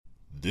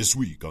This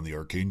week on the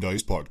Arcane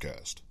Dice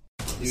Podcast.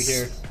 You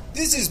hear,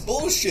 this is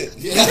bullshit!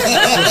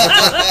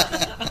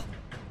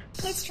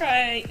 Let's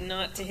try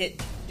not to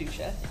hit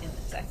Dusha in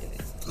this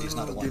activity. Please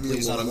not a 1,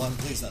 please not a 1,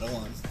 please not a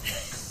 1.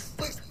 Please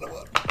not a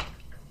 1.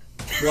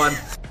 1.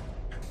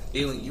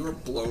 Aelynn, you were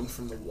blown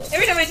from the wall.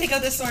 Every time I take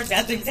out this sword,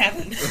 bad things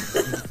happen.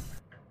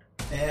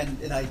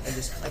 and I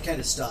kind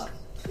of stop.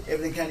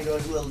 Everything kind of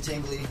goes a little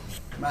tingly.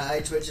 My eye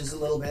twitches a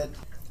little bit,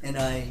 and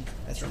I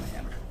throw my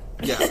hammer.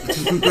 Yeah.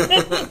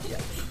 Yeah.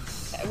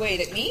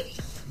 Wait, at me?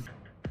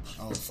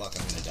 Oh fuck,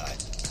 I'm gonna die.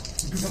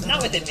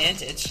 Not with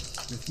advantage.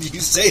 You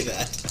say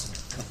that.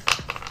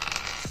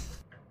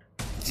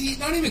 See,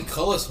 not even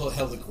Culus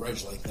held a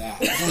grudge like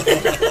that.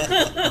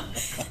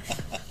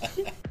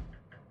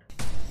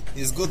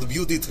 It's good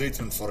beauty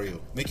treatment for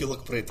you. Make you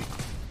look pretty.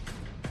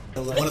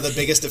 One of the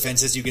biggest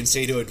offenses you can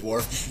say to a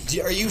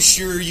dwarf. Are you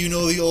sure you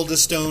know the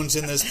oldest stones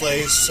in this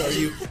place? Are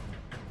you...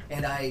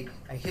 And I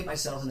hit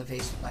myself in the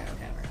face with my own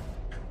hammer.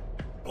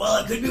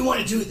 Well, it could be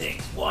one of two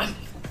things. One,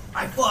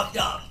 I fucked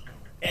up,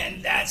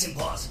 and that's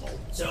impossible.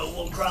 So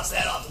we'll cross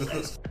that off the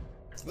list.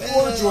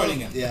 Or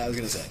joining him. Yeah, I was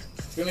gonna say.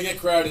 It's gonna get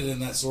crowded in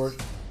that sword.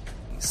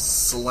 He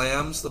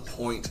slams the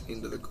point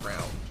into the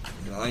ground,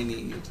 and I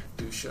need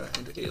Dusha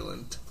and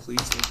Aelynn to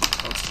please make a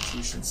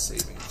Constitution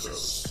saving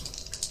throws.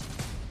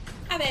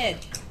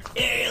 Abed!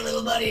 Hey,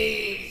 little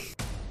buddy!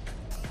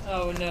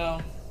 Oh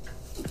no.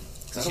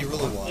 Does he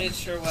really want? It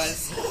sure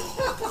was.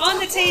 On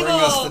the table! Bring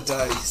us the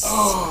dice.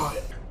 Oh!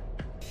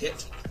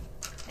 Hit.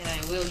 And I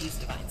will use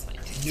Divine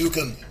Smite. Nuke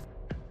him.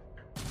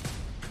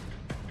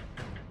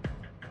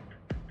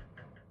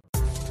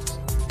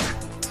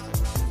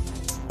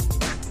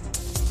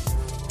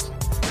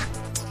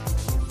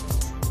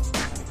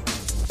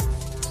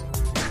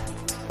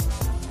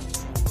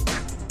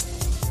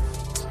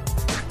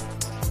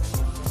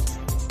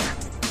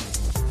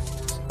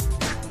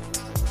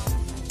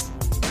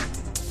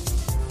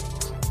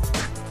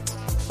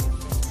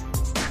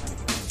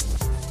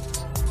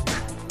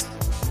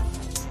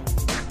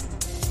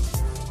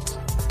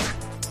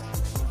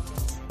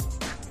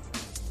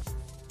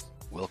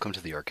 Welcome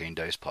to the Arcane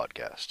Dice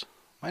Podcast.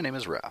 My name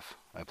is Raph.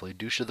 I play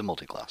Dusha the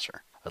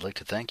Multiclasser. I'd like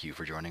to thank you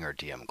for joining our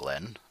DM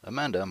Glenn,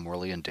 Amanda,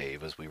 Morley, and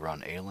Dave as we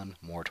run Aelynn,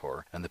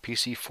 Mortor, and the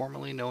PC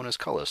formerly known as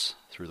Culus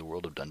through the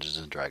world of Dungeons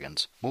 &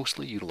 Dragons,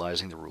 mostly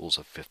utilizing the rules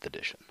of 5th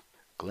edition.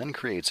 Glenn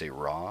creates a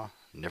raw,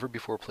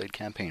 never-before-played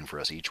campaign for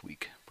us each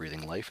week,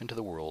 breathing life into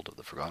the world of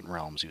the Forgotten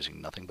Realms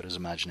using nothing but his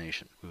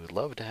imagination. We would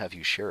love to have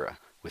you share it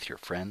with your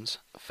friends,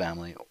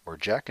 family, or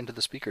jack into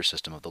the speaker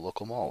system of the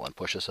local mall and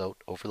push us out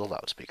over the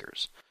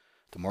loudspeakers.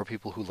 The more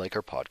people who like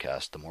our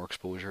podcast, the more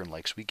exposure and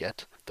likes we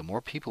get, the more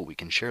people we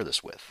can share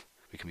this with.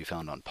 We can be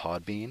found on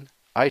Podbean,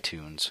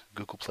 iTunes,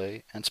 Google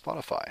Play, and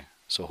Spotify,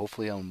 so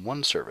hopefully on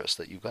one service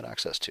that you've got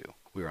access to.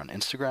 We are on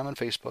Instagram and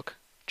Facebook.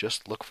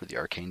 Just look for the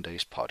Arcane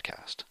Dice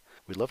Podcast.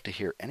 We'd love to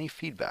hear any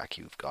feedback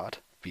you've got,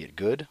 be it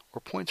good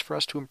or points for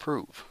us to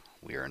improve.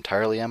 We are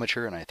entirely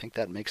amateur, and I think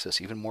that makes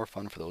us even more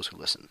fun for those who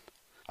listen.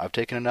 I've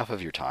taken enough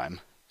of your time,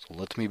 so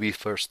let me be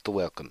first to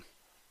welcome.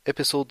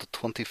 Episode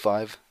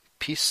 25,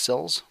 Peace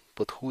Sells,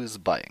 but who is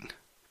buying?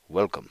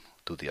 Welcome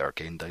to the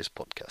Arcane Dice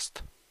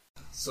Podcast.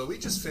 So we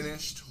just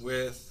finished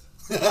with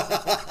the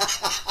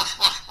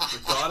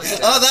Goddess.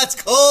 Oh, that's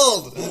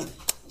cold!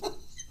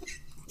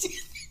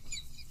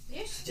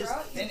 Just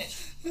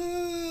finished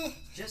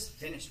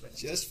with it.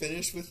 Just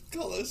finished with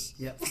Culus.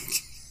 Yep.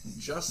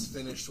 Just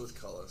finished with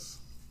Culus.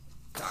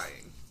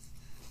 Dying.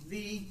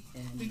 The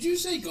end. Did you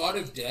say God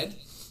of Dead?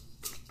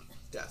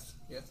 Death.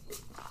 Yeah.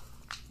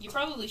 You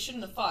probably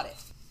shouldn't have fought it,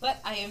 but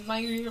I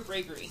admire your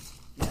bravery.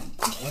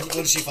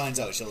 When she finds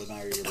out, she'll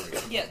admire your bravery.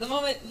 Yeah, the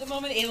moment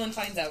Aelynn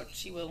finds out,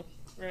 she will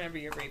remember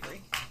your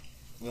bravery.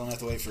 We don't have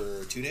to wait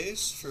for 2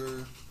 days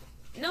for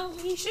No,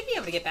 he should be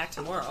able to get back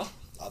tomorrow.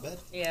 Abed?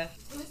 Yeah.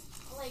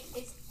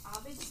 Is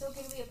Abed still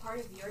going to be a part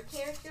of your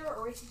character,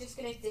 or is he just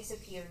going to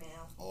disappear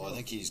now? Oh, I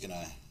think he's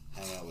gonna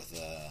hang out with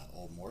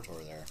old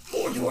Mortor there.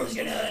 Mortor's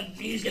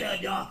he's gonna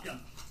adopt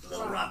him,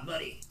 little rock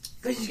buddy.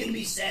 Because he's gonna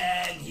be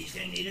sad, and he's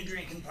gonna need a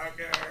drinking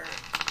partner.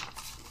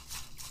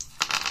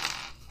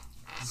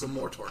 So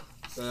Mortor.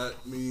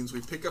 That means we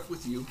pick up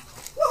with you.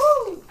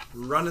 Woohoo!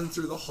 Running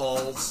through the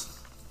halls,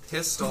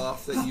 pissed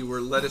off that you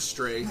were led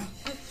astray,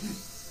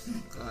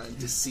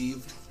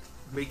 deceived,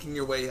 making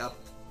your way up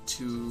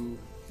to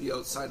the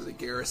outside of the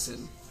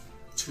garrison,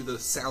 to the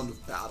sound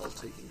of battle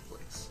taking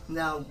place.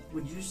 Now,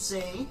 would you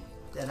say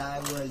that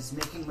I was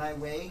making my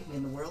way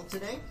in the world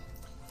today?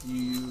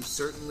 You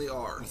certainly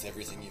are. With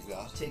everything you've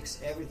got. Takes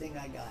everything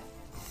I got.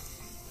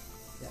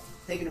 Yeah,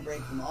 taking a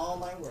break from all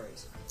my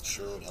worries.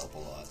 Sure would help a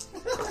lot.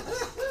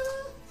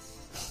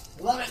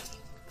 Love it!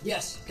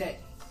 Yes, okay.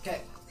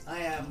 I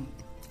am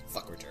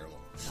Fuck, we're terrible.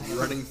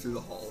 Running through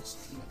the halls.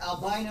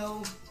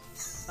 albino,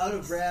 out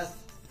of breath,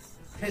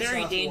 pissed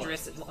Very off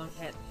dangerous at long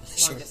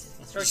distance.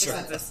 Short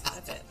distances.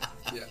 That's it.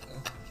 Yeah.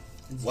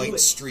 White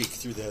streak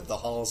through the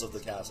halls of the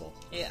castle.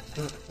 Yeah.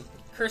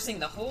 Cursing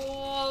the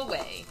whole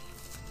way.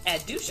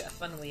 At Dusha,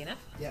 funnily enough.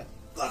 Yeah.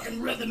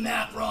 Fucking read the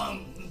map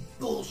wrong.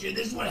 Bullshit.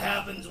 This is what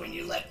happens when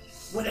you let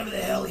whatever the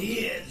hell he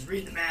is.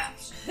 Read the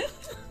maps.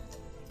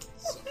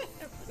 So,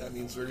 that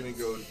means we're going to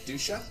go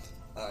Dusha.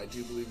 I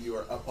do believe you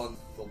are up on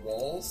the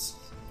walls.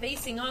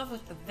 Facing off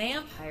with the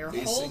vampire,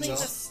 Facing holding off.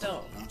 the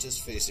stone. Not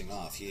just facing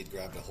off, he had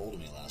grabbed a hold of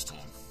me last time.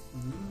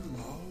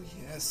 Oh,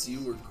 yes,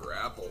 you were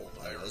grappled.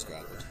 I was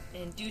grappled.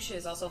 And Dusha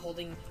is also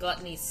holding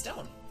Gluttony's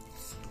stone.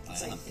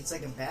 It's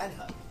like a bad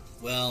hug.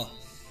 Well,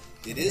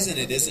 it is and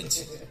it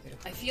isn't.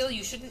 I feel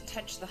you shouldn't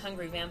touch the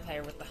hungry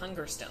vampire with the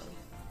hunger stone.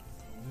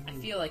 I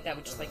feel like that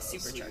would just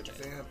supercharge it.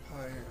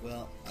 Vampire.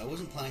 Well, I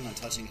wasn't planning on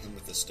touching him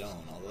with the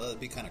stone, although that'd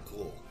be kind of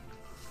cool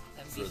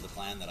That'd for be the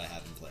plan that I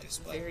have in place.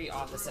 But very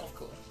opposite of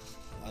cool.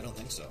 I don't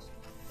think so.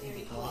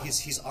 Very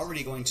He's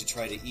already going to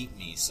try to eat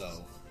me, so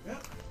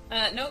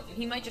No,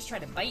 he might just try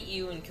to bite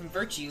you and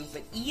convert you,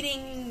 but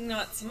eating,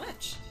 not so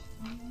much.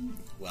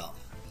 well,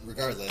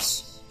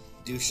 regardless,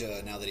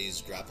 Dusha, now that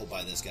he's grappled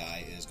by this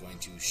guy, is going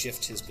to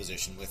shift his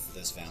position with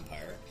this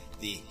vampire.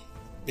 The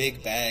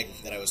big bag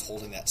that I was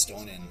holding that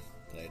stone in,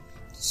 that I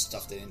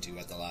stuffed it into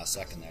at the last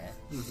second there,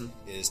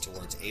 is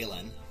towards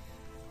Aelynn.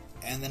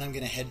 And then I'm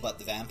going to headbutt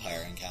the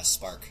vampire and cast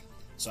Spark.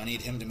 So I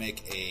need him to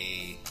make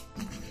a...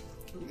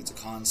 It's a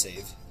con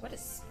save. What is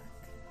spark?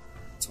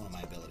 It's one of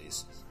my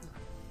abilities.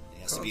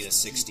 He has to beat a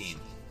 16.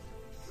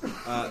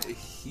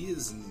 He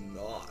is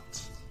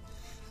not.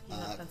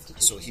 Not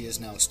Constitution. So he is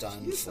now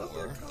stunned He's not for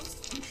their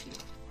Constitution.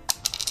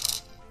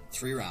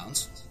 3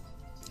 rounds,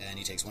 and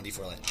he takes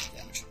 1d4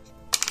 damage.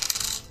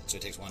 So he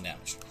takes 1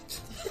 damage.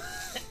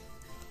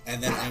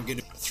 And then I'm going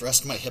to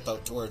thrust my hip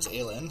out towards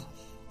Aelynn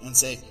and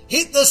say,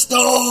 "Hit the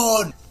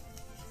stone!"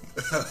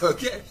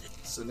 Okay.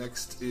 So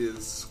next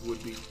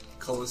would be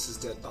Cullus's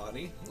dead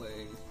body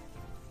laying.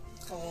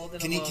 Cold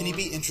and Can he alone.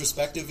 be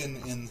introspective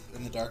in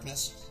the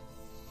darkness?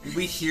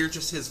 We hear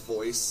just his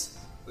voice,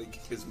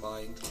 like his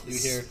mind. You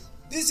hear,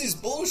 "This is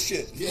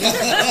bullshit."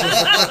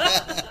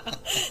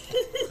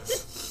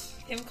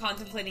 Him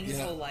contemplating his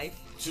Yeah. whole life.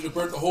 Should have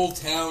burnt the whole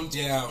town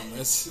down.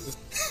 That's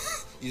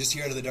You just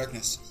hear out of the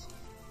darkness,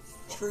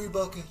 "Tree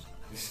bucket."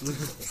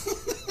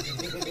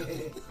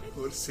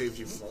 Would have saved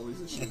you from all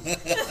these issues.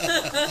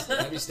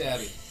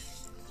 stabby.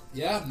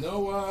 Yeah,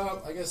 no,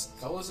 I guess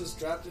Culus is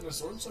trapped in a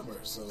sword somewhere,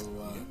 so,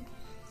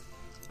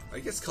 I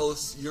guess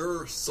Culus,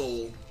 your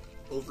soul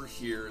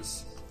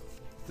overhears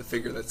the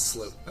figure that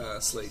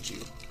slayed you.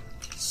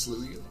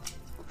 Slew you?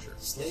 Sure.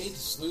 Slayed,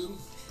 slew,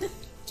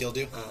 Killed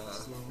you?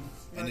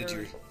 Ended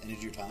Murdered.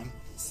 your time?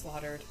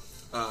 Slaughtered.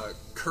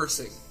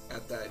 Cursing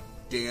at that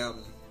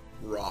damn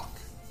rock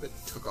that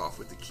took off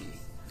with the key.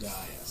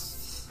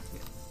 yes.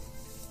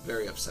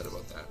 Very upset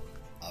about that.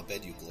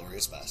 Abed, you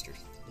glorious bastard.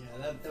 Yeah,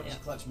 that was a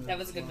clutch move. That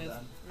was a good Well move.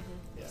 done.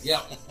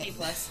 Yeah. A+.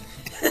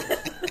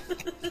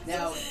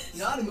 Now,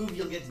 not a move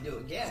you'll get to do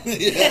again. Nope.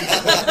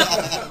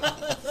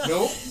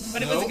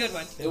 But it was a good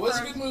one. It was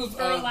a good move.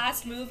 For a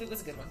last move, it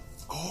was a good one.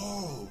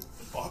 Oh,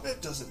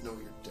 Abed doesn't know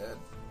you're dead.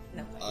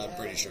 No. I'm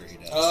pretty sure he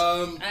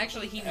does.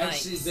 Actually, he might.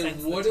 Actually, there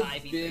sense would the have tie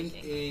been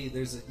breaking.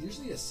 there's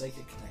usually a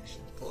psychic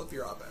connection. Pull up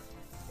your Abed.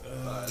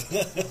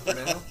 For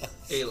now,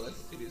 Aelynn,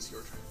 it is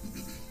your turn.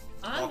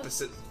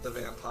 Opposite the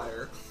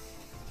vampire.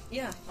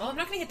 Yeah. Well, I'm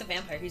not going to hit the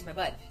vampire. He's my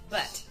bud.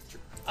 But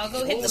I'll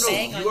go hit the no,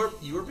 bang on...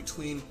 you are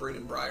between Bryn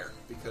and Briar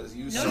because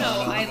you No,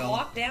 saw. I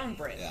locked down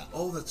Bryn. Yeah.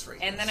 Oh, that's right.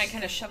 And then I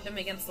kind of shoved him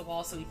against the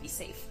wall so he'd be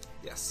safe.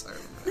 Yes, I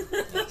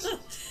remember. Yes.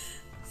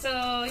 So,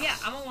 yeah,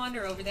 I'm going to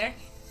wander over there.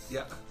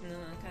 Yeah. No,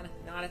 kind of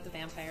nod at the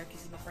vampire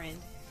because he's my friend.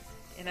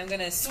 And I'm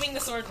going to swing the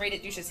sword right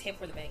at Dusha's hip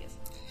where the bang is.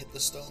 Hit the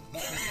stone,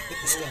 not me. Hit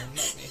the stone,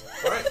 not me.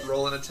 All right,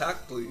 roll an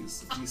attack,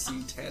 please.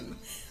 DC 10.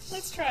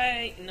 Let's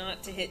try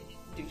not to hit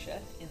Dusha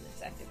in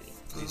this activity.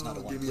 Please not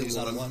a 1. Give me a Please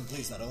not a 1. 1.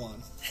 Please not a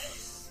 1.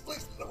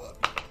 Please not a 1.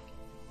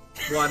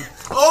 1.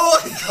 Oh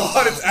my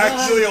god, it's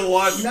actually a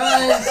 1.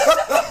 Nice!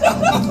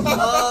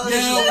 Oh,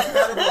 this is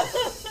incredible.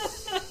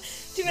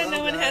 Too bad Well no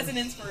one done. has an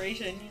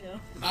inspiration, you know.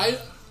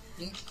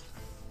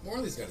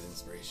 Morley's got his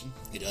inspiration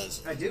He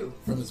does. I do.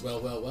 from his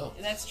well.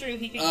 That's true.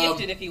 He could gift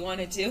it if he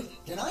wanted to.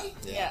 Can I?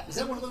 Yeah. Is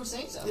that one of those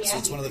things?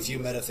 It's one of the few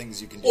meta things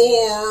you can do.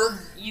 Or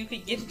You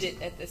could gift it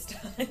at this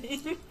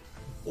time.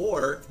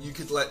 Or you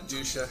could let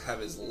Dusha have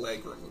his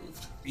leg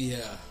removed. yeah.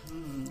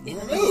 In the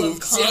middle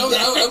of See, combat.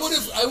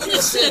 I would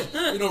have said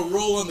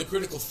roll on the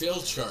critical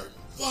fail chart.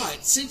 But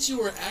since you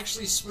were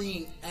actually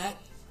swinging at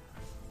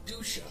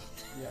Dusha,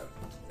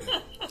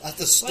 At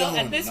the stone,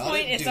 Well, at this not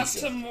point, at it's up Dusha.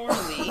 to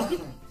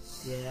Morley.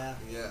 Yeah.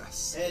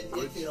 Yes. It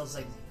feels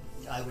like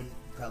I would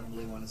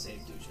probably want to save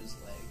Dusha's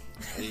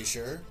leg. Are you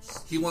sure?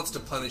 He wants to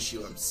punish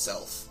you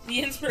himself. The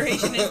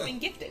inspiration has been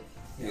gifted.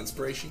 The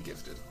inspiration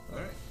gifted.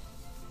 Alright.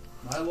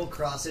 I will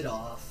cross it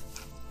off.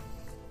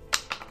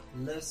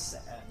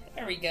 Listen.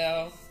 There we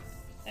go.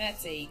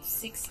 That's a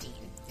 16.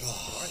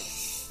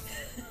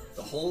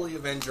 The Holy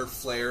Avenger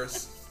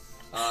flares.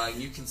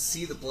 You can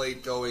see the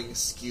blade going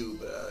askew,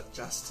 but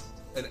just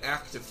an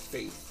act of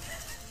faith.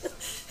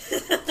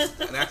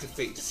 An act of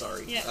fate,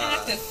 sorry. Yeah,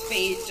 act of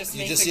fate just You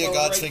makes just it see a go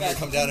God's right finger back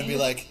come to down and me. be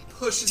like,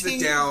 Pushes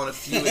ting. it down a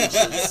few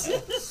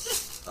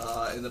inches.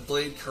 And the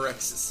blade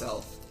corrects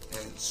itself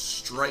and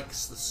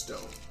strikes the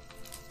stone,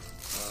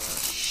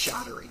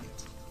 shattering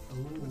it.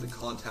 with a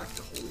contact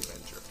to Holy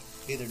Avenger.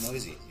 Hey, they're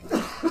noisy.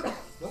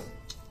 What?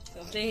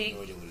 So big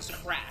no idea what it's doing.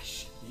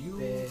 crash. You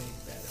Big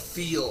bad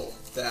feel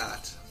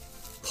that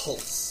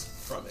pulse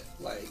from it,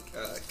 like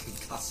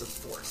concussive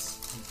force,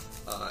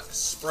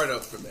 spread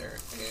out from there.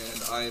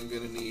 And I am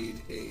going to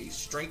need a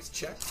strength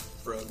check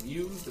from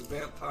you, the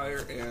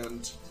vampire,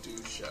 and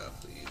Dusha,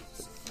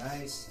 please.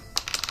 Nice.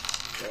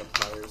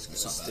 Vampire's going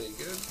to That's not stay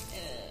good.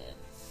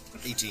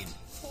 18.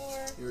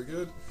 4. You're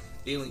good.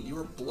 Aelynn, you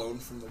were blown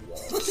from the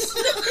walls.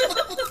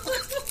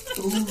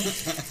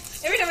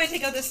 Every time I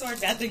take out this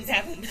sword, bad things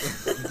happen.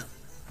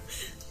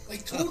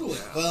 Like, totally.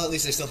 Well, at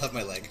least I still have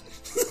my leg.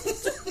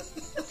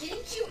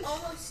 Didn't you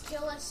almost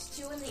kill us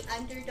too in the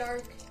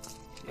Underdark?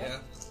 Yeah,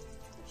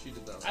 she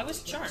did that. I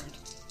was charmed.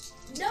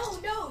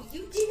 No,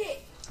 you did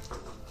it.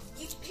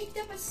 You picked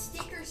up a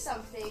stick or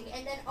something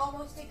and then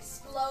almost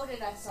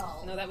exploded us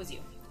all. No, that was you.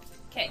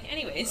 Okay, That was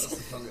anyways. the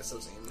fungus I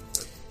was aiming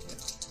at.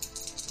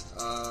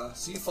 Yeah.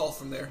 So you fall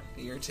from there,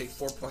 and you're going to take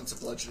 4 points of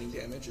bludgeoning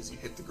damage as you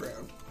hit the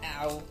ground.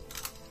 Ow.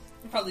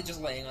 I'm probably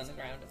just laying on the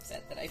ground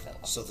upset that I fell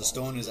off. So the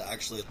stone is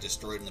actually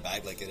destroyed in the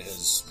bag, like it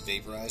has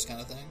vaporized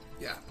kind of thing?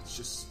 Yeah, it's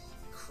just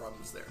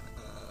crumbs there.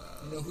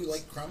 You know who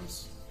liked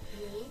crumbs?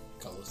 Me?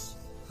 Culus.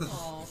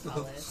 Oh,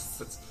 Culus.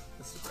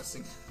 That's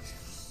depressing.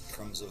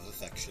 Crumbs of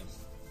affection.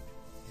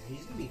 Yeah,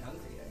 he's gonna be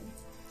hungry,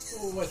 eh?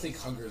 Oh, I think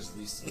hunger is the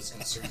least of his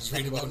concerns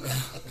right about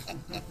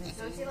now.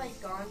 So is he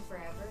like gone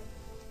forever?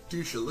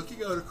 Dusha,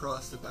 looking out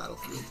across the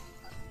battlefield,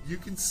 you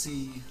can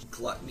see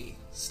Gluttony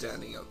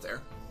standing out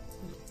there.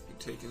 You've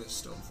taken a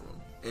stone from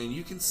him. And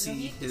you can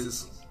see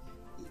his...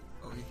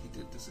 Oh, he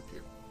did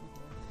disappear.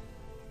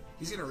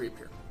 He's going to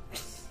reappear.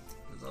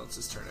 Well, it's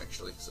his turn,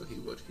 actually, so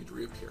he'd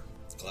reappear.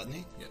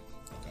 Gluttony? Yeah.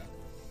 Okay.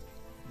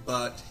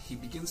 But he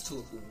begins to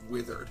look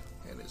withered,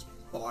 and his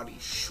body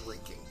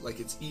shrinking, like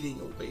it's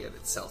eating away at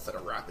itself at a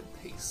rapid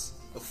pace,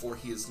 before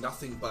he is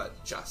nothing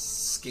but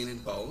just skin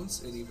and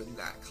bones, and even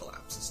that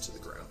collapses to the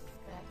ground.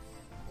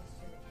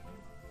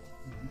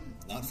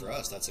 Not for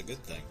us, that's a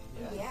good thing.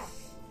 Yeah.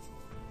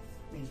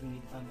 Means we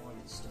need to find more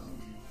of these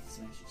stones.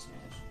 Smash.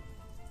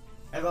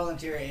 I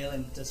volunteer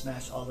Aelynn to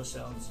smash all the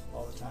stones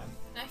all the time.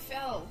 I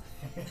fell.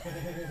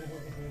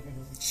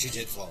 She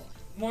did fall.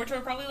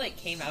 Mortor probably like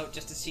came out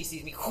just as she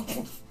sees me.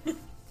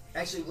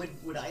 Actually,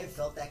 would I have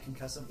felt that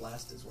concussive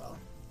blast as well?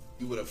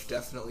 You would have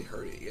definitely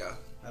heard it, yeah.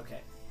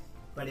 Okay,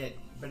 but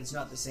it's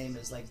not the same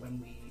as like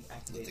when we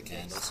activate With the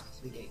gates. candles.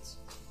 The gates.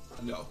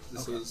 No,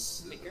 this Okay.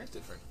 was Bigger?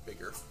 different,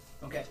 bigger.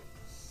 Okay.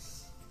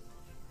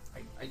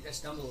 I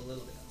stumble a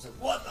little bit. I was like,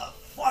 "What the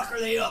fuck are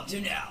they up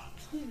to now?"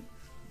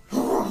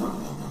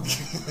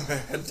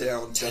 Head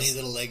down, Tiny just...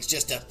 little legs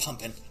just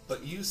pumping.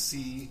 But you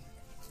see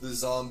the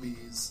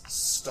zombies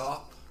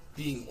stop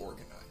being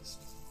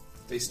organized.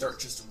 They start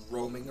just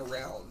roaming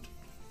around.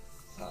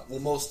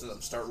 Most of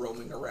them start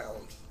roaming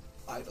around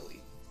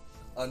idly,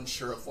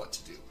 unsure of what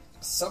to do.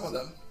 Some of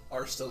them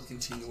are still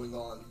continuing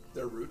on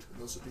their route,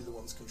 and those would be the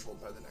ones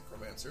controlled by the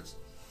necromancers.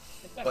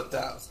 But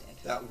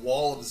that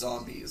wall of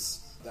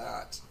zombies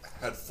that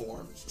had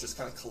formed just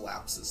kind of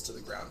collapses to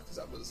the ground, because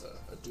that was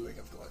a doing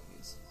of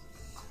Gluttony's.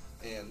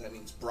 And that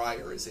means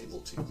Briar is able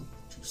to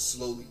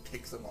slowly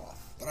pick them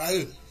off.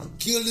 Bro,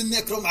 kill the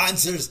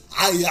necromancers!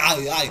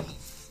 Aye!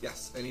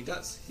 Yes, and he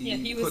does.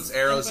 He was- puts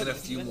arrows in a he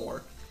few was-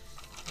 more.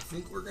 I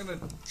think we're gonna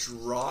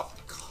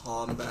drop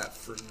combat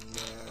for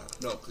now.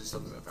 No, please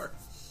don't the vampire.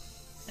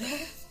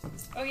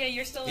 Oh yeah,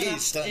 you're still in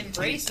He's stunned.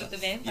 embrace with the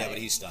vampire. Yeah, but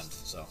he's stunned,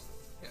 so.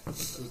 Yeah. 2 or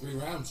 3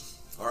 rounds.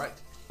 All right.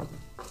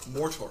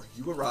 Mortor,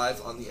 you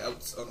arrive on the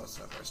outs. Oh no, it's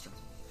not Vampire.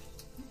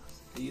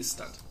 He is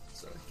stunned,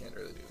 so he can't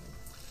really do anything.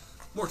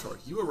 Mortor,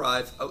 you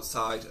arrive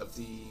outside of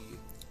the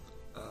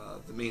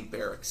main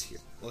barracks here.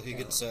 Well, he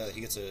gets a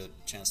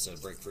chance to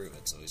break through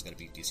it, so he's got to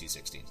beat DC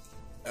 16.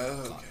 Oh,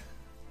 okay.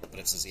 But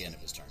it's at the end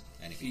of his turn,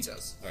 and He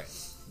does. All right,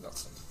 Not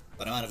stunned.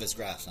 but I'm out of his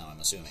grasp now. I'm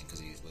assuming because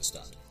he was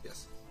stunned.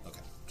 Yes.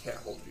 Okay, Can't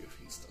hold you if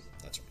he's stunned.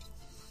 that's right.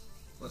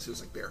 Unless he was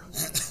like bear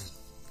hunting.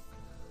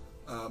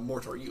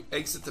 Mortor, you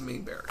exit the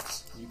main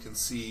barracks. You can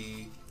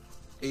see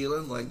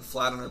Aelynn laying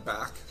flat on her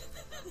back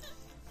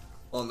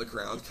on the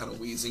ground, kind of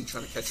wheezing,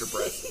 trying to catch her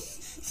breath.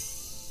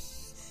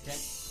 Okay.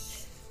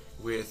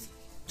 With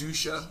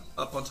Dusha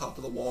up on top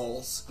of the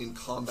walls in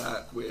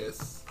combat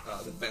with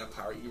the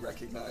vampire you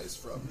recognize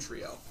from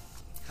Trio.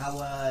 How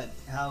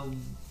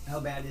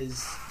bad is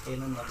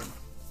Aelynn looking?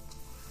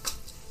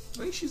 I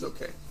think she's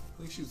okay. I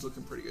think she's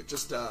looking pretty good.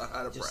 Just out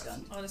of Just breath.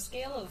 stunned. On a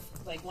scale of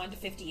like 1 to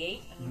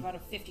 58, I'm about a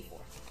 54.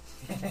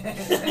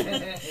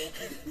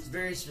 It's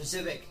very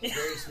specific.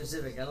 Very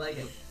specific. I like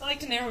it. I like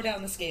to narrow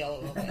down the scale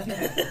a little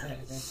bit.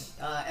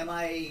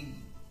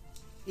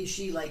 Is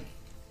she like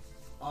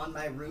on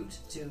my route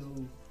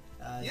to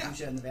Yeah.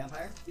 Dusha and the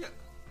vampire? Yeah.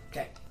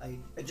 Okay, I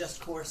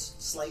adjust course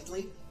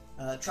slightly,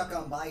 truck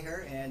on by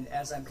her, and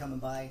as I'm coming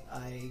by,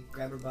 I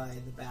grab her by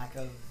the back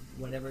of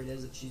whatever it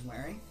is that she's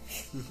wearing,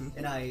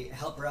 and I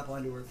help her up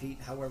onto her feet,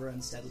 however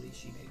unsteadily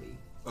she may be.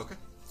 Okay.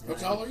 How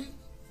tall are you?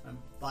 I'm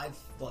 5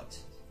 foot.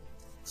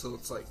 So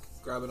it's like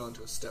grabbing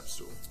onto a step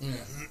stool. Yeah.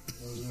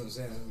 I was going to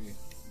say, I mean,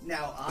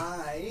 Now,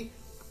 I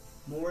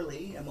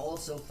Morley. I'm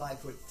also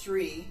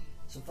 5'3",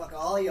 so fuck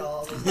all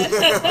y'all. Or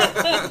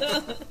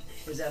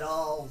is that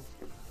all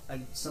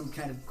some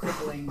kind of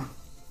crippling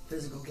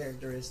physical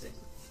characteristic?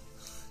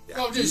 Yeah,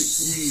 Oh,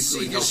 just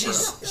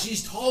because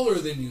she's taller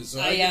than you, so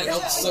I can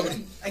help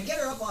somebody. I get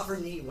her up off her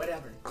knee,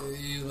 whatever.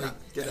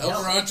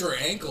 Help her onto her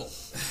ankle.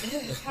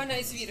 How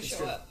nice of you to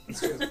show up. It's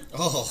true.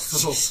 Oh,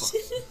 fuck.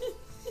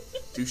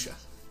 Dusha,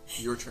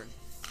 your turn.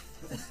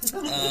 I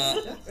don't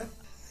have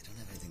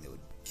anything that would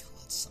kill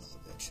that son of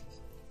a bitch.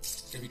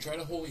 Have you tried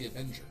a Holy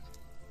Avenger?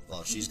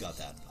 Well, she's got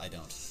that. I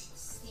don't.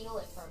 Steal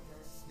it from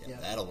her. Yeah,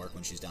 that'll work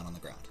when she's down on the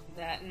ground.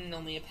 That and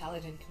only a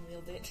paladin can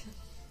wield it.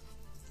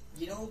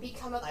 You know,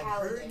 Become a I've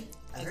paladin.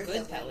 heard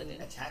good that when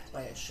paladin. attacked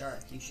by a shark,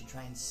 you should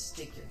try and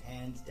stick your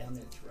hand down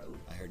their throat.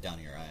 I heard down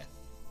your eye.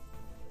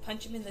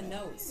 Punch him in the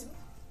nose.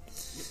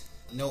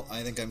 No,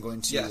 I think I'm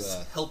going to...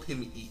 Yes, help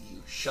him eat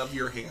you. Shove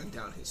your hand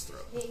down his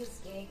throat. Hit his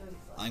gag reflex.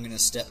 I'm going to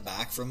step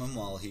back from him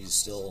while he's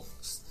still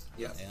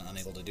Yeah.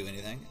 unable to do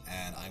anything,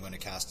 and I'm going to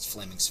cast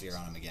Flaming Sphere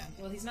on him again.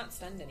 Well, he's not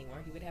stunned anymore.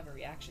 He would have a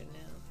reaction now.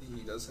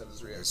 He does have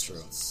his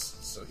reactions.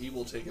 That's true. So he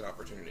will take an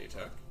opportunity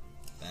attack.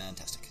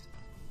 Fantastic.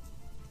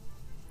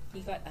 He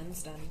got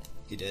unstunned.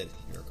 He did.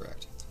 You're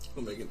correct.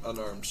 He'll make an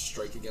unarmed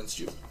strike against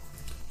you.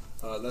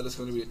 That is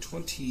going to be a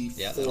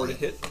 24 that'll to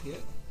hit. Yeah.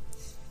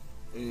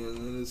 And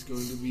that is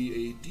going to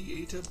be a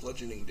D8 of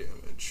bludgeoning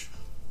damage.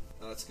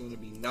 That's going to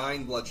be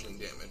 9 bludgeoning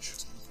damage.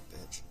 Son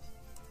of a bitch.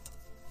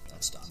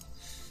 That's done.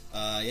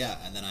 Yeah,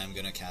 and then I'm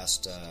going to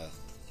cast...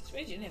 It's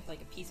weird you didn't have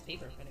like a piece of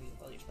paper in front of you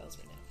with all your spells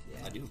right now.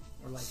 Yeah. I do.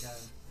 Or like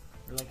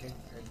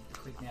a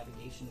quick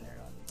navigation there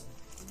on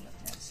the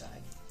left-hand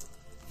side.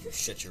 You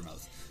shut your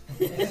mouth.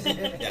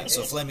 Yeah,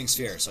 so Flaming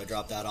Sphere. So I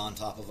drop that on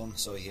top of him,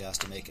 so he has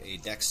to make a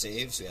dex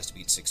save, so he has to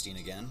beat 16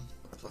 again.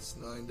 Plus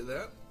 9 to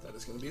that. That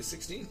is going to be a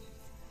 16.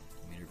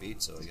 Meter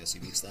beat, so I guess he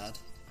beats that.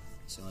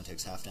 So he only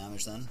takes half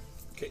damage then.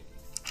 Okay.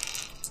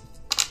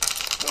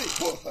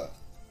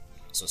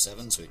 So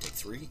 7, so he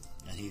takes 3.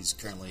 And he's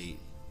currently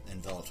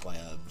enveloped by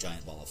a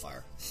giant ball of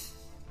fire.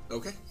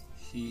 Okay.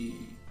 He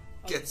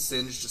gets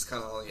singed just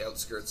kind of on the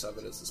outskirts of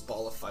it as this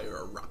ball of fire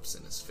erupts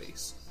in his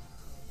face.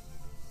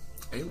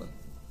 Aelynn.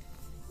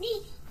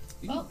 Me.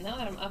 Well, now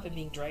that I'm up and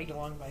being dragged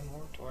along by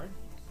Mortor,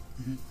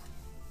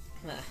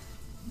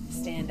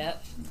 stand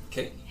up,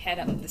 Okay. head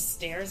up the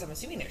stairs. I'm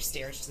assuming there's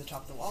stairs to the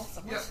top of the wall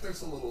somewhere. Yeah,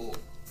 there's a little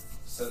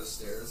set of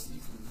stairs that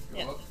you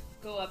can go up.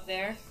 Go up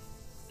there.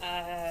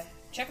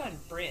 Check on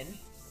Bryn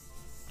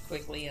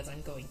quickly as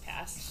I'm going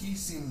past. He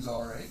seems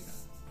alright.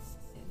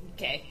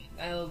 Okay,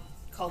 I'll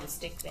call the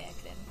stick back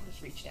then.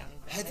 Just reach down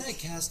and grab Hadn't I it.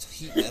 cast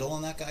Heat Metal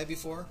on that guy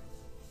before?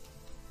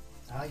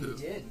 Ah, you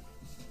did.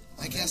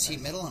 I cast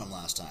Heat Metal on him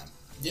last time.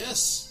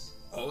 Yes.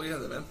 Oh yeah,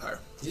 the vampire.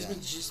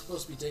 She's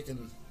supposed to be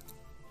taking...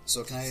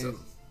 So can I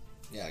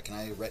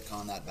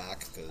retcon that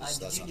back? Because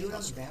that's did not you do it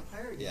on the possible.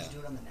 vampire or did Yeah. you do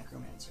it on the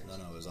necromancer? No,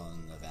 it was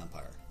on the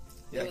vampire.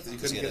 Yeah, because he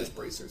Because couldn't he get had his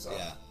bracers off.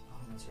 Yeah. Oh,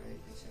 that's right.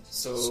 Makes sense.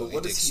 So, he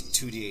what takes is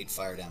he... 2d8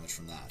 fire damage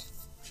from that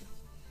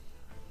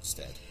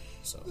instead.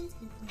 So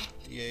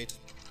d8,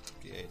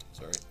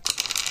 sorry.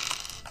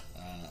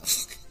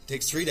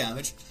 Takes 3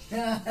 damage.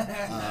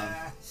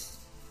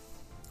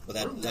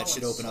 But that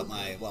should open up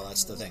my... Well,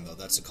 that's the thing, though.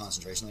 That's a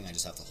concentration thing. I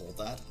just have to hold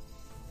that.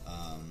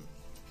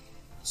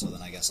 So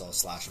then I guess I'll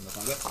slash him with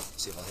my whip.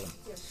 See if I'll hit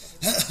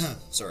him.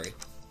 Sorry.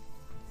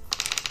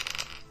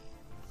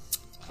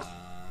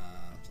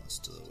 Plus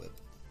to the whip.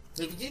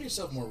 So if you gave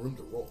yourself more room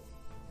to roll.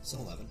 It's an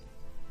 11.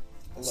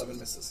 11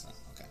 misses. Oh,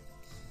 okay.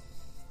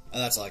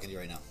 And that's all I can do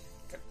right now.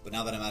 Okay. But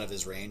now that I'm out of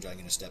his range, I'm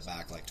going to step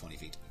back like 20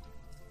 feet.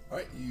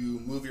 Alright, you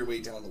move your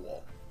way down the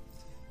wall.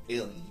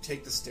 Aelynn, you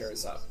take the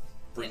stairs up,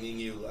 bringing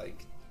you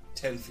like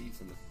 10 feet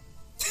from the...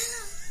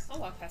 I'll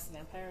walk past the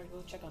vampire and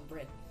go check on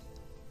Bryn.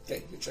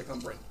 Okay, you check on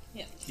Bryn.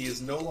 Yeah. He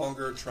is no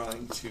longer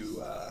trying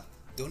to...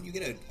 Don't you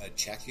get a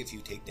check if you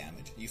take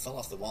damage? You fell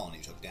off the wall and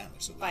you took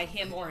damage. So By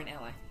him or an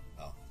ally.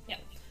 Oh. Yeah.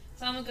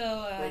 So I'm gonna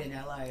go. Wait, an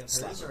ally of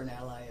slap hers her. or an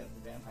ally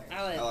of the vampire?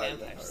 Ally Ally of of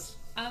vampires. vampires.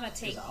 I'm gonna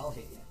take. Because I'll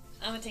hit you.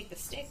 I'm gonna take the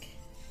stick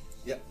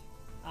Yep.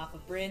 off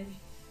of Bryn.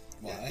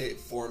 Why? Yeah, it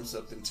forms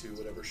up into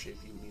whatever shape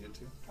you need it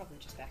to. Probably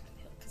just back to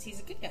the hill because he's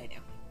a good guy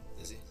now.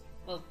 Is he?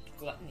 Well,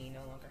 Gluttony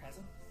no longer has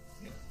him.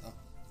 Oh,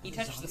 He The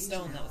touched the zombies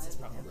stone. are That was his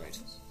allies? problem. right.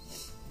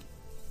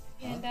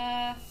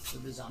 And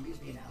Should the zombies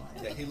be an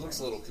ally? Yeah, he looks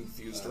a little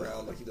confused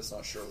around, like he does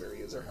not sure where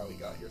he is or how he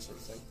got here, sort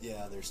of thing.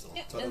 Yeah, they're still...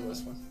 yeah, Totally then-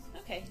 this one.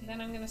 okay.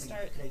 Then I'm gonna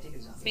start Could I take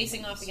a zombie?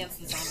 facing off against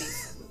the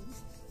zombies.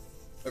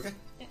 Okay.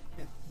 Yeah.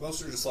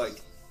 Most are just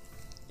like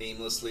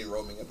aimlessly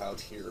roaming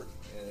about here,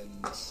 and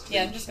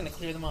Yeah, I'm just gonna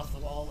clear them off the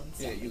wall and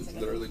stuff. yeah, you like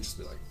that. literally just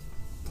be like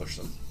push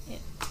them. Yeah.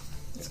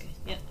 That's good.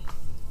 Yeah.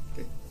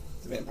 Okay,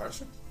 the vampire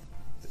sir.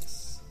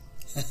 This.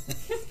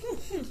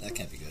 That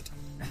can't be good.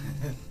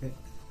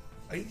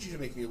 I need you to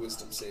make me a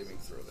wisdom saving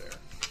throw there.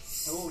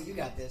 Oh, you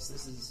got this.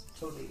 This is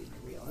totally in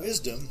your wheelhouse.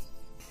 Wisdom.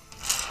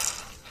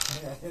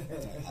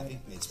 Alright, happy?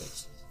 Made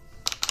space.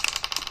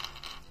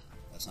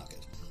 That's not good.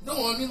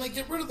 No, I mean, like,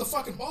 get rid of the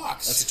fucking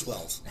box. That's a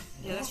 12.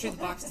 Yeah, that's true. The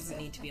box doesn't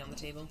need to be on the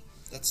table.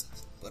 That's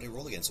what I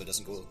roll again, so it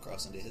doesn't go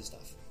across into his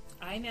stuff.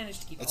 I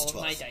managed to keep That's all a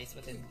of my 12. dice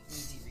within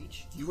easy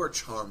reach. You are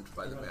charmed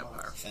by the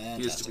vampire.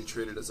 Fantastic. He is to be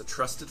treated as a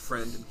trusted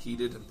friend and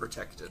heeded and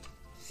protected.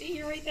 See,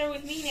 you're right there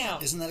with me now.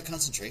 Isn't that a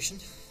concentration?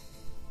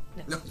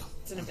 No, No.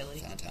 it's an ability.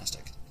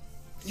 Fantastic.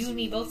 You and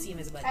me both see him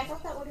as a buddy. I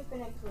thought that would have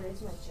been a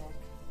charisma check.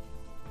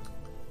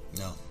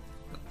 No.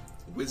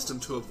 Wisdom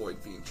to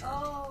avoid being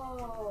charmed.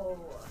 Oh.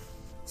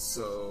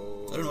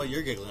 So... I don't know what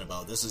you're giggling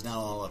about. This is now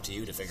all up to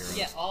you to figure out.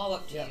 Yeah, all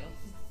up to Yeah. you.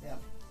 Yeah.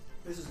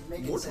 This is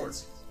making Mortor,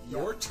 sense.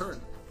 your turn.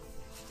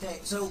 Okay,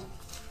 so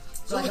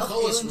Go I the helped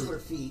Culus Aelynn to route. her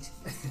feet.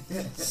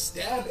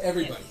 Stab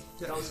everybody.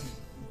 Don't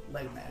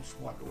light a match,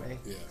 walk away.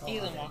 Yeah. Call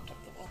it Aelynn a day. walked up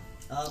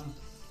the wall.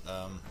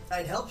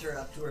 I'd helped her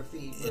up to her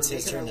feet. We It's were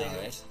his making turn our now,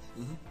 way- right?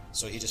 Mm-hmm.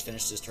 So he just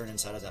finished his turn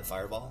inside of that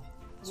fireball?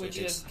 So Would he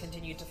you takes- have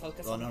continued to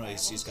focus Oh, on no, the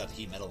he's fireball? got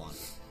heat metal on.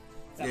 Is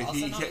that Yeah,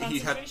 also not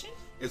concentration?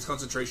 It's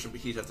concentration, but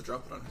he'd have to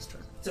drop it on his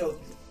turn. So,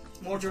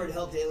 Mortor had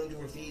helped Aelynn to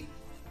her feet.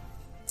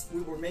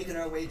 We were making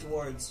our way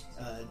towards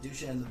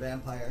Dusha and the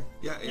vampire.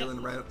 Yeah,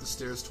 Aelynn ran up the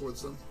stairs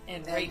towards them.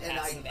 And right And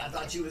past the I vampire.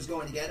 thought she was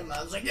going to get him.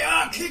 I was like,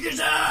 yeah, kick his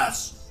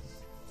ass!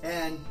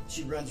 And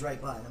she runs right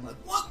by. And I'm like,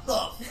 what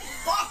the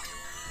fuck?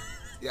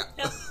 Yeah.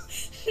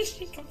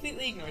 She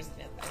completely ignores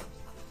the vampire.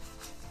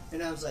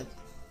 And I was like,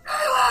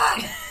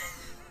 Aelynn!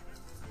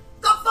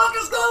 The fuck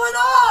is going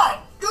on?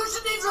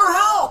 Dusha needs her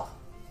help!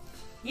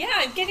 Yeah,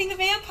 I'm getting the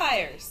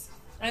vampires.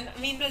 I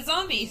mean, the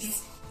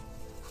zombies.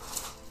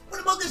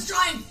 What about this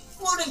giant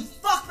floating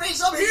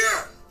fuckface up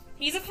here?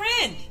 He's a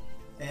friend.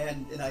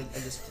 And I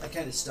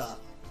kind of stop.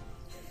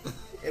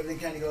 Everything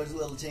kind of goes a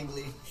little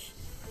tingly.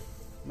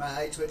 My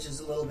eye twitches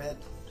a little bit.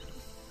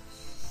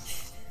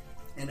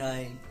 And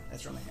I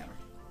throw my hammer.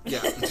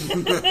 Yeah.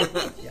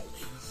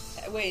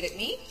 Yeah. Wait, at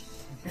me?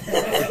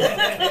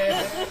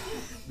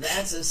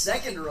 That's a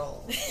second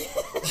roll,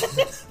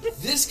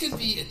 This could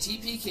be a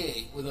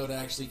TPK without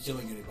actually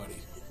killing anybody.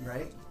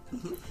 right?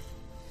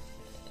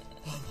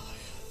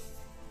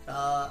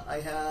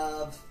 I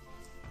have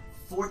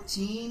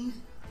 14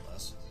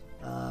 Plus.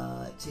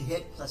 to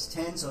hit plus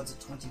 10, so it's a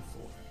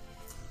 24.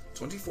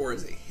 24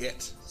 is a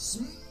hit.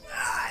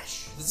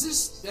 Smash! Does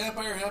this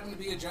vampire happen to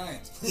be a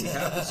giant? He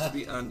happens to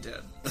be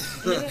undead.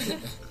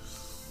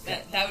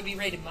 That would be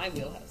right in my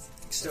wheelhouse.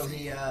 So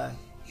he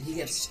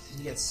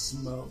gets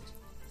smoked.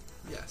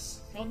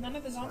 Yes. Well, none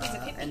of the zombies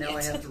have hit me And now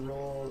I yet. have to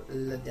roll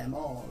le damage.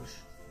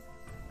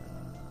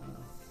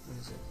 What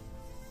is it?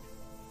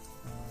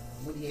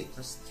 1d8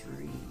 plus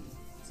 3.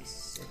 It's a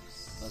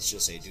 6. Let's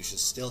just say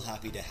Dusha's still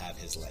happy to have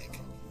his leg.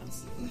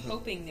 I'm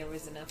hoping there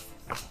was enough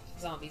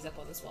zombies up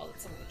on this wall that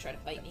someone would try to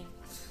bite me.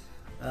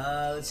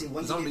 Let's see.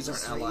 1d8 Zombies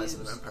plus aren't 3 allies of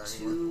the is vampire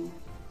 2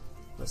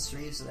 plus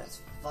 3, so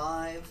that's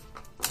 5.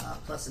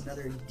 Plus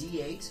another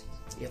d8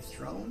 you have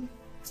thrown.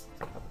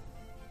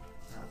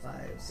 5,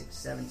 6,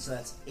 7, so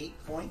that's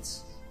 8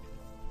 points.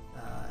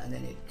 And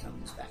then it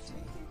comes back to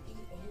me.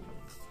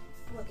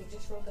 Look, it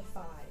just rolled a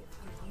 5.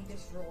 You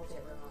just rolled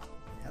it wrong.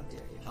 How dare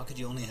you? How could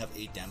you only have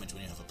 8 damage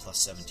when you have a plus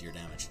 7 to your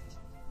damage?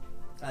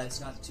 It's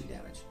not 2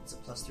 damage. It's a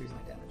plus 3 to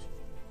my damage.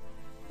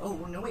 Oh,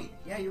 well, no, wait.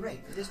 Yeah, you're right.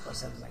 It is plus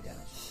 7 to my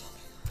damage.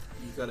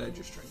 You've got to add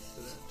your strength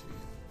to that,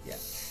 too. Yeah.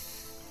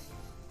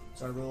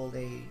 So I rolled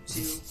a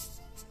 2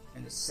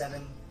 and a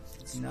 7.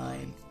 It's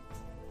 9.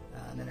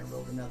 And then I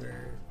rolled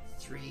another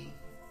 3.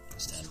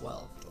 It's 10.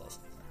 12. 12.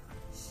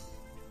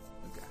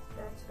 Okay.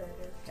 That's better.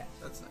 Okay.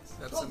 That's nice.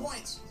 That's 12 some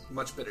points.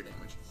 much better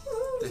damage.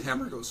 The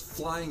hammer goes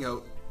flying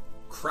out,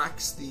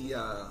 cracks the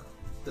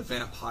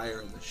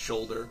vampire in the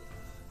shoulder,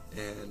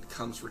 and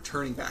comes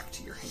returning back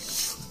to your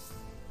hand.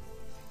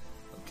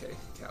 Okay,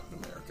 Captain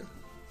America.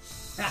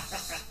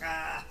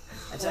 I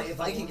tell you, if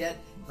I can get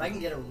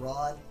a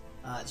rod,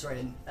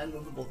 an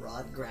unmovable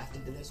rod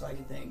grafted to this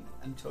fucking thing,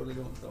 I'm totally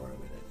going Thor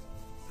with it.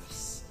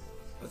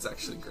 That's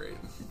actually great.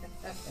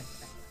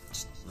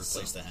 Just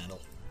replace the handle.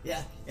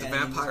 Yeah. The and-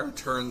 vampire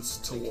turns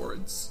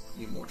towards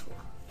Mortor,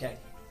 Okay.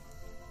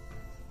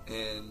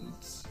 and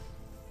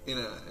in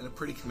a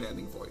pretty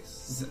commanding voice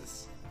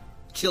says,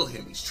 "Kill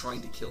him! He's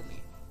trying to kill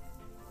me."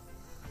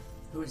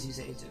 Who does he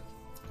say it to?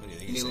 What do you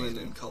think he's Aelynn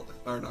saying? and Culus,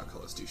 or not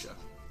Culus, Dusha.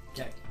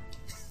 Okay.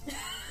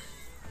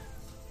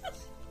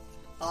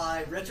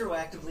 I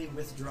retroactively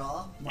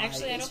withdraw my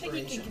Actually, I don't think he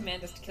can inspiration.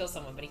 command us to kill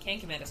someone, but he can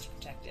command us to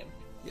protect him.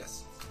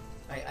 Yes.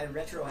 I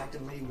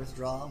retroactively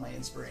withdraw my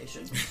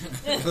inspiration.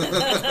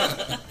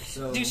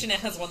 So Dusha now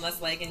has one less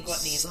leg and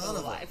Gluttony is Son still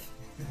of a- alive.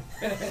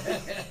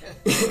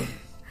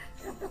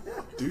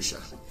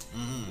 Dusha,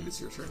 it is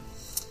your turn.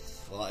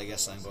 Well, I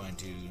guess I'm going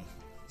to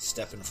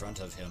step in front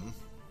of him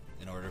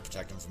in order to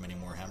protect him from any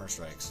more hammer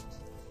strikes.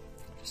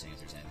 Just seeing if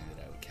there's anything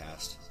that I would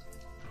cast.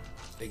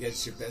 I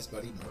guess your best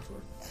buddy,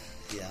 Mortor.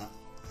 Yeah.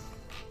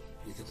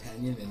 Your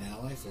companion and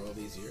ally for all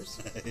these years.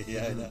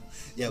 Yeah, I know.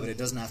 Yeah, but it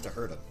doesn't have to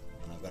hurt him.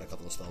 And I've got a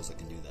couple of spells that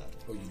can do that.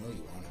 Oh, you know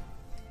you want it.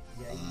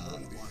 yeah, you know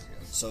you want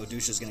it. So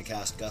Dusha's going to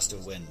cast Gust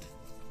of Wind.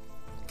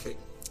 Okay.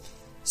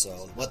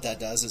 So what that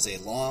does is a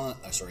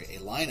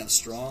line of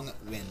strong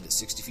wind,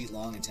 60 feet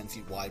long and 10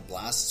 feet wide,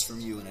 blasts from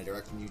you in a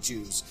direction you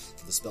choose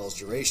for the spell's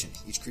duration.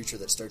 Each creature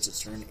that starts its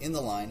turn in the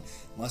line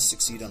must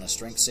succeed on a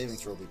strength saving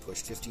throw, be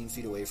pushed 15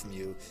 feet away from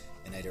you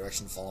in a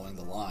direction following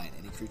the line.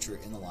 Any creature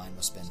in the line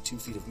must spend 2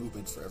 feet of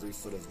movement for every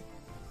foot of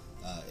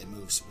it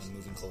moves when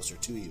moving closer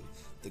to you.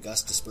 The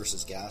gust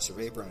disperses gas or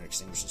vapor and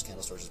extinguishes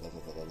candle torches, blah, blah,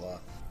 blah, blah, blah.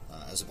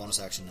 As a bonus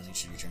action, on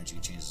each of your turns, you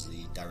can change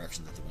the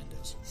direction that the wind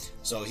is.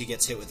 So he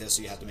gets hit with this,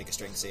 so you have to make a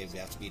strength save. You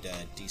have to beat a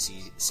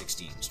DC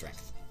 16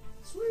 strength.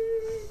 Sweet.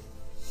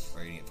 Or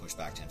you're going to get pushed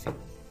back 10 feet.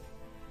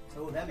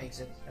 Oh, that makes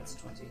it. That's a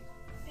 20.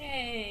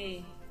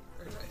 Yay!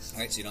 Very nice.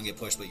 Alright, so you don't get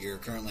pushed, but you're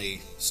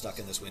currently stuck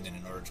in this wind, and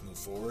in order to move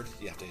forward,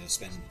 you have to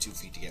spend 2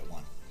 feet to get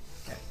 1.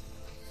 Okay.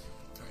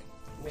 Alright.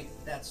 Wait,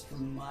 that's for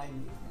my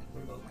movement.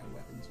 What about my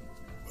weapons movement?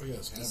 Oh,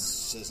 yes, hammer. This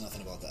says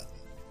nothing about that.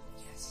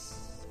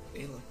 Yes.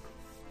 Aelynn.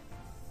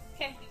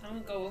 Okay, I'm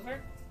gonna go over.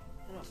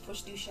 I'm gonna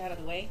push Dusha out of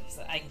the way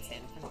so that I can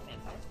stand in front of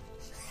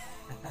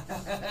the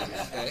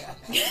vampire.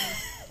 Okay.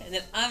 And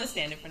then I'm gonna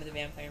stand in front of the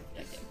vampire and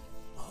protect him.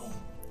 Oh.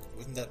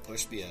 Wouldn't that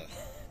push be a...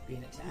 Be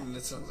an attack.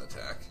 That's not an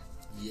attack.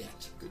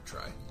 Yet. Good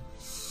try.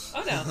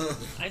 Oh no,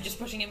 I'm just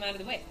pushing him out of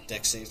the way.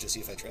 dex save to see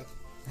if I trip?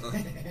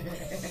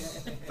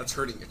 That's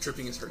hurting you.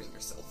 Tripping is hurting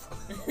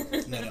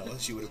yourself. No,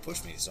 she would have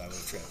pushed me, so I would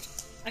have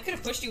tripped. I could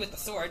have pushed you with the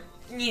sword.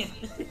 Yeah.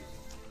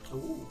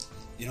 Ooh.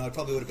 You know, it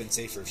probably would have been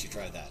safer if she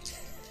tried that.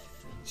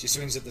 She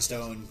swings at the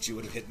stone, she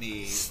would have hit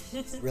me.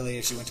 Really,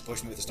 if she went to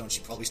push me with the stone,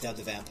 she'd probably stab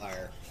the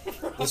vampire.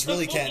 This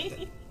really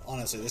can't...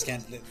 Honestly,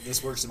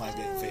 this works in my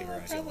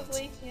favor, I feel.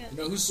 Probably, yeah. You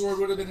know whose sword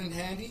would have been in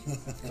handy?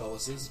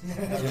 Culus's.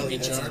 Can't Really, be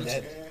that's charmed.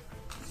 undead.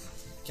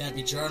 Can't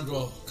be charmed.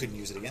 Well, Couldn't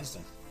use it against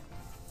him.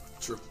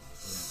 True.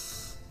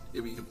 Yeah,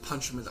 but you can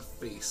punch him in the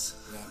face.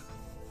 yeah.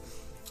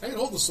 I can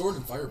hold the sword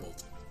and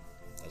firebolt.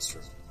 That's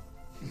true.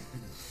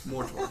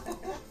 Mortor.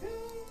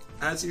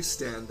 As you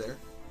stand there,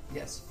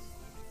 Yes.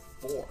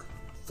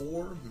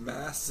 four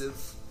massive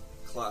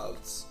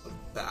clouds of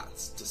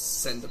bats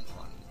descend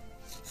upon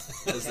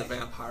you as the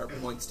vampire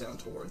points down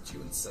towards you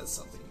and says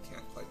something you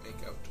can't quite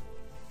make out.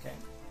 Okay.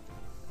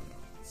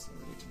 So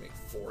we need to make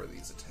 4 of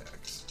these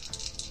attacks.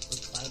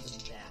 Those clouds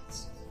of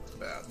bats.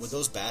 Bats. Would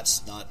those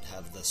bats not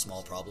have the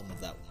small problem of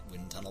that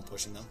wind tunnel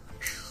pushing them?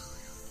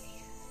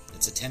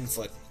 It's a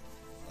 10-foot,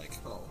 like...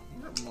 Oh,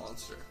 you're a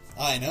monster.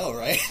 I know,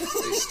 right?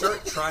 They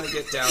start trying to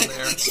get down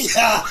there,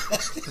 Yeah!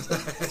 and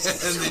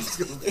they just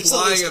go There's all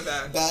flying these it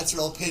back. Bats are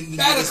all pinned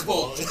into Batis this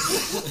bolt!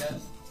 Yeah.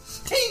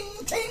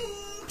 Ting, ting,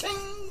 ting.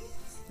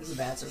 The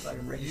bats are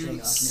fucking ricocheting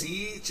You off me.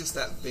 see just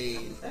that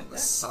vein on the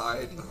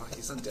side. Oh,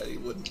 he's undead, he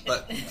wouldn't.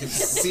 But you can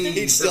see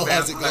He still the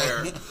has it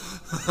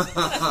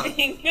vampire.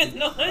 Being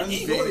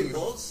annoying. Being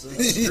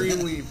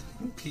extremely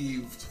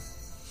peeved.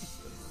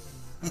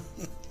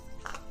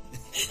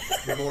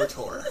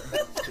 Mortor.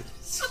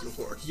 It's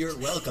yours. You're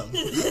welcome.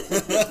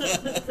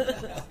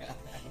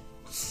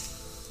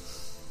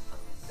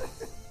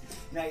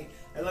 And I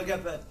look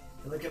up at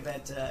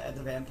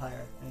the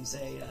vampire and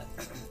say,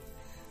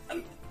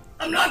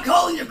 I'm not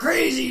calling you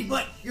crazy,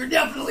 but you're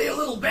definitely a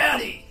little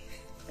batty.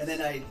 and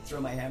then I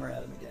throw my hammer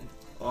at him again.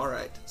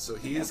 Alright, so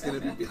he is going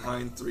to be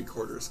behind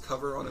 3/4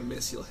 cover. On a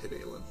miss, he'll hit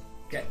Aelynn.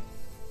 Okay.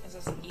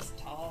 He's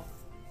tall.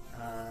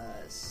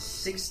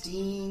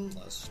 16.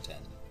 Plus 10,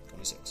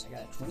 26. I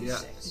got a Yeah,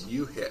 26.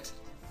 you hit.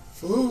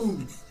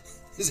 Boom.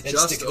 His head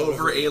Just sticking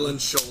over out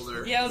Aelynn's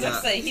shoulder. Yeah, I was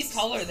gonna say, he's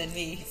taller than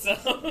me, so...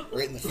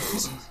 right in the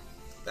face.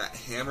 That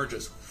hammer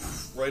just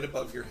right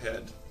above your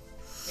head.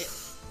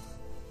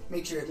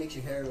 Makes your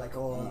hair like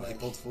all. He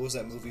pulled, what was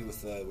that movie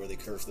with where they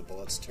curve the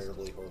bullets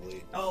terribly,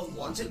 horribly? Oh,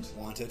 Wanted.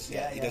 Wanted?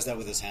 Yeah, He yeah. does that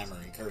with his hammer.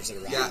 He curves it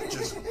around. Yeah,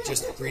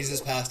 just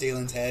breezes past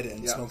Aelyn's head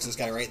and Yeah. smokes this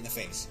guy right in the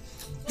face.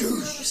 I've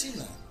never seen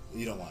that.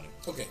 You don't want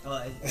to. Okay.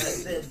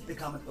 The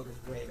comic book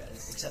is way better,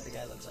 except the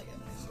guy looks like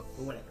him. But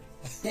whatever.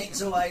 Okay,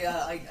 so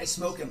I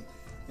smoke him,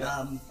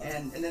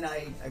 and then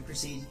I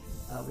proceed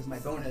with my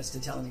bonus to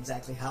tell him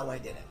exactly how I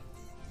did it.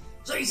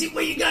 So you see,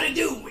 what you gotta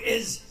do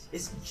is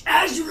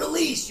as you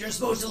release, you're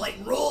supposed to like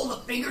roll the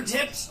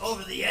fingertips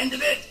over the end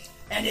of it,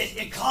 and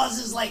it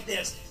causes like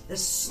this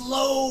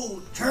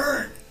slow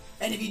turn.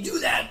 And if you do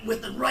that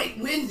with the right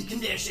wind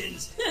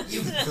conditions,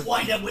 you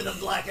wind up with a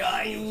black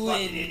eye, you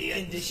fucking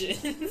idiot.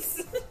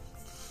 Conditions.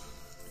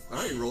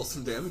 Alright, roll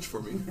some damage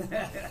for me.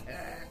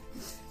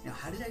 Now,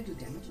 how did I do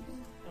damage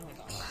again?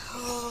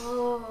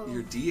 Oh my god.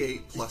 Your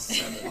D8 plus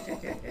 7.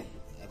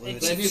 I believe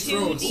Then it's you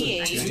throw it. 2d8.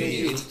 I'm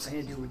 2d8.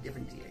 gonna do a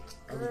different D8.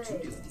 I'll do 2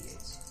 different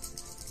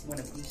D8s. One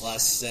of each.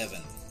 plus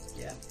 7.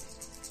 Yeah.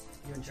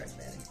 You're in charge of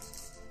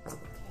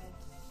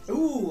batting.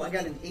 Ooh, I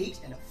got an 8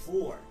 and a 4.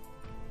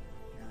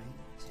 9,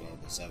 10,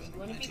 12 plus 7,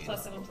 Wouldn't it be 19.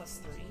 plus 7 plus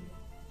 3?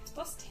 It's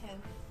plus 10.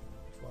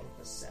 12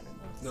 plus 7.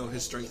 No,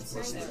 his strength is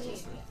plus 19.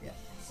 6. Yeah.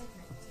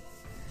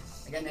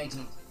 I got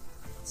 19.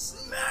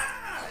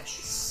 Smash!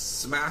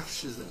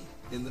 Smashes him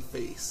in the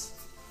face,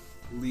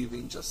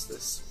 leaving just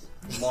this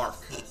mark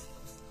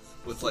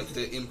with like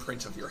the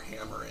imprint of your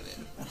hammer in it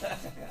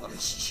on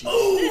his cheek.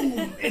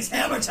 Boom! It's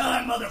hammer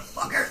time, mother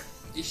fucker!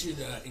 You should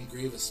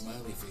engrave a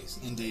smiley face.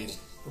 Indeed.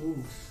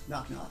 Ooh,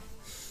 knock knock.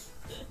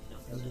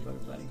 That was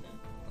everybody.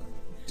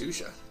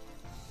 Dusha.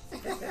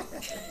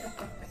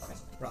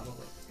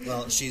 Probably.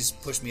 Well, she's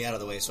pushed me out of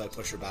the way, so I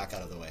push her back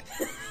out of the way.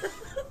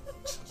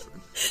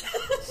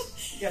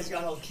 You guys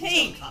got all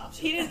Hey, Keystone cops.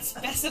 he didn't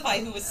specify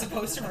who was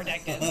supposed to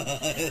protect him.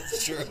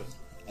 It's true.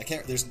 I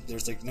can't.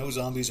 There's like no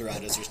zombies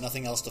around us. There's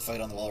nothing else to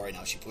fight on the wall right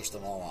now. She pushed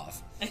them all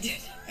off, I did.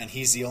 and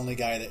he's the only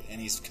guy and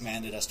he's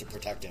commanded us to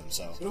protect him.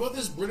 So What about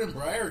this Brit and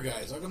Briar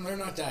guys? How come they're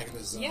not attacking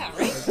this zone? Yeah,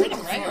 right. Britt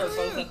and Briar are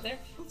both up there.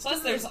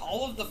 Plus, there's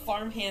all of the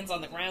farm hands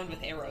on the ground with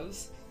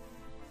arrows.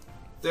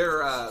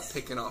 They're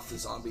picking off the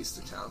zombies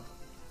to town.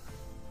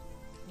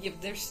 Yeah,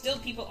 there's still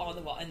people on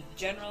the wall, and the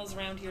general's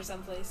around here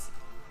someplace.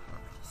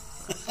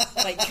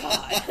 My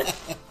God.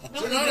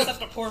 Nobody not goes a- up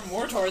to poor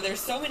Mortor. There's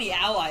so many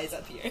allies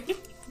up here.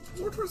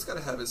 Mortor's got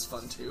to have his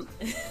fun too.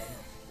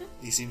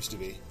 he seems to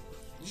be.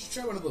 You should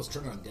try one of those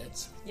turn on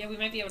deads. Yeah, we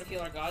might be able to feel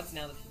our gods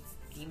now that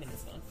the demon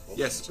is gone.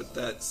 Yes, but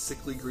that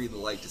sickly green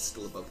light is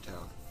still above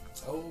town.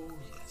 Oh,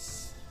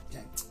 yes.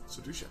 Okay.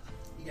 So Dusha.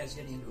 You guys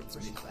getting into it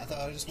pretty I fast.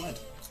 thought I just went.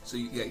 So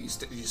you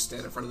just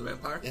stand in front of the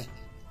vampire? Yeah.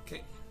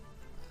 Okay.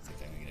 I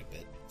think I'm gonna get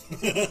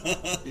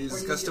bit. Is Or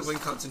you gust of just-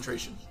 wind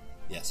concentration?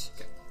 Yes.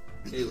 Okay.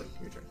 Aelynn,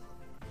 your turn.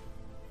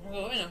 I'll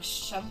go in and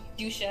shove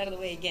Dusha out of the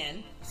way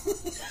again.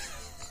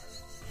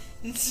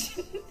 In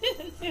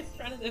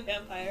front of the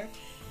vampire.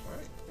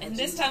 Alright. And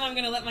this time I'm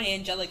gonna let my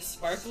angelic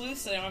spark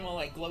loose, so now I'm all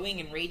like glowing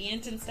and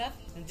radiant and stuff,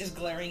 and just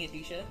glaring at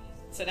Dusha.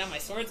 So now my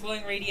sword's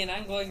glowing radiant,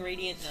 I'm glowing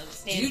radiant, and I'm Do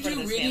standing you in front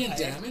do of this radiant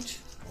vampire. damage?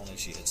 Only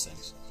she hits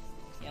things.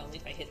 Yeah, only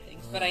if I hit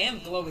things. But I am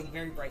glowing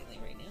very brightly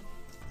right now.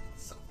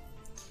 So,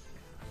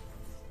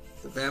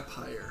 the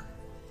vampire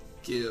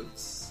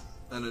gives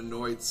an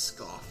annoyed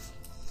scoff.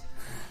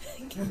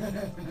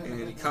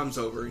 And he comes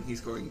over and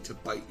he's going to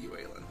bite you,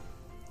 Aelynn.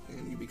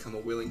 And you become a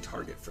willing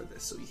target for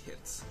this, so he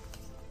hits.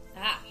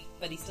 Ah,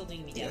 but he's still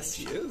doing me damage. Yes,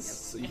 he is.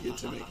 So you get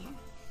to make.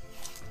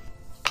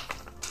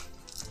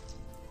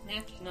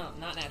 No,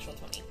 not natural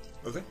 20.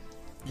 Okay.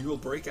 You will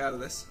break out of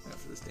this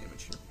after this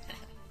damage here.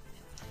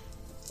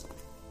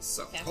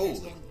 So, Vampire's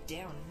going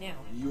down now.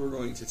 you are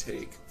going to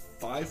take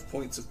 5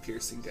 points of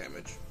piercing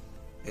damage.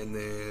 And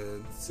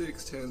then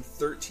 6, 10,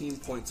 13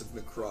 points of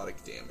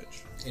necrotic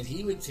damage. And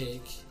he would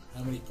take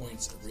how many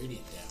points of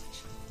radiant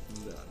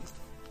damage? None.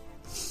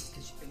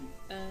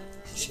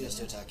 She has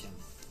to attack him.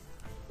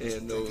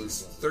 And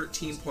those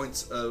 13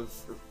 points of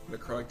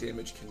necrotic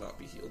damage cannot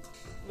be healed.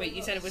 Wait,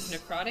 you said it was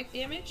necrotic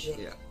damage?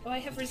 Yeah. Oh, I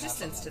have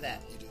resistance to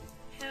that. You do.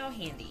 How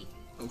handy.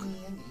 Okay.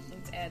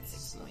 Let's add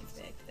 6 points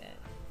back to that.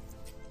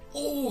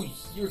 Oh,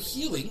 you're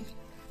healing?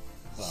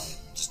 Well, I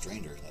just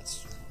drained her.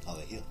 That's how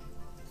they heal.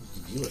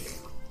 You can do it.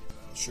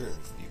 Sure,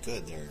 if you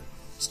could. They're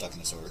stuck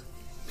in a sword.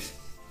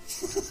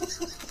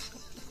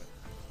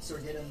 So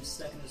get him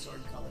stuck in the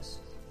sword, Culus.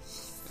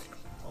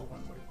 All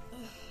one word.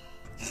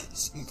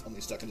 Someone call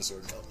me stuck in a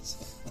sword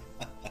colors.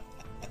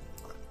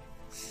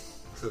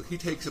 So he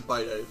takes a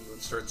bite out of you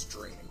and starts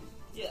draining.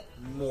 Yeah.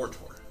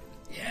 Mortor.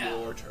 Yeah.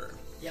 Your turn.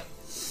 Yep.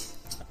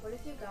 What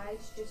if you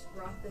guys just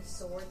brought the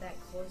sword that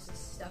Culus is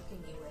stuck in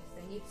you with,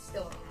 and you'd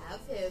still have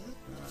him?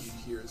 You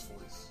hear his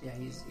voice. Yeah,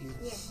 he's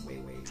way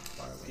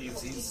far away.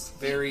 He's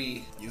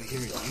very... You hear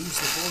use the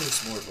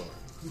force, Mortor.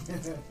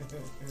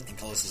 In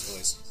Cullus's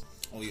voice.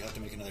 Oh, you have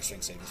to make another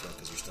strength saving throw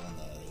because you're still in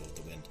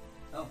the wind.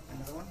 Oh,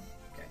 another one?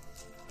 Okay.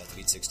 You have to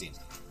beat 16.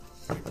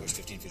 You push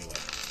 15 feet away.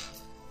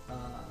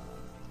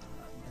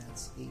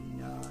 That's a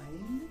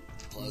 9.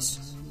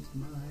 Plus. And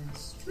my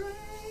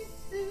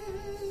strength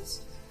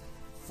is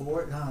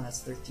 4. Oh,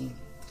 that's 13.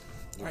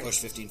 You Right. push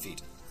 15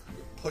 feet.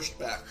 You're pushed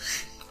back.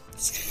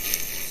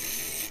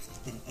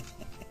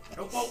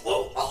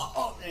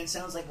 Oh, and it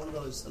sounds like one of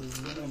those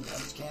aluminum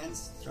garbage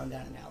cans thrown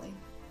down an alley.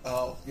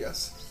 Oh,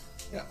 yes.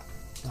 Yeah.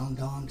 Dong,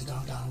 dong,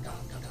 dong, dong,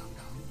 dong, dong, dong.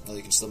 Well,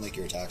 you can still make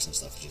your attacks and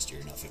stuff, it's just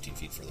you're now 15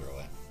 feet further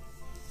away.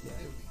 Yeah.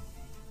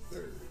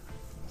 There.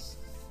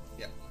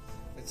 Yeah.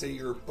 I'd say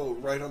you're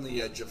about right on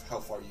the edge of how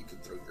far you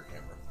could throw your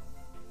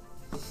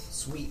hammer.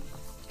 Sweet.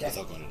 Okay.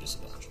 Without going to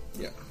disadvantage.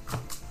 Yeah.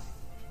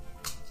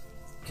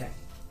 Okay.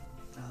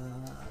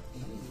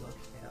 Let me look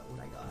at what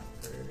I got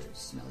for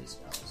smelly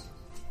spells.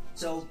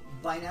 So,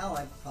 by now,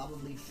 I've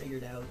probably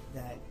figured out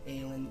that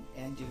Aelynn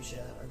and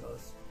Dusha are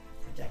both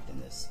protecting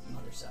this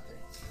mother sucker.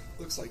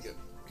 Looks like it.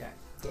 Okay.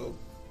 Though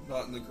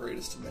not in the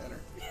greatest manner.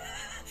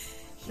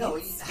 No,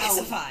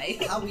 Specify.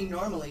 how we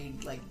normally,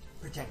 like,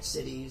 protect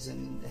cities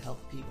and help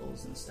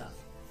peoples and stuff.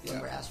 When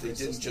we're asked for they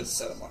didn't assistance. just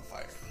set them on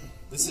fire.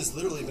 This has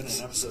literally been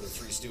an episode of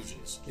Three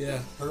Stooges. Yeah.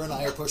 Her and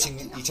I are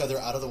pushing each other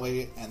out of the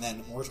way, and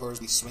then Mortor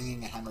is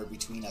swinging a hammer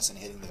between us and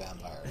hitting the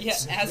vampire. Yeah,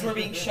 as we're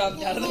being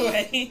shoved out of the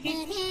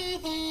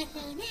way.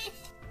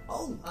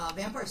 Oh,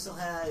 Vampire still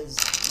has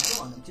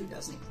metal on them too,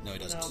 doesn't he? No, he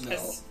doesn't. No,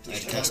 because I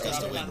had to cast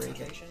Gust of Wind.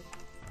 concentration.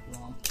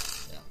 Wrong.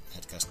 Yeah,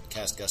 had to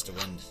cast Gust of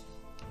Wind.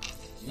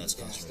 That's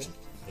concentration.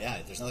 Yeah,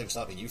 there's nothing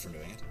stopping you from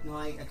doing it. No,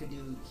 I could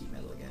do heat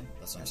metal again.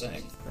 That's what I'm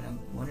saying. right. But I'm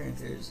wondering if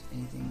there's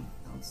anything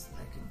else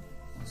I could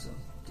also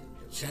do.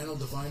 Channel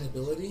divine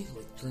ability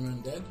with turn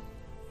undead.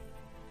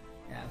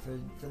 Yeah, for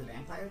the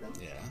vampire though.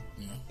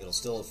 Yeah. It'll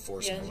still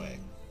force him away.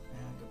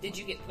 Did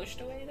you get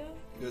pushed away though?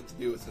 You have to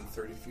be within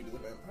 30 feet of the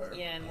vampire.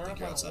 Yeah, and we're think up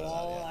you're on outside a of that,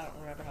 wall. yeah. I don't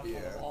remember how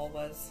tall the wall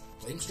was.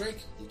 Flame strike?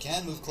 You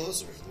can move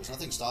closer. There's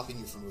nothing stopping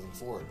you from moving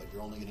forward, but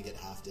you're only going to get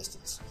half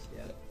distance.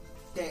 Yeah.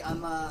 Okay,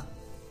 I'm gonna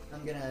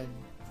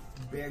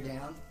bear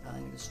down.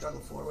 I'm gonna struggle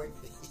forward,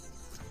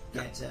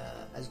 get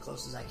as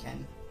close as I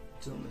can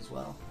to him as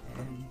well,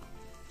 and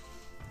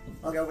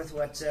I'll go with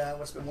what's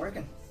been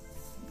working.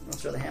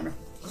 Let's throw the hammer.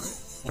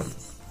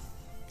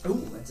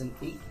 Ooh, that's an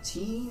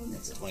 18.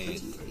 That's a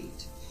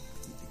 28.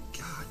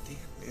 God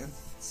damn, man.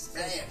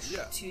 Smash.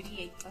 Yeah.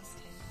 2d8 plus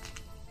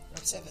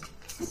 10. 7.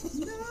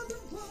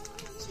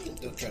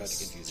 Don't try not to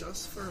confuse it.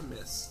 Just for a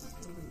miss. That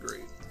would have been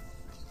great.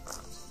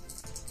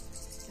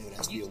 It would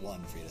have to be a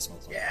 1 for you to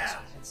smoke one. Yeah,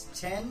 it's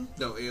 10.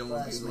 No, Aelynn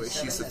plus being the my way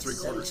she 7, said that's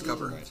 3/4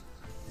 cover. Right.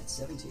 That's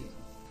 17.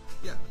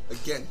 Yeah,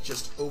 again,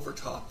 just over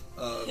top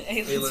of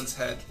Aelynn's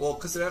head. Well,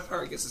 because the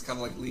vampire, I guess, is kind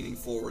of like leaning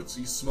forward, so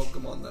you smoke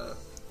him on the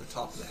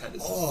top of the head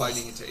as he's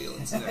biting into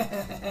Aelynn's neck.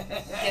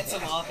 Gets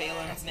him off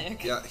Aelyn's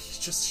neck. Yeah, he's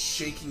just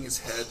shaking his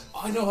head.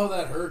 I know how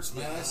that hurts,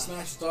 man. I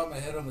smash the top of my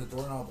head on the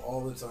doorknob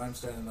all the time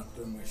standing up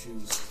doing my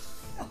shoes.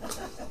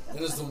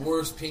 That is the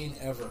worst pain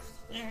ever.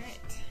 Alright.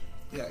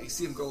 Yeah, you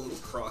see him go a little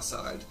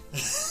cross-eyed.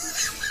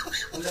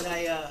 And then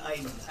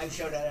I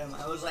showed at him.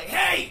 I was like,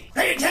 "Hey,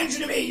 pay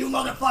attention to me, you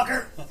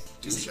motherfucker!"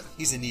 Dusha.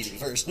 He's a needy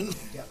person.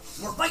 Yep.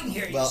 We're fighting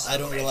here. Well, you son I of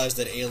don't a bitch. realize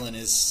that Aelynn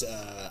is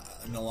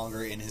no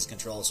longer in his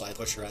control, so I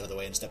push her out of the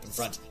way and step in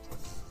front.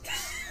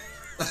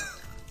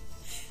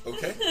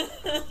 Okay.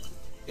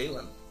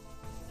 Aelynn,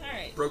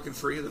 Alright. broken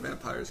free of the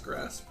vampire's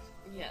grasp.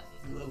 Yeah.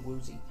 A little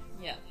woozy.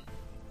 Yeah.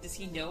 Does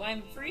he know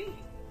I'm free?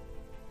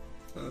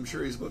 I'm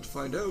sure he's about to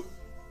find out.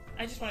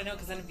 I just want to know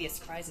because then it'd be a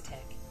surprise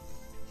attack.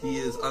 He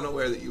is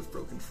unaware that you've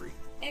broken free.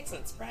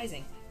 Excellent.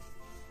 Surprising.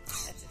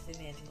 That's an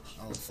advantage.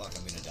 Oh, fuck,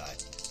 I'm gonna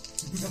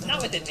die.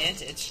 Not with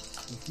advantage.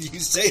 You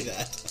say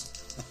that.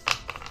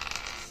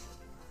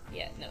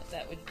 Yeah, no,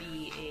 that would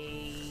be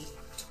a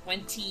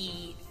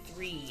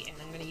 23, and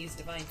I'm going to use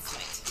Divine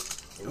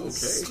Smite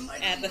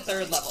Okay. at the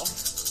 3rd level.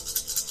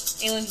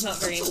 Aelyn's not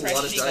very That's a impressed.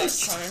 lot of She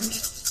dice. got charmed.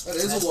 That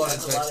is a lot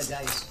That's of a lot dice. of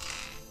dice.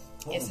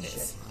 Yes, Holy it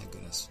is. My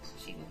goodness.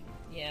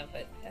 Yeah,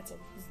 but that's a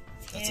 10,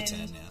 That's a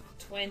 10, yeah.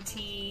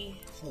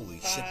 20, Holy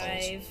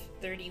 5,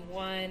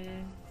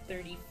 31,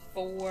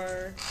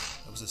 34,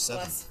 That was a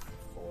 7. plus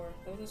 4.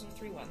 Oh, those are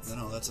 3 ones.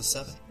 No, that's a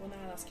 7. Well, now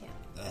I lost count.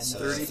 That's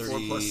 34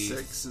 30... plus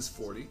 6 is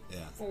 40. Yeah.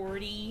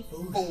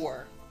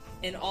 44.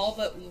 And all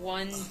but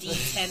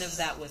 1d10 of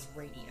that was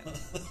radiant.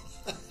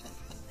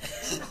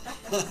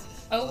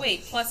 Oh,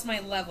 wait, plus my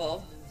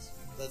level.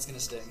 That's gonna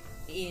sting.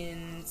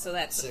 So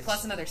that's 6.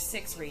 plus another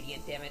 6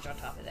 radiant damage on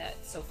top of that,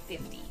 so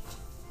 50.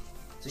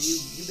 So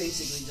you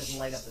basically just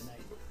light up the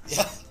night.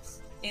 Yeah.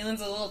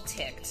 Aelyn's a little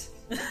ticked.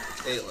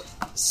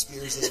 Aelynn.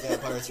 Spears this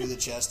vampire through the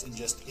chest and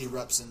just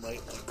erupts in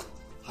light like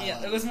Yeah,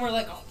 highlight. it was more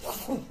like,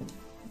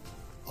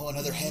 Oh,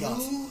 another head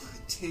off. You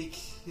take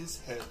his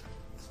head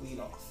clean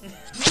off.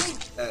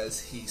 As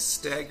he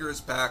staggers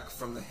back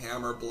from the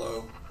hammer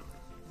blow,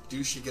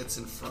 Dusha gets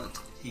in front.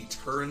 He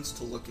turns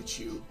to look at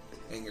you,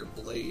 and your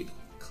blade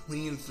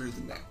clean through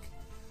the neck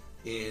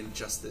in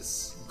just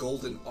this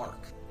golden arc,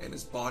 and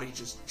his body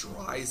just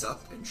dries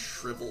up and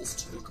shrivels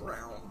to the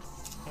ground.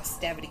 I'll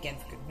stab it again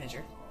for good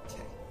measure.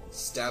 Okay,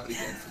 stab it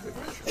again for good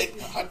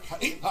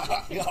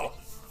measure.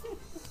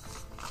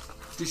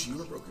 Dusha, you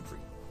were broken free.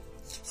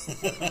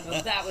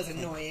 Well, that was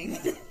annoying.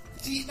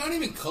 See, not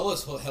even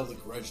Culus held a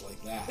grudge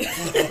like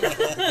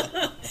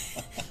that.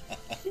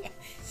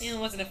 Aelynn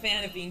wasn't a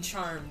fan of being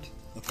charmed.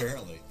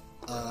 Apparently.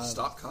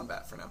 Stop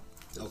combat for now.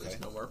 Okay.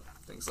 There's no more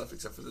things left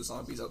except for the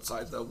zombies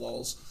outside the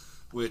walls,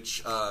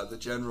 which the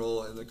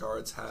general and the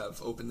guards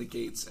have opened the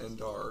gates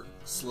and are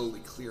slowly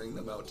clearing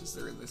them out as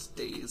they're in this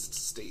dazed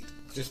state.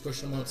 Just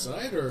pushing them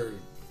outside or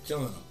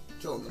killing them?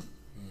 Killing them.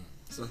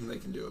 There's nothing they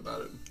can do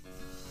about it.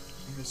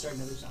 I'm gonna start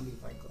another zombie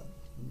fight club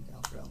in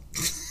Galfrel.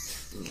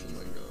 Oh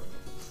my god.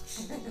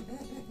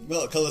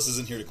 Well, Culus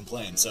isn't here to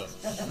complain, so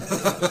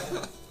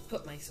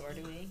Put my sword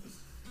away.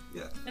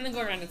 Yeah. And then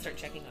go around and start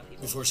checking on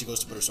people. before she goes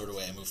to put her sword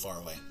away, I move far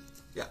away.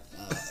 Yeah.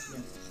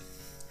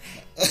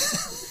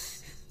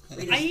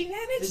 Wait, I is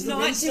managed the not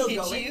wind to still hit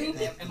going? you.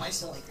 Am I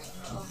still like,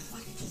 oh,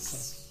 fuck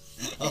this?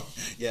 Oh,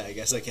 yeah, I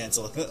guess I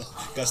cancel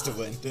gust of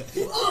wind.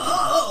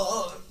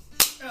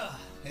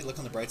 Hey, look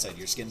on the bright side.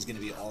 Your skin's going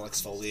to be all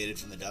exfoliated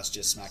from the dust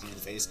just smacking you in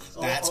the face.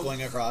 Bats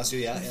going across you,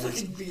 yeah. My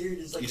fucking beard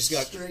is like You just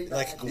got straight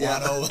like back.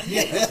 guano.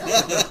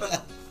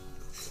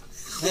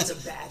 That's a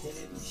bat in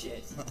it and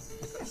shit.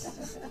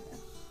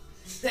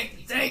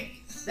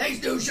 Thanks,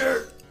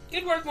 Dusha.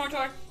 Good work,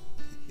 Mortor.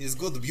 It's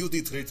good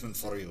beauty treatment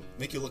for you.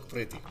 Make you look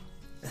pretty.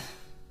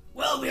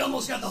 Well, we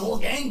almost got the whole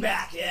gang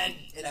back, and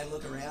And I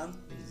look around,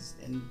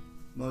 and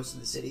most of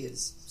the city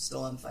is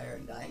still on fire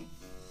and dying.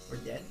 Or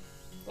dead.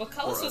 Well,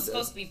 Culus Or was undead.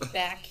 supposed to be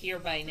back here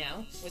by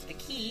now with the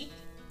key.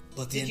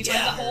 But the Did you find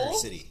the entire hole?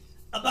 city.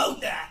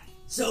 about that.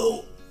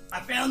 So, I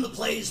found the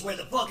place where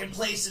the fucking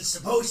place is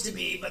supposed to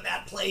be, but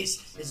that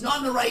place is not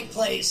in the right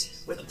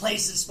place where the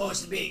place is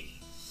supposed to be.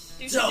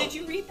 Dusha, So- did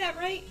you read that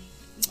right?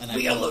 And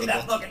We I gotta look at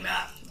that book. fucking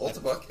map. Hold the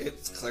book.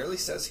 It clearly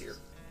says here.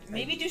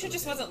 Maybe Dusha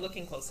just wasn't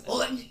looking close enough.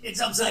 Hold on, it's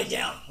upside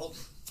down.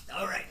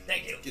 All right,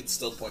 thank you. It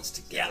still points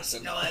to Yeah,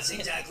 Garrison. no, that's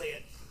exactly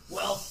it.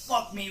 Well,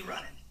 fuck me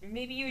running.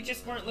 Maybe you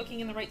just weren't looking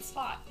in the right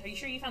spot. Are you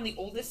sure you found the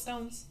oldest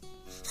stones?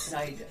 And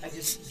I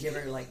just give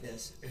her like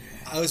this.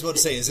 I was about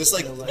to say, is this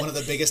like one of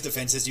the biggest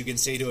defenses you can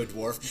say to a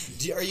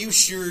dwarf? Are you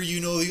sure you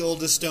know the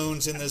oldest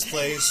stones in this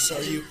place?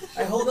 Are you?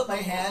 I hold up my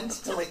hand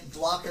to like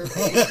block her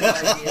face from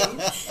my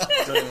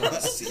view, Don't want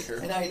to see her.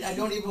 and I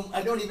don't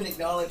even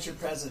acknowledge her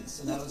presence.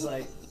 And I was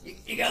like,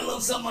 You got a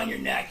little something on your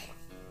neck.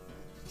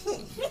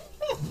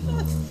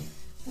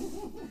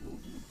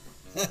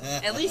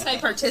 At least I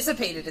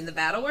participated in the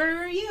battle. Where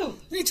are you?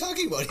 What are you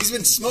talking about? He's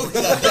been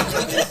smoking that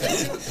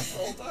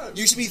thing.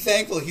 You should be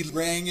thankful he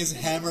rang his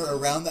hammer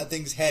around that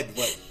thing's head,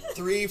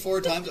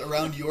 3-4 times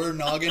around your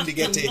noggin to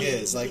get to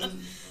his. Like,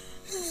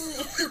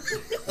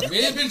 You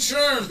may have been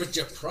charmed, but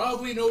you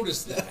probably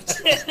noticed that.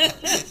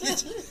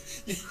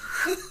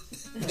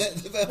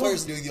 the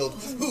vampire's doing the old.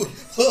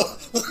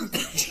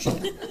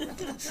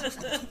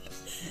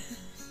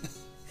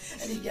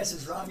 and he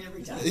guesses wrong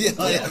every time. Yeah.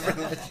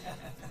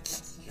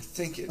 You're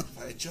thinking,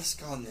 if I had just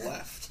gone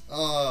left.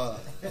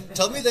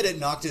 Tell me that it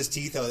knocked his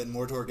teeth out, and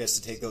Mortor gets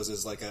to take those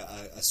as like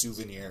a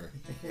souvenir.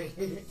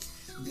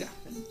 Yeah.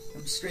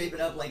 I'm scraping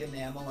up like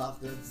enamel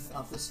off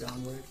the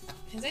stonework.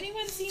 Has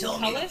anyone seen Tell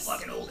me the Culus?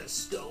 fucking oldest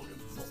stone.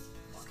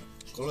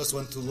 Culus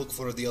went to look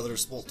for the other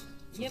spot.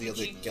 Yeah, the but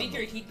other you gamble.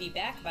 figured he'd be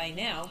back by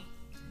now.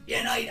 Yeah,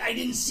 and I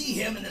didn't see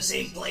him in the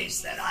same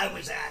place that I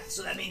was at,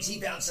 so that means he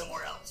found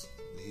somewhere else.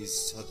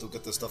 He's had to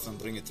get the stuff and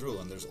bring it through,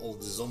 and there's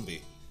old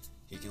zombie.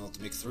 He cannot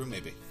make through,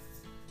 maybe.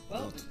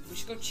 Well, Don't. we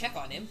should go check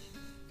on him.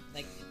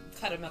 Like,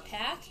 cut him a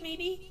path,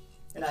 maybe?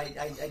 And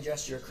I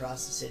gesture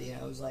across the city,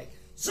 and I was like,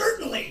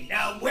 Certainly!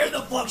 Now, where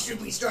the fuck should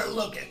we start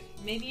looking?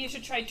 Maybe you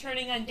should try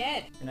turning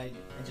undead. and I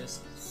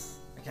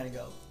kind of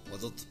go,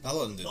 What did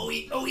Paladin do?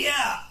 Oh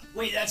yeah!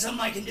 Wait, that's something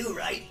I can do,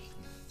 right?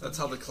 That's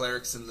how the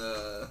clerics and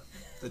the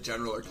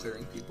general are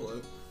clearing people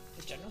out.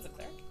 The general's a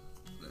cleric?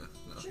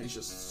 No, he's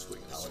just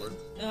swinging a sword.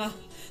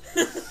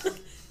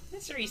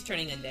 I'm sure he's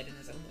turning undead in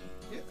his own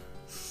way. Yeah.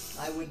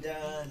 I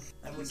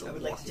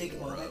would like to take a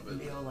moment and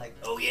be all like,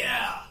 Oh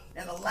yeah!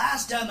 And the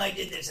last time I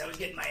did this, I was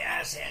getting my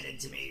ass handed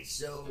to me,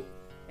 so...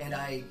 and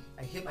I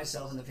hit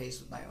myself in the face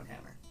with my own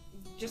hammer.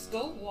 Just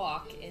go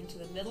walk into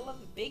the middle of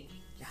a big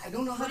Yeah, I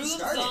don't know how to crew of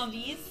start it.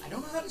 zombies. I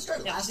don't know how to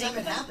start. Yeah, Last think time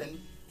it about it. happened,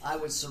 I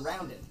was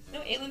surrounded, No,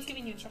 Aelyn's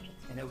giving you instructions.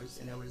 and it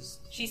was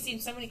She's seen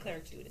so many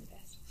clerics do it in the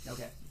past.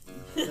 okay.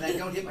 And I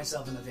don't hit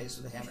myself in the face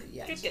with a hammer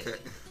yet. Good, good. Okay.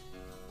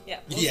 Yeah,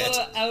 we'll Yet.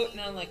 go out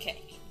and I'm like,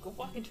 okay, go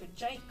walk into a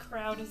giant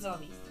crowd of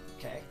zombies.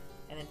 Okay.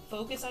 And then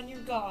focus on your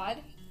god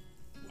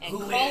and Who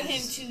call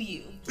is? him to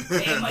you.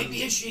 It might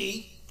be a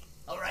she.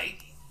 Alright.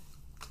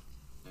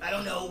 I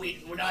don't know,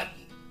 we're not...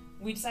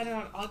 We decided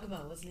on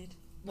Agama, wasn't it?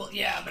 Well,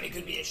 yeah, but it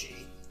could be a she.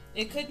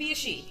 It could be a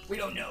she. We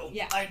don't know.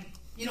 Yeah.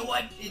 You know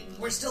what?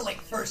 We're still like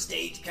first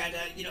date, kind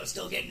of,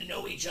 still getting to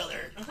know each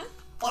other. Uh-huh.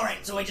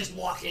 Alright, so I just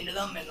walk into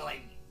them and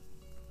like,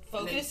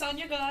 Focus on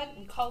your god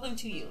and call him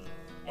to you.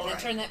 And then Alright.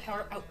 turn that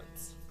power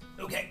outwards.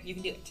 okay. You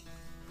can do it.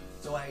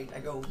 So I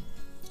go.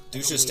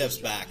 Dusha steps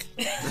back,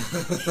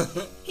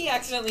 He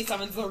accidentally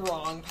summons the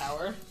wrong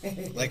power.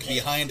 like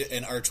behind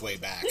an archway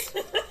back.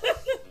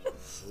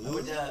 I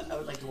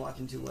would like to walk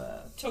into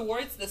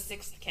Towards the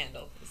sixth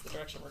candle is the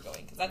direction we're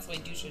going, because that's the way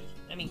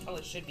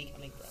Culus should be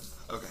coming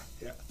from. Okay.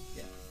 Yeah.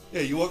 yeah.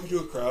 Yeah, you walk into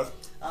a crowd.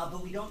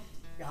 But we don't.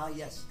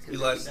 Yes. 'cause You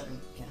there's like-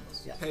 7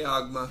 candles. Yeah. Hey,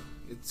 Agma.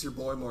 It's your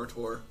boy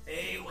Mortor.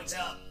 Hey, what's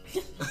up?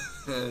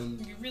 And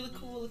It'd be really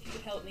cool if you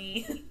could help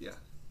me. yeah.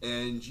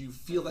 And you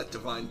feel that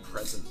divine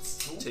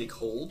presence take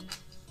hold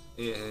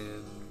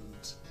and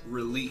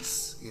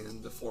release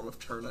in the form of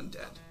turn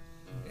undead.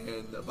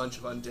 And a bunch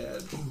of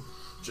undead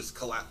just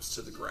collapse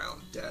to the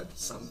ground, dead,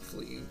 some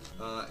fleeing.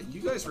 And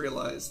you guys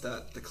realize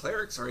that the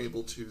clerics are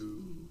able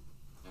to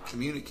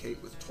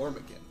communicate with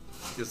Tormagan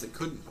because they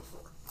couldn't before.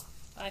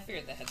 I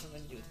figured that had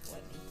something to do with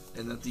blood.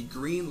 And that the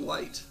green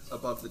light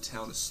above the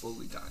town is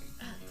slowly dying.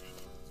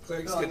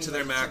 Clerics Oh, I get mean, to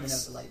their like, turning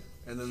max, out the light.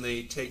 and then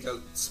they take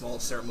out small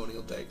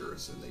ceremonial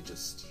daggers and they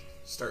just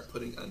start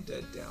putting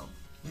undead down.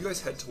 You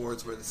guys head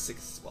towards where the 6th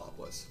spot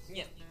was.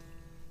 Yeah.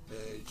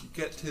 And you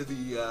get to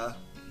the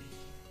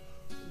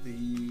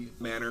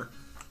manor.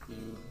 You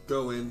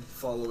go in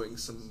following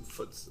some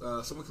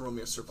someone can roll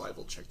me a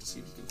survival check to see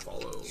if you can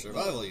follow.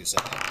 Survival, you said.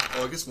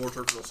 Oh, I guess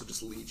Mortor could also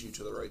just lead you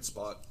to the right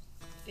spot.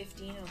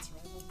 15 on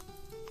survival.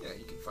 Yeah,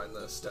 you can find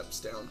the steps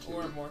down to.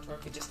 Or Mortor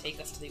could just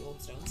take us to the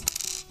old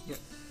stones. Yeah.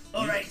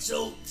 Alright,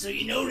 so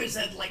you notice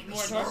that like the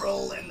Mortor,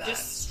 swirl and the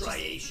just-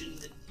 striation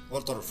that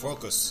Mortor,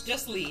 focus.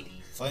 Just lead.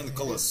 Find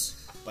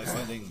Culus by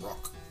finding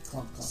rock.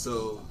 Clunk, clunk.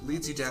 So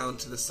leads you down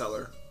to the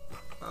cellar,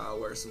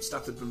 where some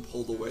stuff had been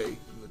pulled away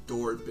and the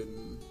door had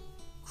been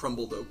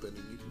crumbled open,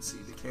 and you can see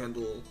the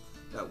candle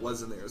that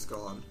was in there is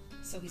gone.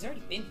 So he's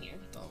already been here.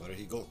 Oh, where did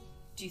he go?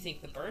 Do you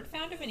think the bird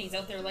found him and he's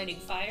out there lighting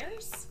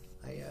fires?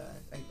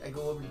 I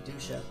go over to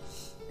Dusha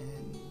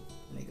and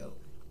I go,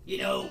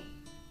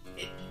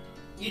 it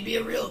You'd be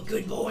a real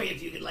good boy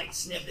if you could, like,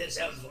 sniff this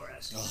out for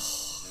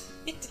us.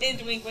 It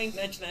did. Wink, wink,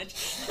 nudge, nudge.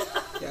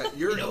 Yeah,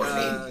 your know what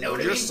I mean? Know what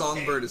I your mean?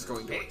 songbird is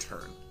going to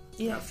return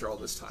Yeah. after all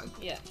this time.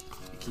 Yeah.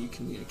 Can you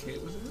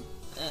communicate with it?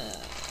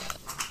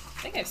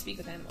 I think I have speak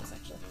with animals,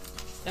 actually.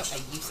 No, I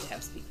used to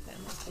have speak with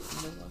animals.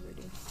 I no longer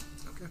do.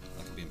 Okay.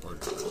 That could be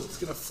important. It's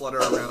going to flutter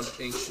around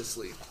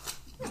anxiously.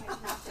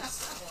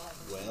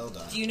 Well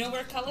done. Do you know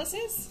where Culus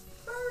is?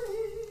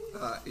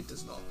 It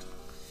does not.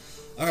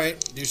 Alright,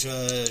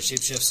 Dusha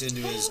shapeshifts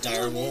into his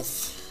dire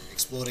wolf,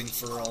 exploding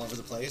fur all over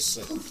the place.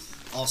 It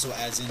also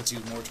adds into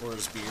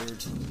Mortor's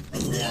beard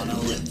of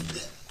guano.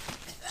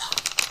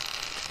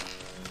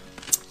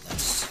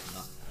 That's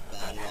not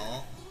bad at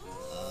all.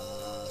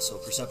 So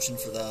perception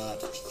for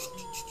that.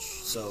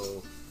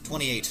 So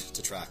 28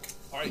 to track.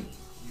 Alright,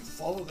 you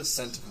follow the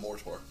scent of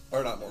Mortor.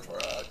 Or not Mortor,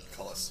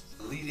 Culus.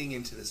 Leading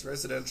into this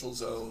residential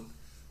zone,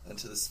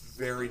 into this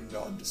very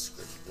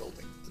nondescript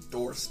building. The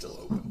door's still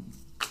open.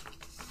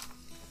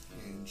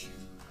 And you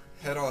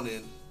head on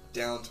in,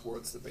 down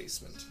towards the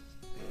basement.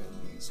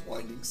 And these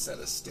winding set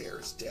of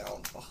stairs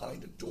down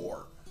behind a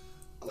door.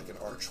 Like an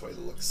archway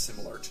that looks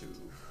similar to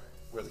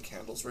where the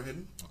candles were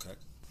hidden. Okay.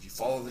 You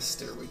follow this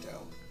stairway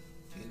down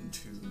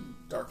into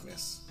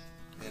darkness.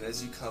 And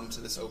as you come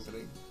to this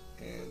opening,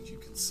 and you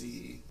can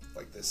see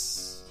like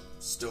this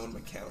stone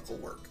mechanical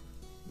work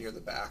near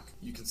the back,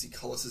 you can see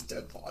Cullus's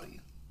dead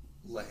body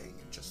laying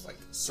and just like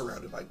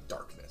surrounded by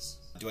darkness.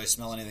 Do I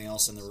smell anything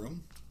else in the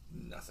room?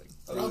 Nothing.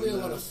 Probably a Other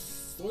than lot of...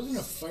 Wasn't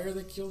a fire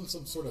that killed him?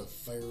 Some sort of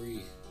fiery...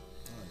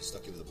 Oh, he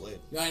stuck you with a blade.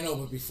 Yeah, I know,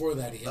 but before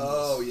that he hit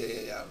Oh,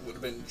 yeah. Would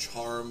have been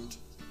charmed.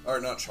 Or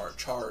not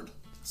charred.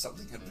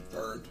 Something had been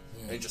burned.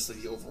 Yeah. And just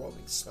the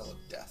overwhelming smell of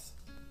death.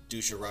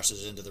 Dusha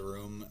rushes into the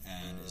room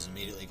and is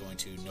immediately going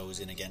to nose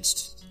in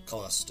against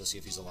Culus to see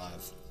if he's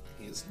alive.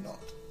 He is not.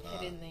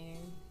 Get in there.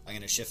 I'm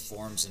going to shift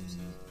forms and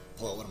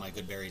pull out one of my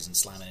good berries and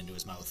slam it into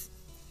his mouth.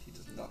 He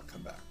does not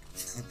come back.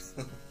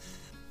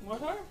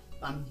 Mortor?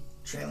 I'm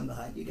trailing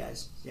behind you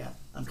guys. Yeah,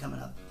 I'm coming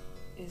up.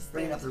 Bringing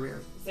Bringing up the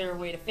rear. Is there a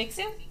way to fix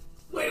him?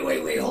 Wait,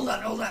 hold on.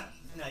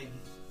 And I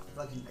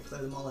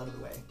clear them all out of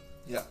the way.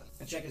 Yeah.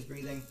 I check his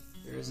breathing.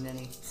 There isn't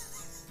any.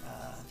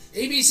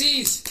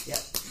 ABCs!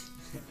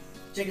 Yep.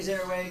 Check his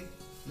airway.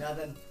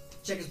 Nothing.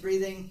 Check his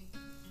breathing.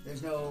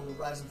 There's no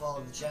rise and fall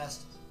of the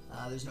chest.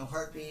 There's no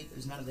heartbeat.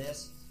 There's none of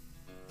this.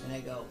 And I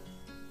go,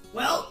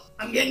 Well,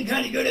 I'm getting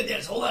kind of good at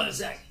this. Hold on a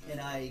sec. and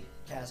I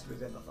cast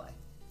Revivify.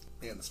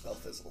 And the spell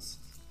fizzles.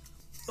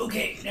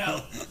 Okay,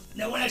 now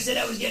when I said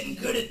I was getting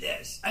good at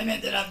this, I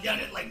meant that I've done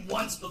it like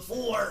once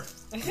before.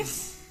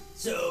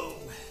 So,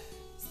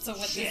 So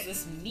what Shit.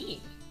 does this mean?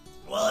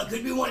 well, it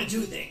could be one of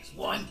two things.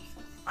 One,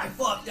 I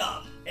fucked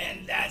up,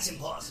 and that's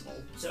impossible.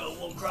 So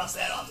we'll cross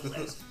that off the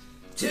list.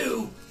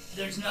 Two,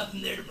 there's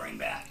nothing there to bring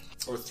back.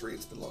 Or 3,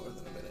 it's been longer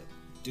than a minute.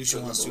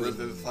 Dusha wants to...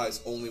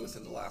 Revivifies only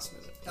within the last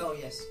minute. Oh,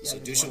 yes. Yeah, So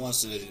good Dusha point.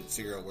 wants to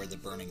figure out where the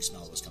burning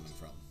smell was coming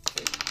from.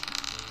 Okay.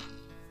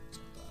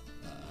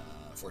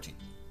 14.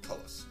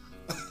 Culus.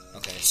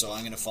 Okay, so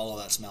I'm going to follow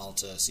that smell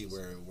to see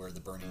where the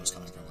burning was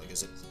coming from. Like,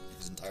 is it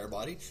his entire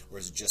body, or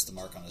is it just the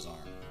mark on his arm?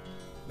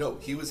 No,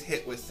 he was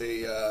hit with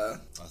a... I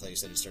thought you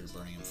said it started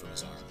burning him from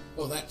his arm.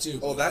 Oh, that too.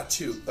 Oh, that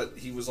too, but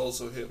he was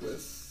also hit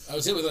with... I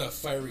was hit with a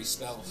fiery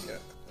spell. Yeah.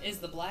 Is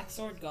the black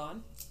sword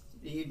gone?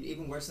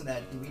 Even worse than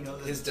that, do we know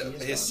that His he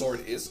is gone?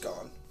 sword is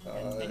gone.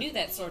 I knew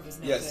that sword was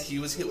no Yes, good. he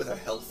was hit with a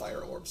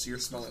hellfire orb, so you're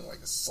smelling like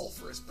a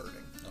sulfurous burning.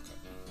 Okay.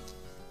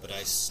 But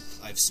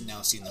I've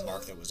now seen the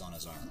mark that was on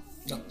his arm.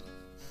 No.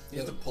 You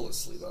have to pull his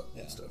sleeve up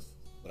Yeah. and stuff.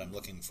 But I'm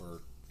looking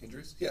for...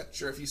 Injuries? Yeah,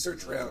 sure. If you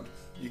search around,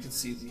 you can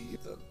see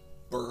the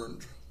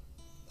burned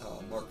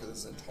mark of the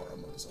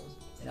Zentarum on his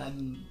arm.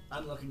 And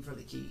I'm looking for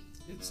the key.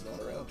 It's not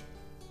around.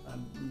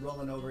 I'm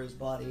rolling over his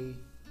body.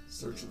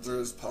 Searching through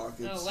his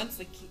pockets. No, once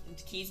the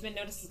key's been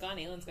noticed is gone,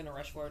 Aelyn's going to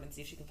rush forward and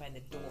see if she can find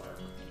the door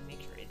and make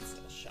sure it's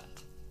still shut.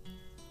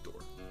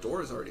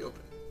 Door is already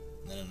open.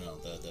 No,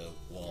 the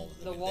wall.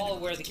 The wall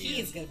where the key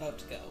is about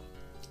to go.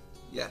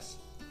 Yes.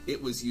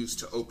 It was used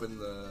to open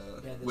the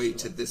this way door.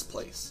 to this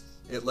place.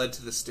 It led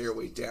to the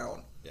stairway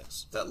down.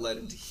 Yes. That led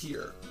into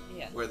here.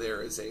 Yeah. Where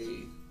there is a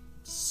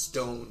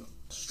stone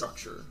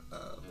structure,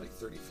 like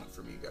 30 feet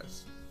from you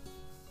guys.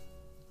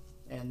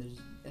 And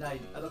I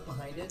look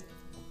behind it.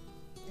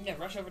 Yeah,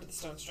 rush over to the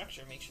stone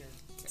structure, make sure,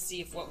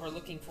 see if what we're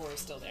looking for is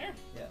still there.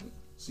 Yeah.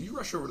 So you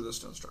rush over to the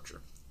stone structure.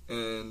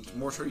 And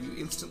Mortor,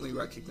 you instantly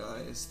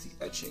recognize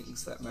the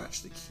etchings that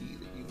match the key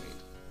that you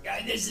made.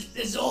 Guy, this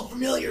is all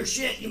familiar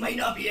shit. You might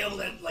not be able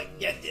to like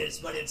get this,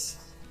 but it's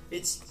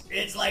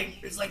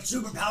like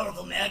super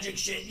powerful magic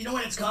shit. You know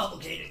when it's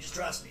complicated, just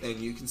trust me. And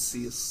you can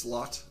see a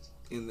slot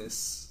in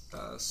this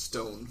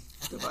stone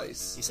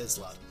device. He said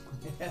slot.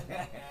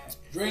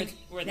 Drink.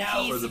 Where the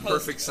Now- key's For the supposed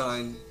perfect to go.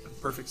 sign,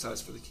 perfect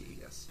size for the key,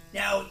 yes.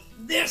 Now,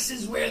 this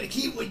is where the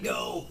key would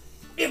go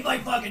if I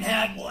fucking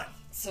had one.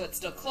 So it's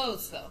still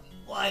closed, though.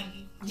 Well,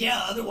 yeah,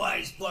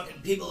 otherwise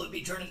fucking people would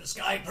be turning the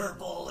sky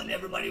purple and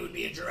everybody would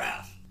be a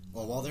giraffe.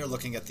 Well, while they're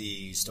looking at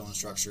the stone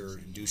structure,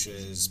 Dusha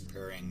is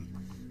preparing...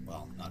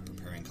 Well, not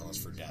preparing Culus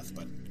for death,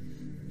 but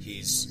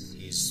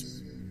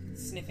He's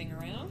Sniffing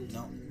around?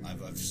 no. I've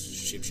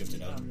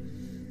shapeshifted out.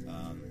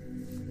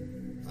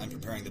 I'm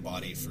preparing the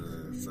body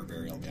for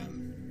burial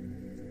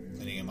again.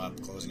 Cleaning him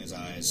up, closing his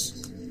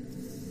eyes,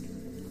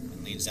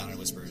 and leans down and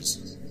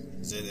whispers,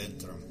 "Zed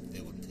entrum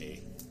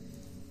deute.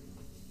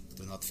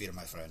 Do not fear,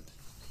 my friend."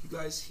 You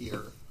guys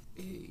hear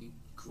a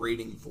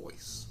grating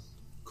voice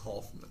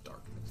call from the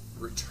darkness.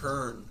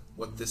 "Return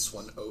what this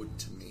one owed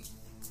to me,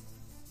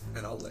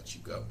 and I'll let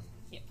you go."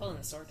 Yeah, pulling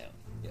the sword out.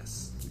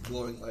 Yes, the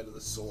glowing light of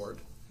the sword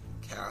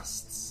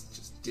casts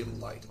just dim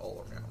light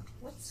all around.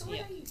 What sword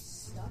Yeah. are you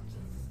stuck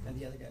in? And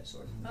the other guy's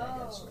sword. The bad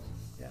guy's sword.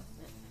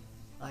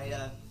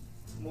 Yeah.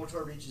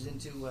 Mortor reaches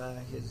into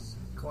his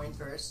coin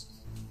purse,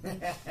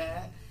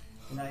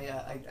 and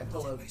I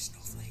pull out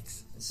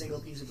a single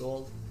piece of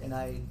gold, and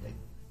I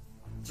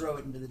throw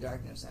it into the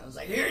darkness. And I was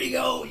like, Here you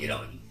go. You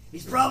know,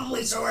 he's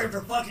probably sorry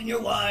for fucking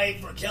your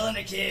wife or killing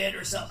a kid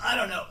or something. I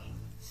don't know.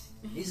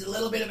 He's a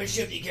little bit of a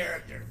shifty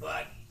character,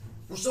 but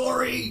we're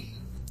sorry.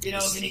 You know,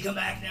 can he come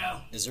back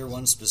now? Is there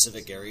one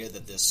specific area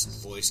that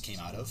this voice came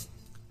out of?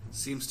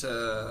 Seems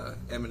to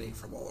emanate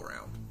from all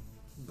around,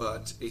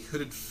 but a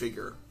hooded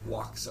figure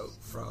walks out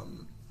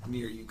from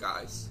near you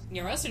guys.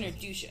 Near us or near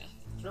Dusha?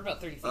 We're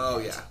about 30 feet Oh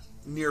apart. yeah,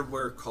 near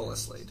where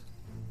Culus laid.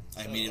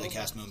 I immediately okay.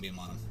 cast Moonbeam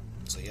on him.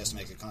 So he has to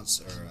make a con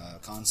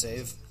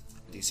save,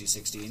 DC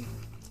 16.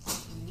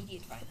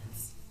 Immediate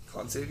violence.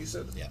 Con save, you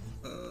said? Yeah.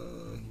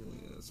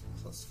 Healing is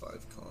plus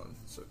 5 con,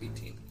 so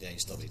 18. Yeah, he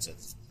still beats it.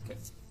 Okay.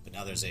 But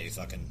now there's a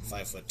fucking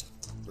 5-foot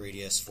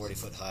radius,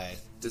 40-foot high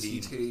Does he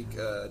beam. take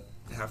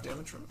half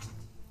damage from it?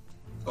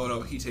 Oh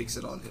no, he takes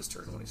it on his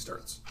turn when he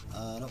starts.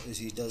 No,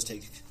 he does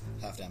take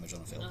half damage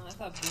on a fail. I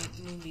thought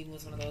Moonbeam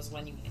was one of those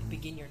when you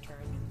begin your turn.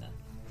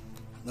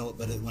 No,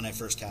 but when I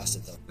first cast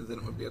it, though. And then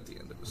it would be at the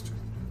end of his turn.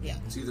 Yeah.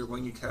 It's either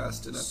when you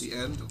cast it at the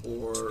end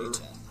or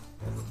D10.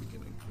 at the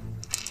beginning.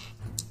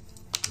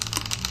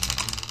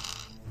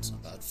 It's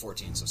not bad.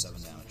 14, so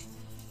 7 damage.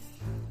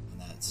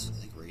 And that's, I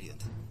think,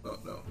 radiant. Oh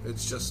no,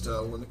 it's just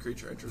when the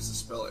creature enters the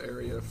spell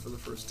area for the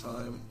first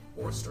time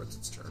or starts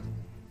its turn.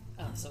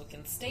 Oh, so it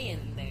can stay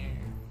in there.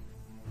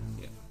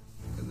 Yeah.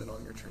 And then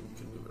on your turn you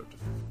can move it up to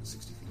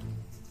 60 feet.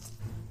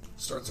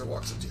 Starts or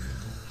walks into. if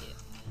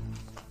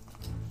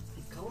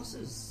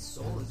Cullus's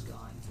soul is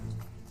gone,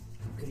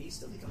 could he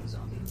still become a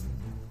zombie?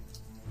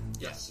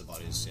 Yes, the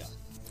body's, yeah.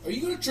 Are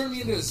you going to turn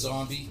me into a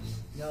zombie?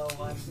 No,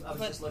 I was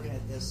just looking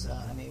at this.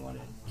 I may want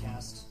to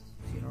cast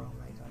Funeral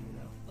Rite on you,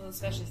 though. Well,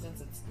 especially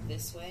since it's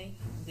this way,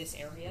 this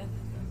area.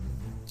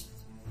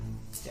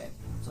 Okay,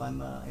 so I'm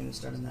going to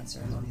start on that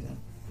ceremony then.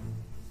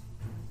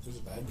 There's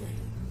a bad guy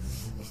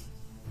here.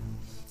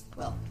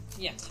 Well,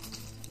 Yeah.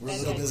 We're a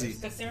little busy.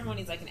 The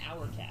ceremony's like an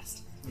hour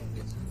cast. yeah.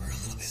 We're a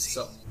little busy.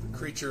 So the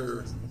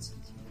creature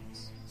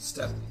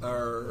I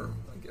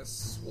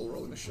guess we'll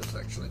roll initiative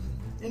actually.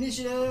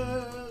 Initiative!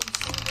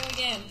 Here we go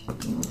again.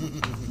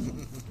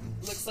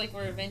 Looks like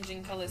we're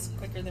avenging Culus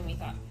quicker than we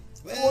thought.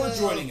 Or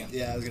joining him.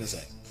 Yeah, I was going to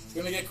say. It's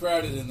going to get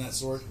crowded in that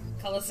sword.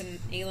 Culus and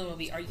Aelynn will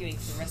be arguing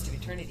for the rest of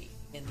eternity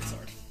in the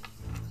sword.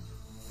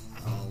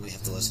 Oh, we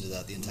have to listen to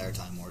that the entire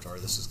time, Mortor.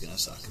 This is going to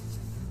suck.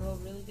 Roll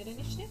really good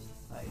initiative.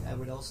 I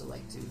would also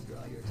like to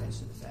draw your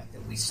attention to the fact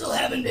that We still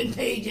haven't been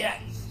paid yet.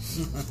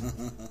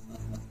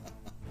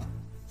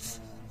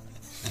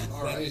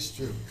 All That right. is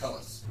true.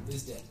 Culus.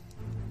 He's dead.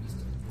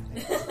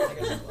 But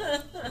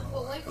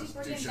what if we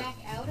bring him back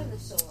out of the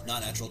sword?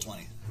 Not natural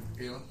 20.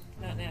 Aelynn,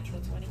 Not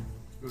natural 20.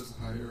 who's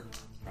higher?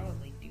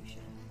 Probably Dusha.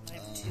 I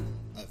have 2.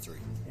 I have 3.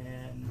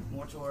 and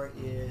Mortor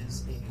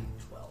is a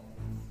 12.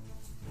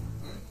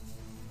 Alright.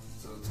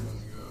 So it's going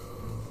to go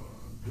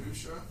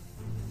Dusha,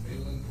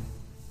 Aelynn,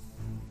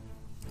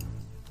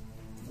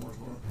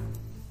 Mortor,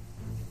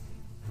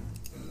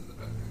 and then the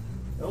bad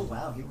guy. Oh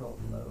wow, he rolled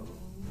low.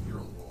 He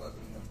rolled 11,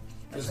 yeah.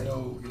 That's There's right.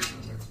 no he's in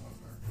the next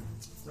modifier.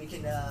 We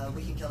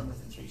can kill him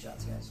within 3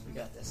 shots, guys. We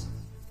got this.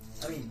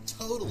 I mean,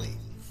 Totally.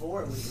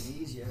 4 would have been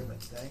easier,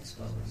 but thanks,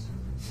 fellas.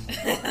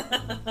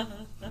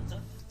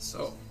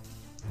 So,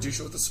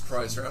 Dusha with the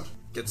surprise round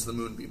gets the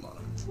moonbeam on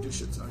him.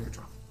 Dusha, it's now your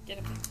turn. Get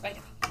him. Bite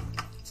him.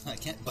 I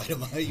can't bite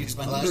him. I used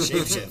my last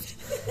shapeshift.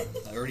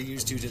 I already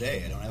used 2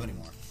 today. I don't have any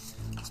more.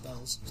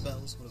 Spells. What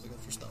have I got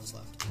for spells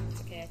left?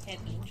 It's okay, I can't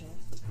angel.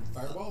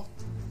 Fireball?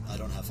 I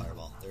don't have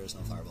fireball. There is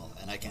no fireball.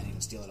 And I can't even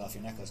steal it off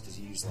your necklace because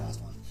you used the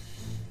last one.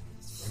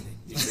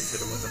 You should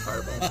hit him with a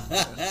fireball.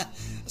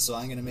 So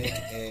I'm going to make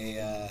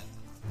a...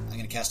 I'm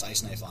going to cast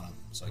Ice Knife on him.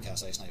 So I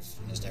cast Ice Knife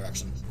in his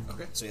direction.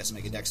 Okay. So he has to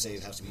make a dex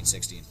save. Has to beat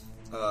 16.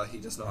 He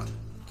does not.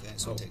 Okay,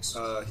 so it takes...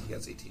 He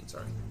has 18,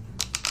 sorry.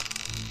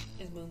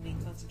 Is Moonbeam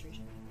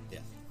concentration? Yeah.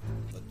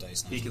 But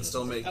Ice Knife... He can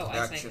still make Oh, Ice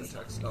Knife action is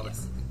attacks. not- Okay.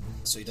 yes.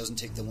 So he doesn't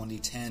take the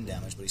 1d10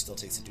 damage, but he still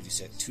takes the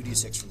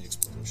 2d6 from the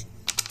explosion.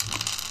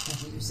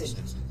 You said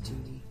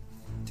 2D.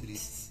 2d.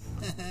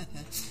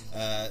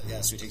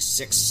 Yeah, so he takes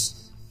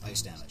 6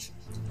 ice damage.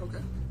 Okay.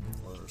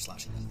 Or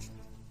slashing damage.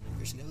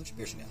 Piercing damage?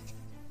 Piercing damage.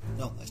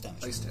 No, ice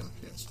damage. Ice damage,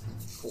 yes.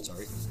 Cool.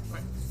 Sorry.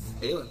 Right.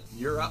 Aelynn,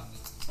 you're up.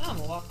 I'm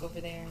gonna walk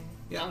over there and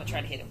Yeah. I'm gonna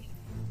try to hit him.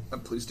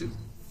 Please do.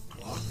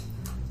 Walk.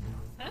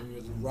 Huh? We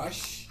would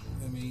rush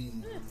I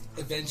mean,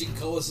 avenging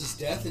Culus'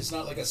 death is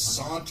not like a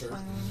saunter.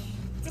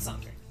 It's a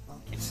saunter.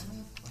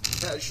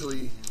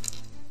 Casually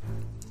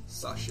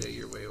sashay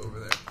your way over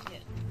there. Yeah.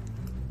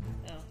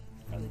 Oh,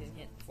 probably didn't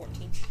hit.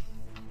 14.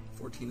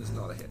 14 is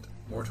not a hit.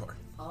 Mortor.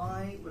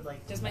 I would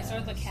like to Does my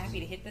sword look happy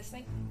to hit this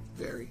thing?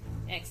 Very.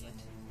 Excellent.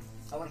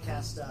 I want to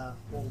cast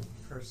Hold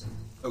Person.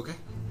 Okay.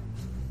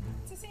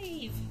 It's a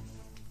save.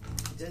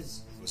 It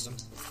is. Wisdom.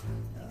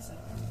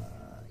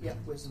 Yeah,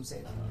 wisdom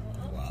save.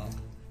 Wow.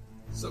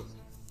 So,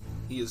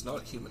 he is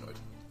not humanoid.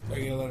 Are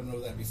you gonna let him know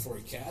that before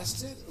he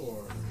casts it,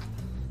 or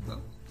No.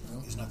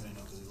 He's not going to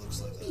know because he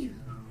looks like that.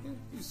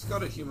 He's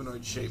got a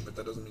humanoid shape, but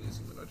that doesn't mean he's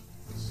humanoid.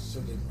 so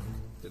it didn't work?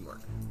 Didn't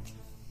work.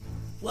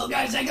 Well,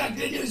 guys, I got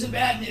good news and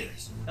bad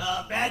news.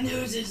 Bad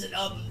news is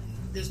that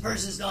this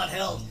person's not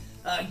held.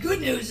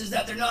 Good news is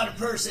that they're not a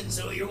person,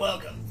 so you're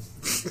welcome.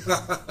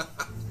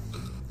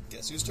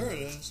 Guess whose turn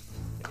it is?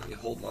 A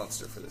hold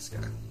monster for this guy.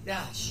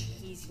 Gosh.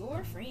 He's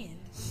your friend.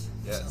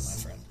 Yes. Not my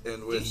friend.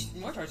 And with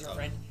Mortor's your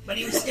friend. But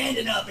he was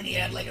standing up and he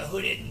had like a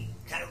hooded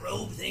kind of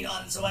robe thing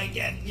on, so I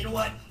get, you know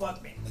what?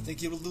 Fuck me. I think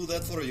he will do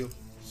that for you.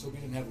 So we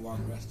didn't have a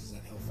long rest because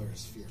that Hellfire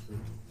Sphere hurt.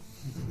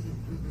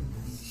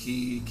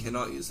 he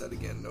cannot use that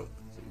again. Nope.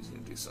 So he's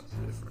going to do something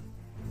different.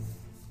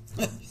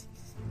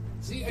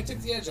 See, I took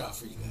the edge off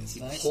for you guys.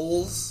 He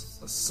pulls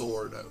a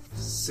sword out,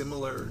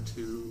 similar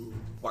to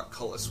what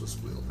Culus was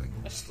wielding,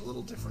 just a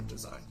little different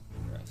design.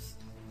 Gross.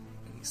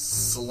 And he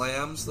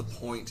slams the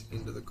point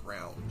into the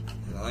ground.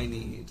 And I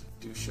need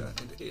Dusha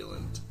and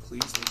Aelynn to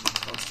please make a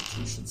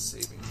Constitution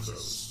saving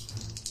throws.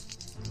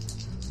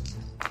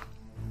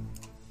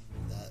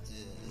 That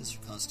is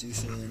your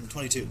Constitution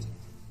 22.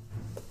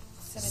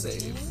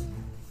 17? Save.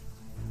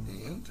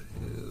 And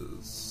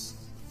his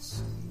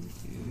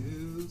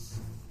is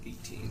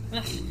 18. We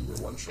were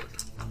one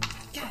short.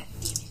 God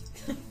damn it.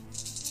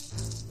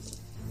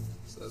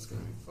 So that's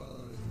going to be 5,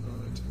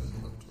 9, 10,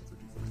 11, 12,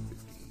 13, 14,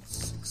 15,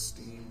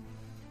 16,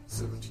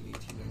 17,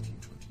 18, 19,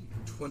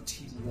 20,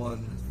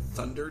 21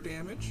 thunder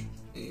damage.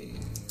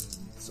 And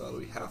so that'll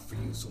be half for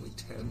you, so only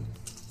 10.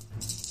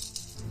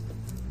 6,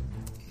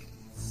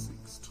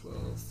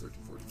 12, 13,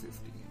 14,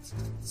 15,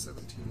 16,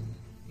 17,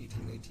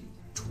 18, 19,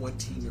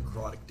 20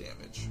 necrotic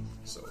damage.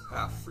 So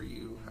half for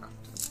you, half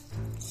 10.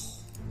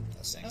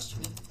 That stinks.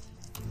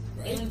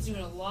 Right? Aelyn's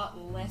doing a lot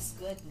less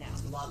good now.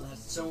 A lot less.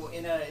 So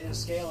in a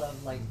scale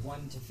of like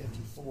 1 to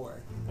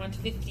 54. 1 to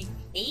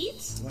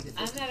 58? 1 to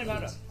I'm at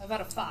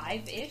about a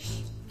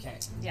 5-ish. Okay.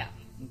 Yeah.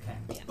 Okay.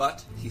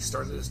 But he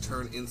started his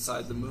turn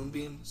inside the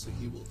moonbeam, so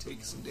he will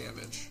take some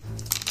damage.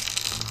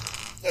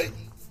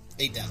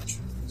 8 damage.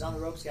 He's on the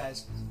ropes,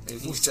 guys. And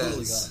he We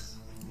totally says,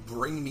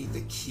 "Bring me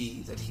the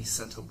key that he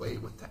sent away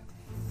with that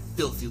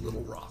filthy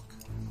little rock."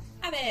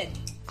 Abed!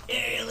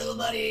 Hey, little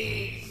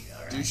buddy.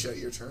 All right. Dusha,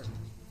 your turn.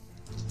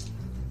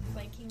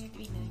 Flanking would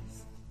be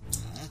nice.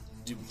 Huh?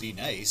 Do be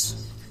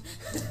nice.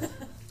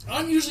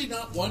 I'm usually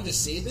not one to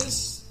say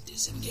this.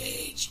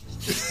 Disengage.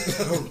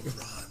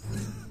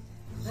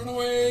 Run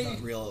away.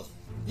 Not real.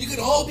 You could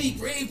all be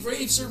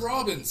brave Sir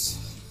Robbins.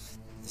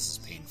 This is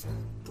painful.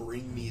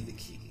 Bring me the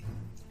key.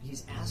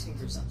 He's asking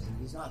for something.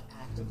 He's not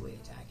actively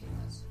attacking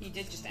us. He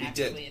did just He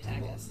actively did.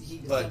 attack us. He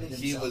But defended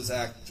he himself. was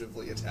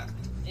actively attacked.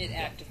 It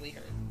actively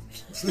hurt.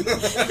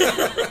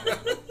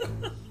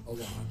 A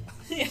lot.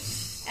 Yeah.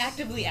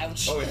 Actively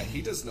ouch. Oh yeah,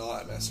 he does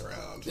not mess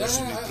around. Yeah,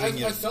 should we bring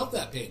you? I felt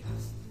that pain.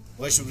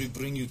 Why should we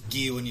bring you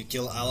key when you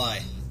kill ally?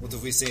 What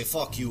if we say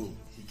fuck you?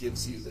 He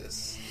gives you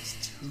this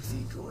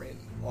toothy grin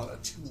on a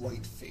too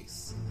white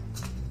face.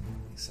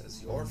 He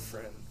says, "Your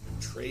friend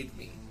betrayed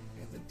me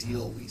in the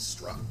deal we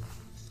struck.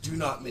 Do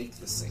not make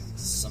the same mistake."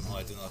 Somehow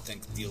I do not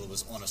think the deal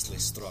was honestly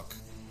struck.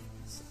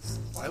 He says,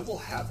 "I will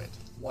have it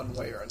one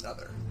way or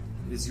another.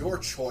 It is your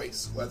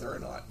choice whether or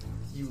not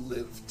you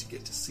live to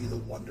get to see the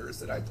wonders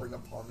that I bring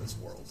upon this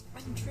world."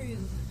 Untrue.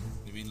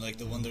 You mean like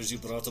the wonders you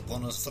brought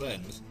upon us,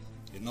 friend?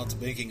 You're not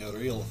making a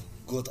real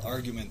good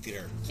argument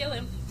here. Kill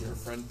him. Your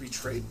friend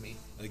betrayed me.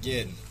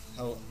 Again,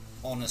 how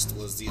honest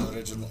was the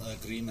original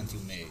agreement you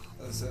made?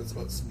 That says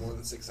about more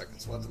than 6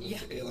 seconds. We'll have to move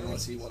to Aelynn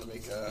unless you want to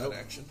make an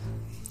action.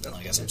 No.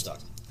 I guess I'm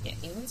stuck. Yeah,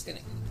 Aelyn's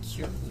gonna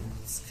cure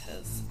wounds,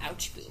 cause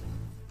ouch boo.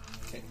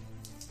 Okay.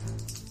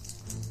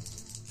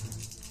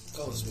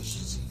 Oh,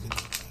 especially you could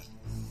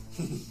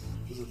do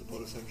Was it the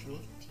bonus action?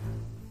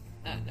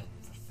 No.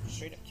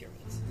 Straight up cure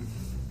wounds.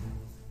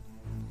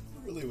 I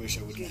really wish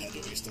I wouldn't have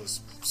had to waste those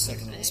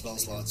second level spell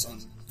slots on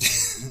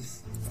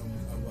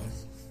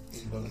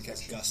what? Bonus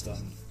action. Gust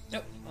on.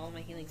 Nope. All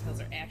my healing spells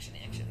are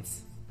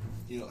actions.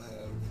 You don't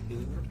have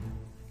healing word?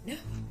 No.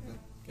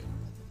 Okay.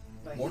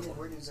 But Mortor. healing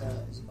word is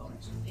a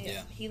bonus.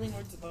 Yeah. Healing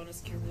word's a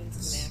bonus, cure wounds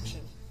is an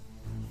action.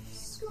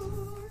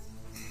 Score.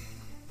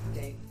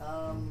 Okay.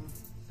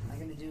 I'm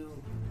gonna do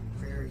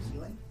prayer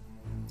healing.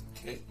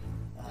 Okay.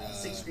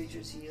 6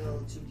 creatures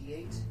heal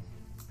 2d8.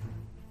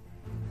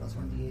 Plus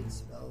 1d8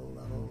 spell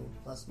level,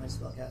 plus my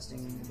spellcasting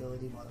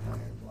ability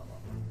modifier, blah blah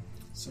blah.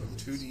 So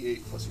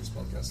 2d8 plus your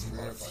spellcasting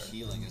Prayer of modifier.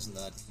 healing, isn't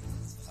that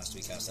has to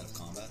be cast out of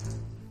combat?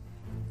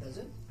 Does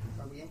it?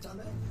 Are we in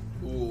combat?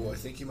 Ooh, I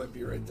think you might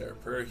be right there.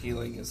 Prayer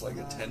healing is like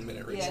a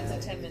 10-minute ritual. Yeah,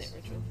 it's a 10-minute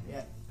ritual.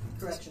 Yeah.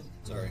 Correction.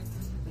 Sorry.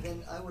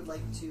 Then I would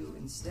like to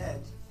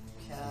instead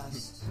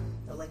cast...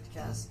 I'd like to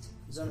cast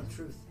Zone of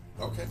Truth.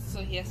 Okay. So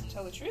he has to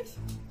tell the truth?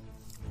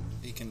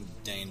 He can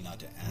deign not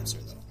to answer,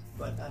 though.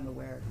 But I'm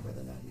aware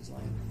whether or not he's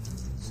lying.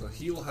 So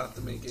he will have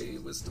to make a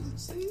wisdom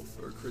save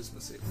or a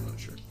charisma save, I'm not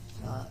sure.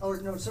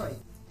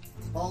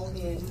 All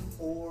in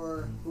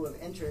or who have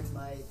entered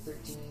my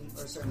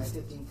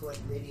 15-foot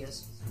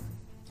radius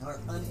are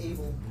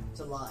unable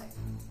to lie.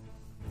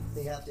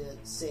 They have to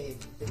save.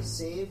 If they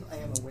save, I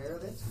am aware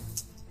of it.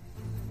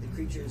 The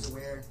creature is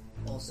aware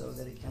also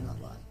that it cannot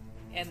lie.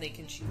 And they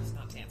can choose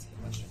not to answer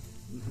the question.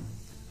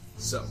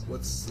 So,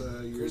 what's your...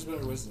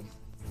 Charisma or wisdom?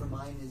 For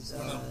mine is... No,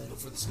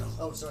 for the spell.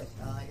 Oh, sorry.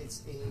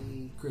 It's a...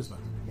 Charisma.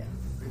 Yeah,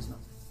 charisma.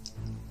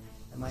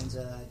 And mine's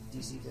a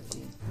DC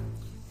 15.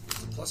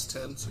 It's a plus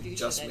 10, so he You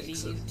just should have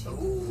makes beat it. you.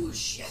 Oh,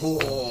 shit.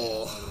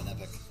 Oh. That would have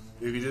been epic.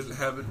 If he didn't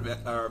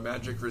have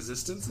magic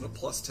resistance and a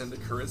plus 10 to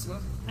charisma,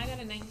 I got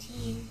a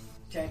 19.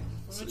 Okay.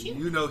 What so about you?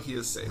 you know he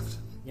is saved.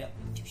 Yep.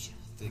 Did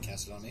he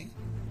cast it on me?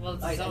 Well,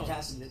 it's I his own.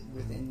 casted it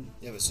within...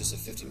 Yeah, it was just a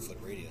 15-foot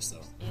radius,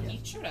 though. And he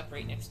showed up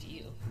right next to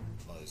you.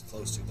 Well, he was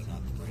close to, but not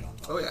right on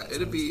top. Oh yeah, That's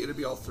it'd what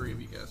be all three of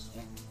you guys.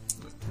 Yeah.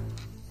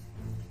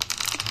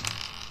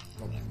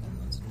 Probably not one.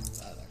 That's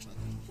bad,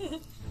 actually.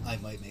 I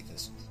might make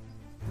this.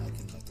 I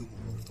can do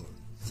Mortor.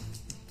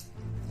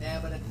 Yeah,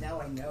 but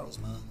now I know.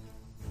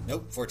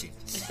 Nope, 14.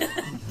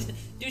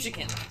 Dusha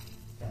can.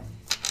 Okay.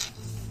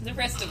 The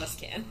rest of us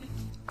can.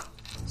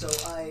 So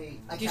I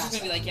Dusha's cast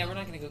gonna be like, yeah, we're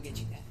not gonna go get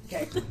you that.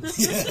 Okay.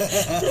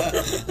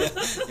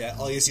 Yeah,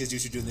 all you see is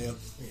Dusha doing the...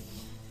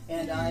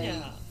 And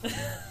Yeah.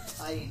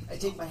 I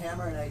take my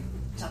hammer and I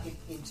tuck it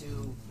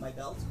into my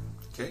belt.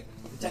 Okay.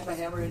 I tuck my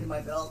hammer into my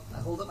belt. I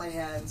hold up my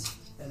hands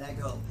and I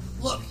go,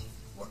 Look,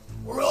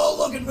 we're all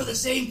looking for the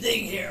same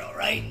thing here, all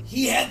right?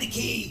 He had the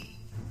key.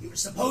 He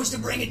was supposed to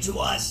bring it to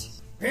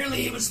us.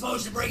 Apparently he was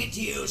supposed to bring it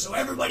to you, so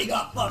everybody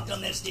got fucked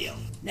on this deal.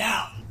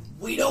 Now,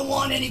 we don't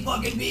want any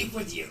fucking beef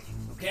with you,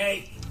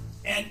 okay?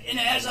 And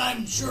as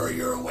I'm sure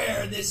you're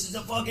aware, this is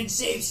a fucking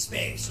safe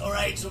space, all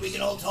right? So we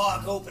can all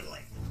talk openly.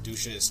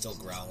 Dusha is still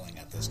growling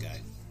at this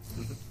guy.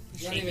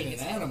 He's not even an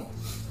animal.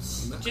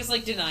 Just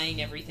like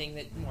denying everything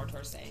that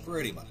Mortor's saying.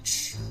 Pretty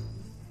much.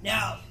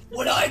 Now,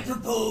 what I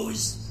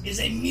propose is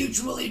a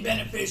mutually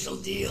beneficial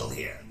deal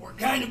here. We're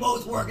kind of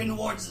both working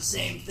towards the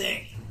same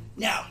thing.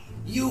 Now,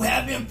 you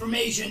have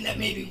information that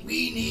maybe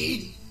we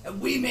need, and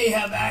we may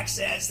have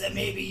access that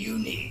maybe you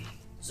need.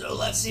 So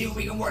let's see if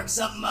we can work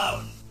something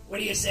out. What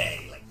do you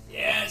say? Like,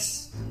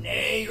 yes,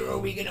 nay, or are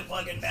we gonna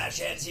fucking bash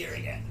heads here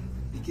again?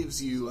 He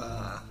gives you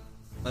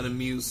an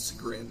amused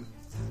grin,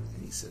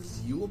 and he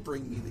says, "You will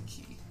bring me the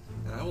key,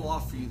 and I will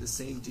offer you the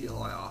same deal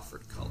I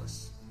offered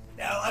Culus."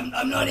 Now,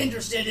 I'm not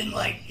interested in,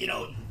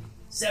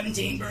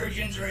 17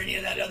 virgins or any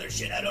of that other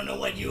shit. I don't know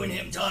what you and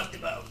him talked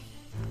about.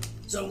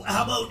 So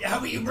how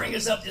about you bring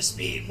us up to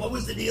speed? What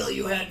was the deal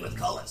you had with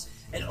Culus?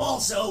 And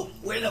also,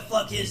 where the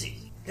fuck is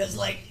he? Because,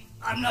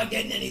 I'm not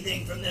getting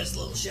anything from this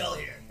little shell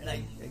here. and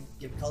I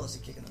give Culus a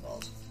kick in the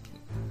balls.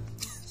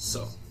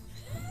 So,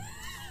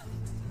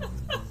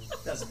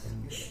 Doesn't hit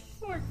usually.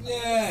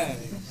 Yeah.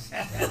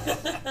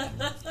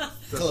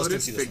 the Culus can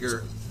hooded see this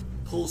figure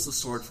pulls the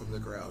sword from the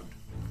ground,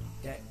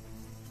 Okay.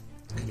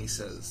 and he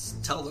says,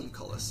 "Tell them,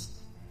 Culus.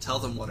 Tell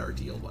them what our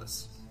deal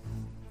was."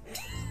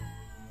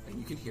 And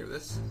you can hear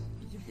this.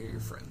 You can hear your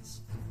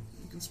friends.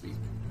 You can speak.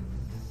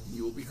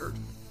 You will be heard.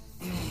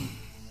 I'm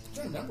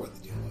trying to remember what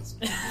the deal was.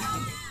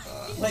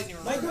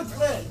 My good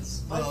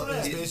friends. My Well,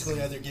 it's friends.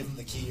 basically either give him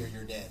the key or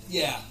you're dead.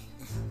 Yeah.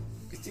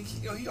 I think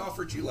he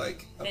offered you a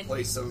And-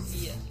 place of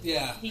Yeah.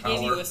 Yeah. He Power.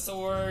 gave you a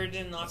sword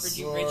and offered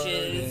you Sword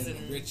riches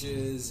and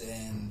riches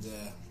and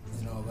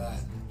all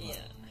that. yeah,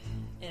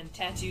 and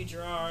tattooed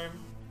your arm.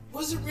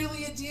 Was it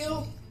really a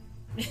deal?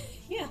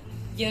 Yeah,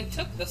 you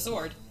took the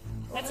sword.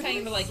 That's He kind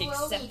of was like slowly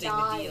accepting the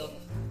dying. deal.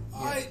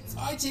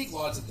 I take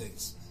lots of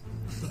things.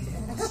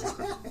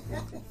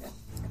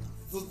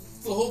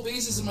 The whole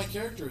basis of my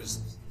character is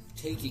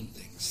taking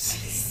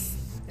things.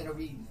 And are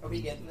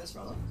we getting this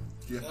from him?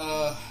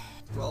 yeah.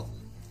 Well,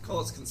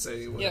 Culus can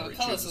say Yeah, whatever but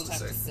he Culus chooses will to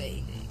have to say.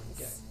 say things.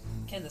 Okay.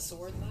 Can the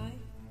sword lie?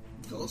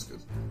 Culus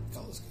good.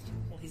 Color's good.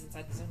 Well, he's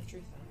inside the zone of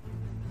truth, though.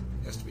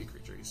 He has to be a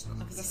creature. He's not.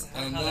 Because that's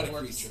I'm how not that a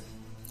works. creature.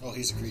 Oh,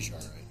 he's a creature, all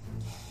right.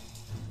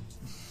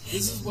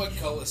 This is what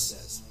Culus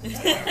says.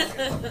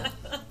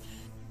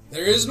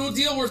 There is no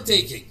deal worth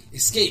taking.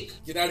 Escape.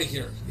 Get out of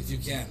here if you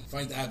can.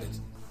 Find Abed.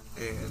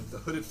 And the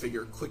hooded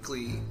figure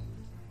quickly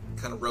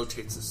kind of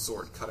rotates his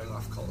sword, cutting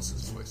off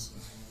Cullus's voice.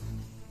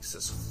 He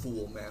says,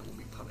 "Fool man will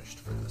be punished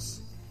for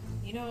this."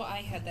 You know,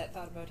 I had that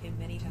thought about him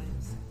many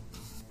times.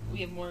 We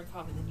have more in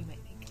common than you might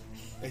think.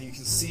 And you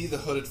can see the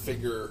hooded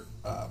figure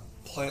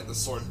plant the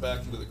sword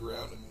back into the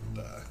ground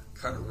and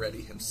kind of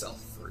ready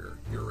himself for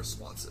your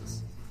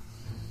responses.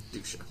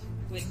 Dusha.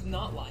 With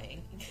not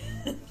lying.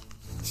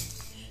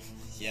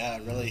 Yeah,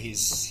 really,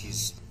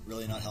 he's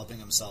really not helping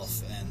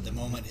himself. And the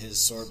moment his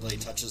sword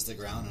blade touches the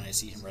ground and I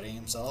see him readying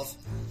himself,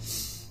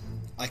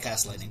 I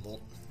cast Lightning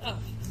Bolt. Oh.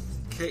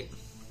 Okay.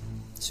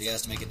 So he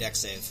has to make a dex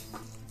save.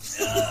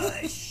 Oh,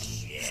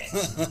 shit.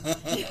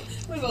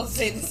 We both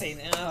say the same.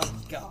 Oh,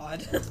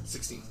 God.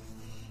 16.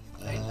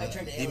 I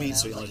turned to He Aelynn means now.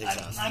 so he only takes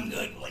half. I'm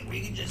good. Like, we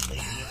can just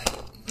leave.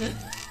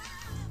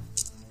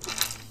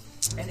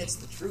 And it's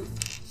the truth.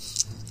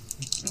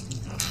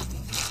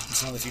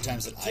 It's one of the few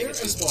times that I Clear a get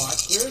to.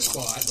 spot.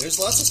 There's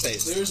lots of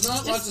space. There's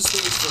not lots of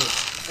space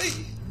for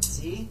Hey,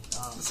 See?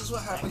 this is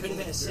what That happened. could have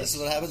been a This 6. is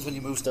what happens when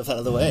you move stuff out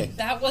of the way.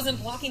 That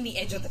wasn't blocking the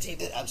edge of the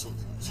table. It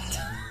absolutely is.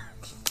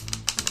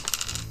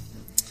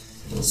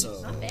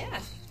 So, Not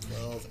bad.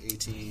 12,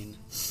 18,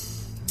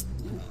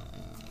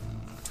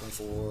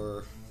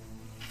 24,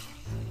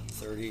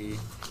 30,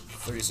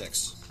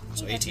 36.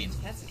 So 18.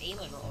 That's an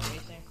Aelynn roll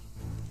right there.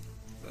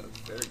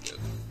 Very good.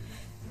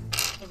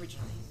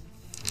 Originally.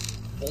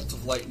 Bolt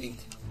of lightning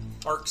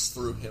arcs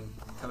through him,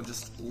 kind of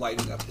just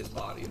lighting up his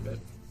body a bit.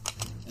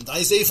 And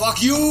I say,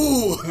 fuck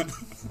you!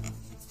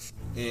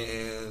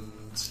 And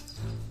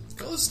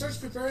Culus starts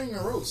preparing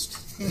a roast.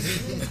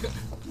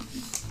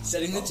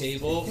 Setting the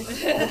table.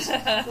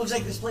 Looks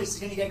like this place is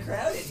going to get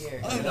crowded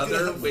here.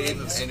 another wave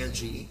of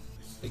energy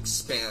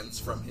expands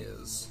from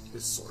his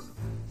sword.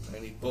 I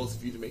need both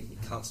of you to make me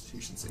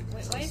Constitution saving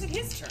Wait, throws. why is it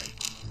his turn?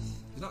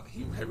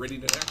 He had ready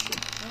to action.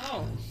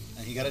 Oh.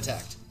 And he got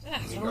attacked.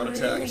 He got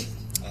attacked.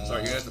 Sorry, you're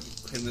gonna have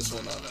to pin this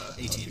one on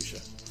 18.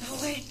 Dusha. Oh,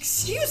 wait,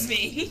 excuse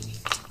me.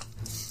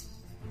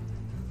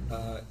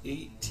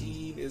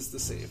 18 is the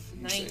save.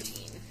 You 19.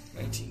 Save.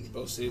 19.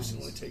 Both saves, you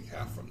only take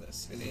half from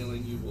this. And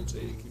Aelynn, you will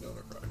take no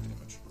necrotic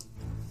damage.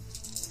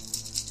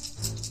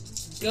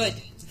 Good.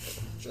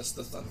 Just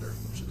the thunder,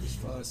 which is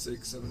 5,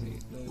 6, 7,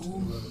 8, 9, 10,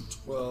 11,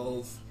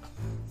 12,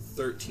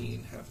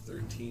 13. Half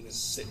 13 is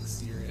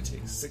 6. You're going to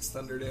take 6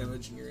 thunder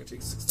damage, and you're going to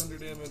take 6 thunder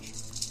damage.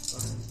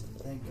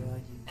 Thank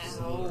God.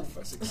 Ow.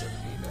 5, 6, 7,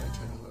 8, 9, 10,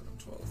 11,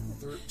 12,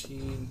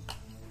 13,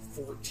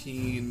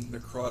 14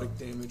 necrotic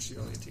damage. You're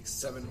only going to take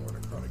 7 more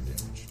necrotic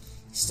damage.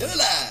 Still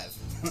alive!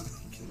 You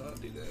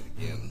cannot do that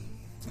again.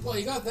 Well,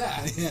 you got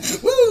that.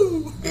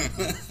 Woo!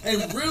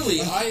 And really,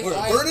 We're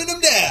I burning him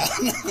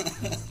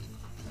down!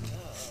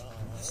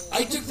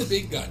 I took the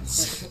big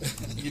guns.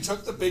 You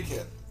took the big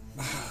hit.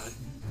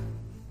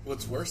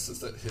 What's worse is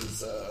that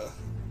his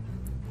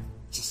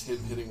just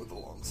hitting with the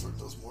longsword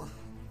does more.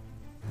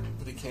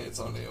 But he can't. It's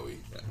on AOE.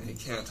 Yeah, and he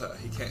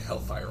can't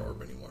Hellfire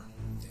Orb anymore.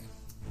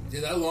 Yeah,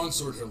 that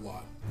longsword hit a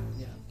lot.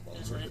 Yeah.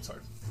 Longsword hits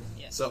hard.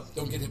 Yeah. So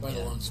Don't get hit by the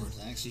longsword.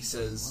 he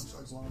says,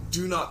 Longsword's long.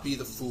 "Do not be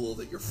the fool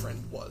that your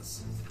friend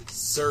was.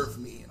 Serve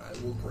me, and I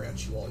will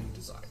grant you all you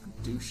desire."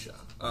 Dusha.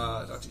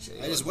 Not Dusha.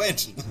 I just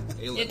went.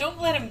 Aelynn. Yeah, don't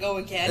let him go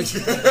again.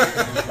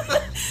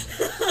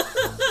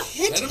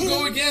 Let him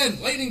go again.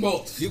 Lightning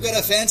bolt. You got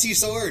a fancy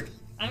sword.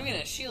 I'm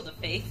gonna shield of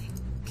faith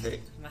Okay.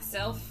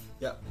 myself,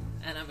 Yep.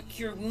 and I'm gonna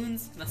cure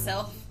wounds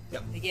myself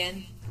Yep.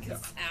 again.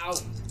 'Cause ow.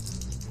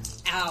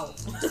 Ow.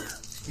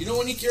 You know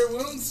when you cure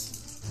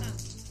wounds?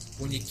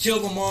 When you kill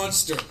the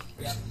monster.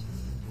 Yeah.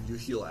 You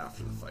heal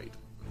after the fight.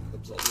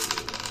 Absolve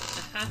really well.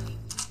 Uh-huh.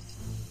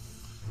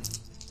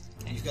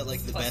 You've got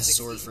like the Plus best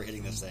 60. sword for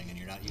hitting this thing, and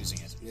you're not using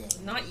it. Yeah.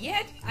 Not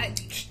yet.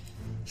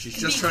 She's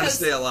just trying to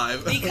stay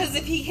alive. Because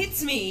if he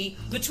hits me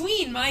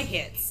between my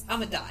hits, I'm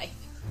gonna die.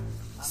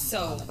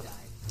 So,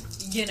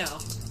 you know.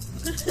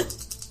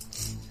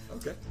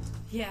 Okay.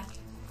 Yeah.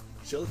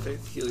 Shield of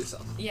Faith, heal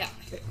yourself. Yeah.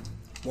 Okay.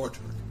 Mortor.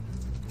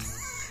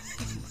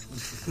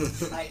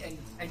 I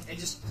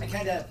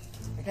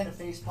kind of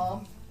face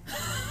palm,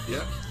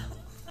 Yeah.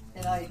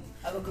 and I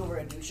look over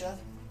at Dusha.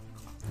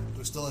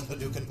 Who's still in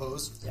Hadouken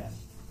pose? Yeah.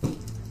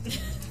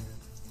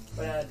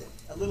 But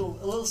a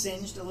little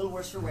singed, a little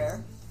worse for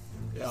wear,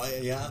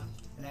 Yeah.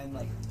 and I'm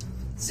like,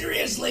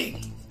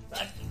 Seriously?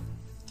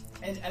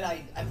 and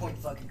I point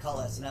to fucking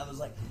Culus, and I was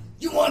like,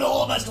 You want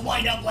all of us to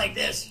wind up like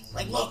this?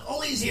 Like, look,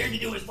 all he's here to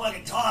do is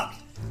fucking talk.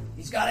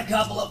 He's got a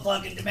couple of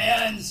fucking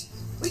demands.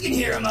 We can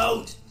hear him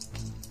out.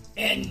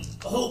 And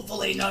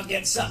hopefully not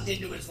get sucked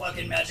into his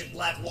fucking magic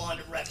black wand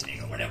of reckoning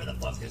or whatever the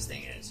fuck this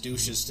thing is.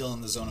 Douche is still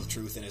in the zone of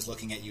truth and is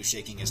looking at you,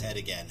 shaking his head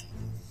again.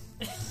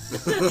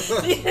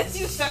 Yes,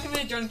 you stuck him in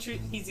a drunk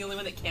truth. He's the only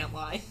one that can't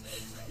lie.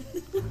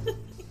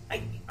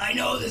 I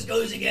know this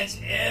goes against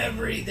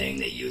everything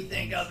that you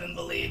think of and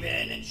believe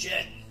in and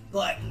shit,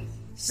 but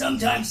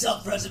sometimes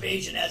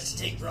self-preservation has to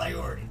take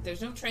priority.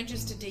 There's no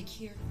trenches to dig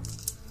here.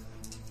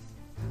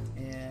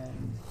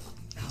 and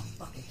oh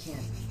fuck, I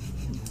can't.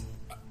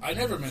 I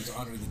never meant to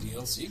honor the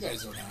deal, so you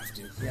guys don't have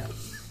to. Yeah.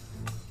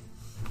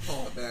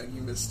 Oh man,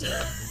 you missed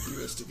a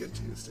good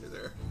Tuesday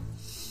there.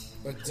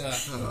 But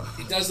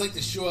he does like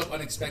to show up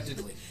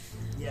unexpectedly.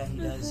 Yeah, he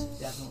does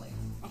definitely.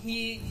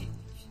 We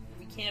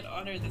can't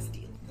honor this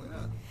deal. Why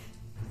not?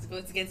 It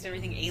goes against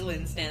everything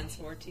Aelynn stands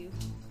for, too.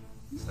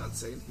 He's not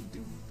saying he'd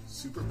do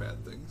super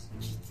bad things.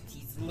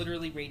 He's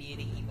literally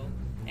radiating evil.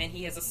 And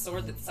he has a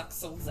sword that sucks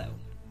souls out.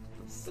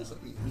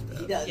 Doesn't mean he's bad.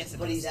 He does, Yes, it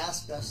but does. he's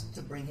asked us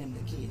to bring him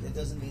the key. That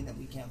doesn't mean that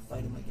we can't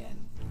fight him again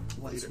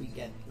once Later. we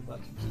get the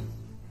fucking key.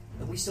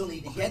 But we still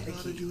need to All get I the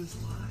gotta key. do is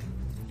lie.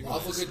 Your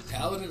awful good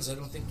paladins, I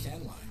don't think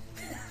can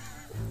lie.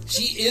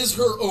 She is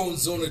her own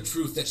zone of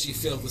truth that she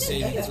failed the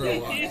saving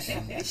throw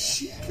on.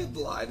 She could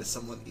lie to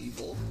someone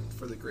evil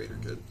for the greater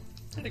good.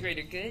 For the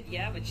greater good,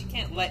 yeah, but she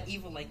can't let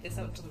evil like this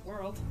out to the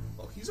world.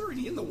 Well, he's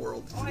already in the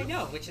world. Oh, I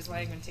know, which is why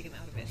I'm going to take him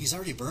out of it. He's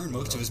already burned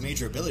most of his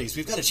major abilities.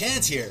 We've got a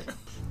chance here.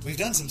 We've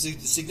done some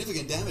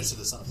significant damage to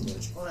the son of a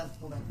bitch. Hold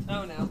on.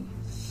 Oh, no.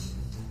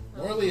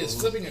 Morley is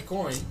flipping a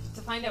coin.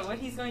 To find out what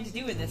he's going to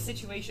do in this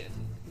situation.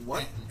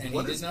 What? And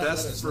What he is did not let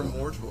best us for know.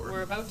 Mortor?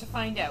 We're about to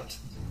find out.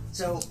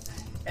 So,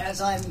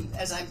 as I'm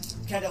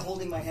kind of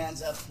holding my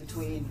hands up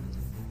between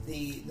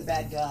the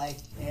bad guy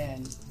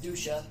and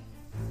Dusha,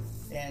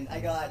 and I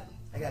got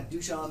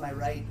Dusha on my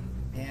right,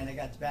 and I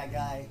got the bad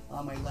guy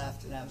on my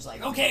left, and I was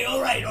like, Okay,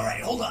 alright,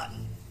 hold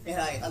on. and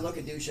I look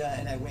at Dusha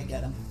and I wink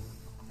at him,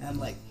 and I'm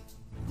like,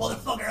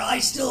 Motherfucker, I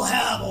still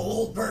have a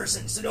whole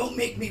person, so don't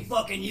make me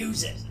fucking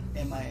use it.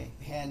 and my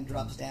hand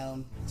drops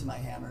down to my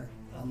hammer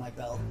on my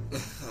belt,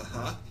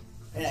 Uh-huh.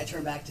 and I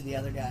turn back to the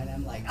other guy, and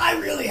I'm like, I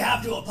really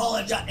have to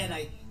apologize. and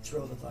I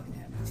throw the fucking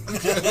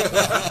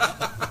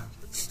hammer.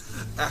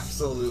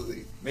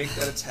 Absolutely. Make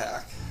that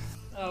attack.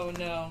 Oh,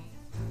 no.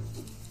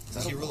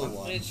 He really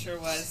won. It sure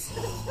was.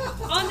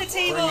 On the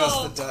table! Bring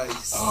us the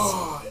dice.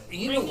 Oh,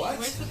 you know what?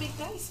 Where's the big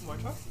dice,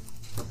 Mortor?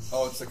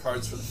 Oh, it's the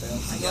cards for the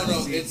fails. No,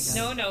 it's...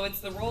 No, it's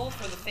the roll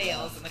for the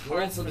fails and the Roll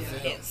cards for for the the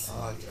fails. hits.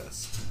 Ah,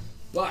 yes.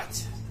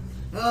 But,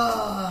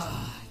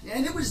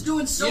 And it was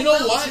doing so You know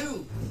well, what?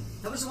 too.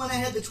 That was the one I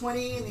had the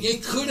 20 and the you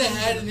 18 could have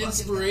had an and the fucking-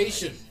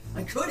 inspiration.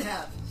 I could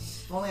have.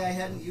 If only I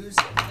hadn't used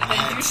it. And then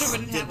Dusha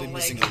wouldn't Did have a be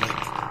missing leg. a leg.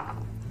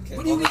 Okay,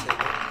 What do you on the mean?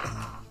 table.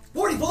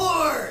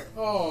 44!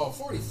 Oh,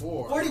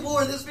 44.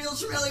 44, this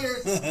feels familiar.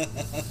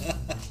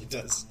 It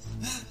does.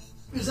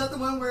 Is that the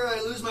one where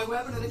I lose my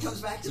weapon and it comes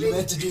back to me? You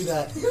meant to do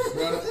that.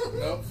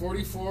 No,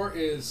 44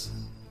 is...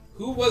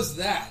 Who was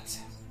that?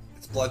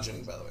 It's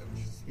bludgeoning, by the way.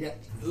 Yeah.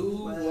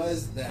 Who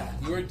was that?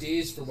 You are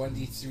dazed for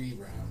 1d3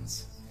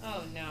 rounds.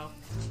 Oh, no.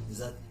 Is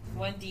that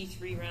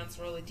 1d3 rounds,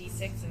 roll a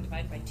d6 and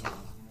divide by 2.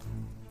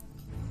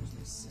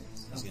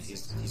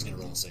 He's gonna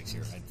roll a 6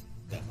 here. I'd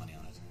bet money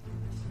on it.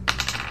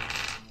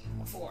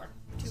 4.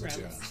 2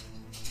 rounds.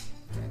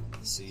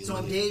 See, So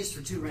I'm dazed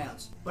for 2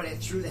 rounds, but I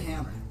threw the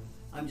hammer.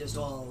 I'm just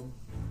all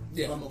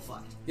Yeah.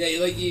 bumblefucked. Yeah,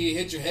 you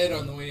hit your head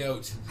on the way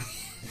out.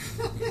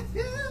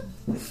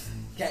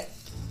 Okay.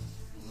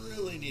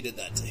 really needed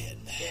that to hit.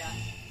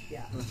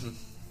 Yeah.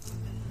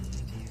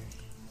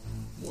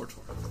 Mortor.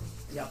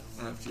 Yep.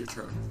 After your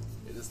turn,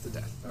 it is the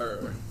death.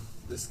 Or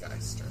this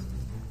guy's turn.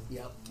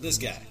 Yep. This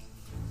guy.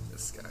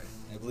 This guy.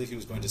 I believe he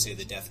was going to say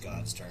the Death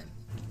God's turn.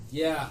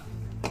 Yeah.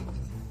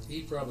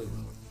 He probably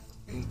will.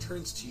 And he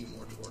turns to you,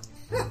 Mortor.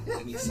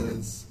 And he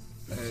says,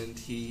 and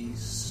he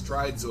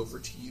strides over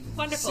to you.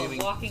 Wonderful. seeming-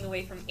 Walking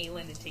away from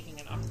Aelynn and taking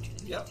an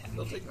opportunity Yep, attack.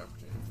 they'll take an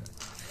opportunity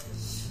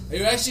attack. Are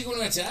you actually going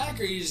to attack,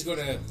 or are you just going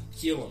to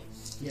heal him?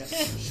 Yeah.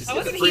 She's I got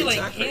wasn't a free healing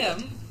attack right him.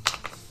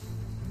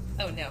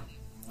 now. Oh no,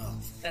 Oh.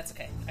 that's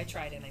okay. I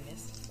tried and I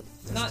missed.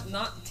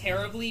 Not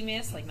terribly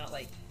missed, like not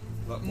like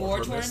Not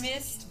Mortor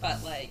missed,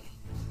 but like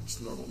Just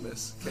a normal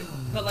miss. Okay.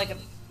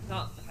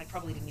 I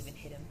probably didn't even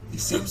hit him. He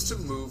seems to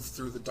move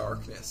through the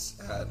darkness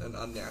at an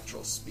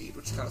unnatural speed,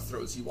 which kind of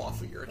throws you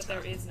off of your But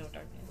attack. there is no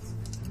darkness.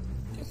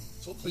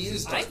 So He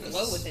is I darkness.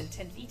 glow within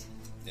 10 feet.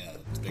 Yeah,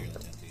 it's bigger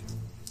than 10 feet.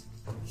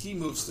 He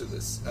moves through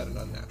this at an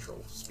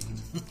unnatural speed.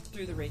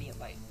 Through the radiant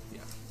light. Yeah.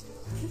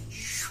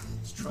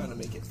 He's trying to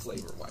make it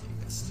flavor why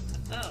you missed.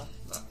 Oh,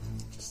 Not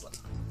just like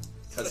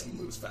because he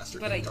moves faster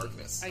but in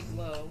darkness. I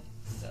glow,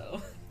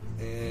 so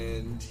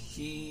And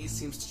he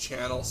seems to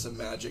channel some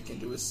magic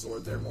into his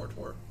sword there,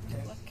 Mortor.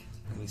 look.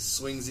 And he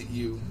swings at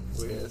you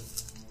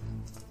with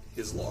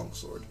his long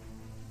sword.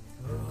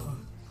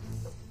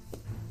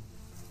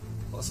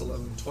 Plus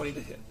 11, 20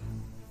 to hit.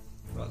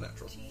 Not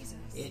natural. Jesus.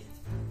 It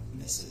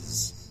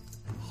Misses.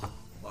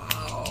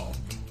 Wow.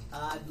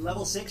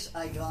 level 6,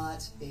 I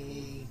got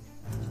a.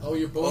 Oh,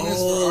 your bonus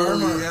for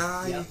armor.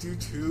 yeah, Yep. you do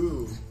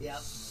too. Yep.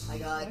 I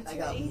got What's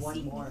your AC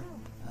one more.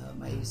 now?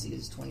 My AC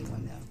is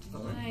 21 now.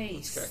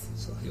 Nice. Okay,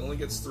 so he only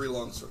gets 3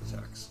 longsword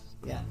attacks.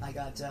 Yeah, I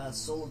got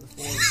Soul of the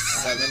Forge.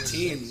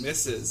 17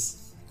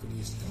 misses. Could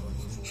use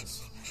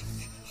intelligence.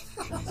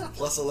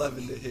 Plus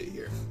 11 to hit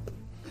here.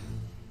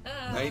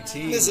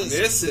 19 Misses.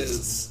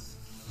 misses.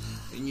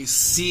 And you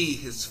see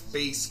his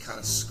face kind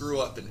of screw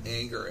up in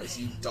anger as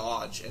you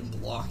dodge and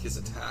block his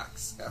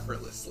attacks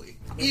effortlessly.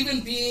 Even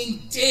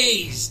being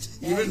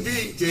dazed. Even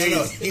being No,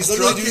 dazed, he's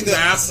literally doing that.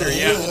 master,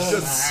 yeah,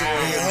 just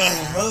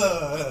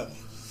swinging.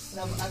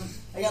 And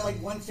I got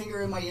like one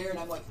finger in my ear, and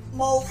I'm like,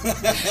 Mo!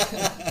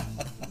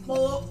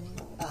 Mo!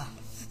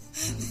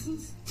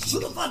 Who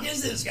the fuck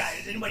is this guy?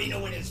 Does anybody know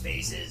what his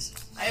face is?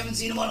 I haven't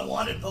seen him on a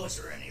wanted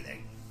poster or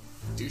anything.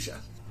 Dusha.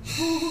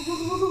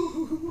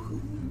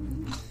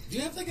 Do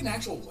you have like an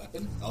actual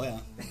weapon? Oh, yeah.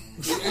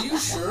 Are you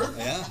sure?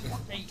 Yeah, I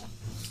don't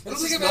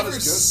This think is I've not ever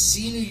as good.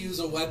 seen you use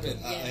a weapon.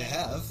 I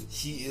have.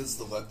 He is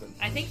the weapon.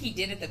 I think he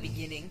did at the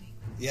beginning.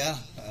 Yeah,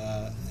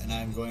 and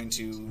I'm going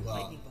to.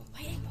 Lightning bolt.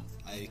 Lightning bolt.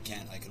 I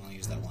can't. I can only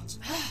use that once.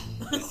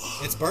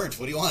 It's burnt.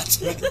 What do you want?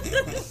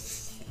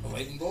 A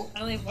lightning bolt?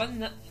 I only have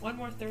one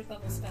more third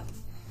level spell.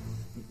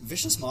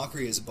 Vicious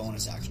Mockery is a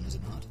bonus action, is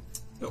it not?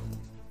 Nope.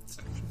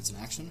 It's an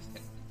action?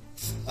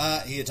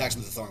 He attacks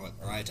him with the Thorn Whip,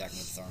 or I attack him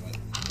with the Thorn Whip.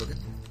 Okay.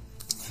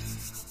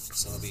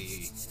 So it'll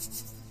be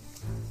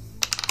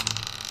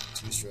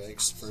 2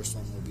 strikes. First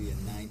one will be a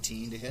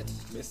 19 to hit.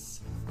 Miss.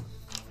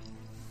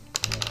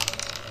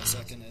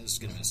 Second is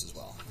gonna miss as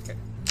well. Okay.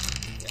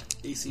 Yeah.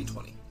 AC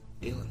 20.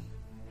 Aelynn.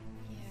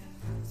 Yeah.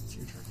 It's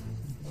your turn.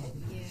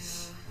 Yeah.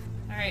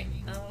 Alright,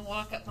 I'm gonna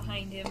walk up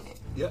behind him.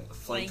 Yeah,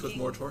 flanked with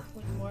flanking Mortor.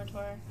 With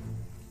Mortor.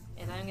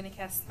 And I'm gonna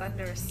cast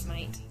Thunderous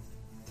Smite.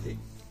 Okay.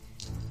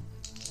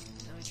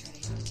 Now I try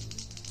to...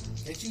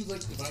 Can't you,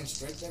 Divine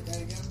Strike that guy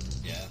again?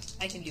 Yeah.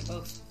 I can do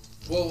both.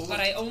 Well, But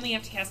I only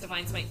have to cast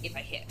Divine Smite if I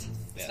hit.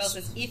 The spell Yes.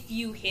 says if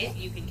you hit,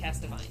 you can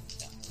cast Divine.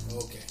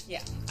 okay.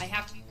 Yeah, I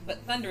have... But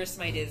Thunderous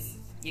Smite is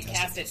you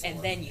cast it and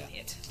then you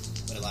hit.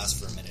 But it lasts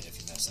for a minute if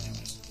you miss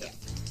anyways. Yeah.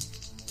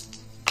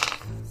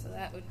 So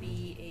that would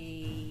be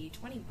a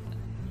 21.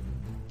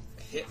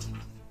 Hit.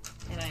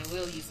 And I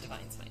will use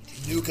Divine Smite.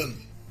 Nuke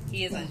him.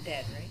 He is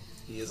undead, right?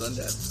 He is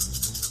undead.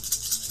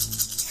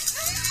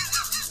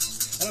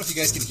 I don't know if you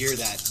guys can hear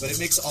that, but it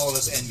makes all of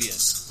us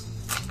envious.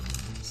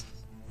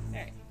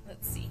 Alright,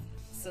 let's see.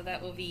 So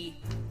that will be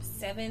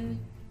 7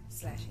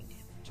 slashing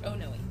damage. Oh,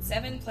 no, wait.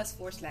 7 plus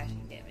 4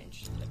 slashing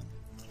damage.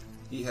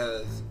 He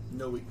has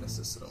no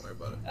weaknesses, so don't worry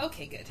about it.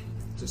 Okay, good.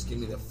 Just give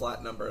me the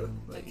flat number.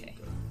 Okay.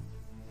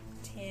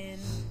 10,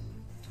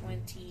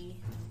 20,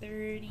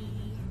 30,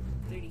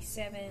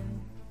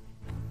 37,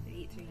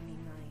 38, 39,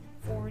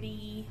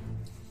 40,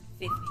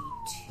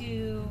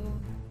 52,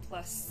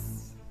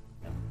 plus...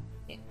 No,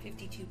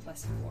 52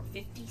 plus 4,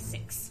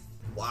 56.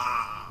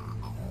 Wow.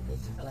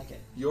 I like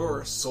it.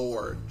 Your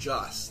sword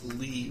just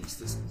leaves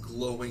this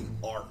glowing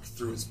arc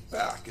through his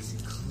back as you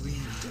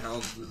cleave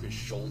down through his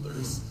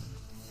shoulders,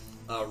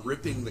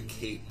 ripping the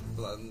cape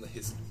on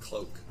his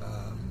cloak,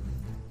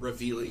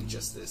 revealing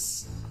just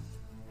this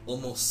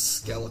almost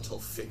skeletal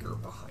figure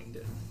behind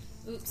it.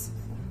 Oops.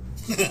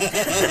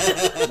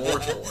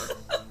 Mortor.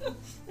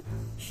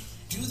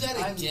 Do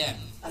that again.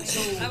 I'm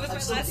so, That was I'm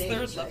my so last dazed,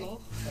 third right?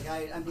 level.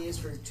 Like I'm dazed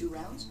for 2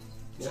 rounds?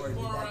 Or did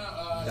More,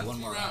 that- one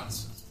more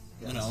rounds.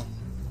 No.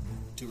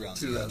 2 rounds.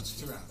 2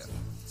 rounds. 2 rounds.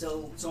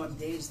 So I'm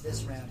dazed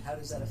this round. How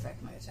does that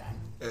affect my attack?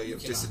 You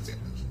have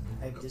disadvantage.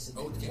 I have Oh,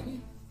 disadvantage. can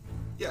you?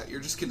 Yeah, you're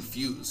just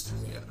confused.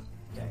 Yeah.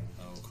 Okay.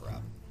 Oh,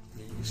 crap.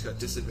 You just got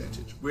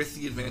disadvantage. With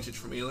the advantage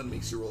from Aelynn,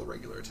 makes you roll a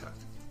regular attack.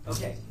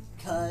 Okay.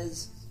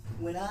 Cause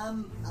when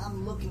I'm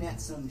looking at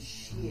some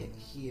shit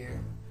here,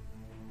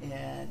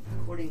 and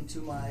according to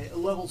my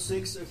level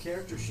 6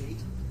 character sheet,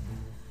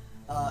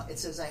 it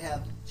says I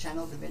have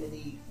Channel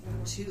Divinity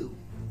 2.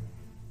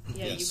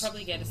 Yeah, you Yes.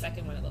 probably get a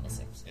second one at level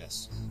 6.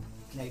 Yes.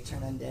 Can I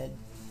turn undead?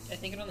 I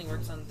think it only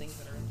works on things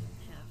that are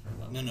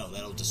half or low. No,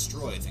 that'll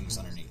destroy things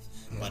underneath.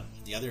 But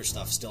the other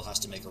stuff still has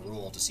to make a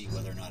roll to see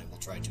whether or not it will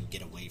try to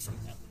get away from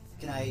him.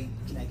 Can I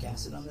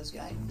cast it on this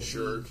guy? Does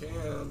Sure he-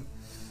 can.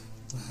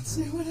 Let's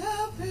see what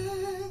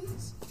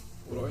happens.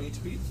 What do I need to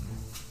beat?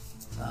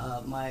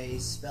 My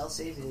spell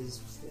save is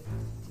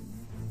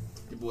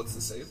 15. What's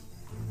the save?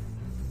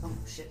 Oh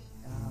shit.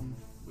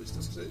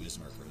 Wisdom save.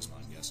 Wisdom or charisma,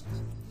 I'm guessing.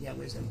 Yeah,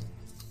 wisdom.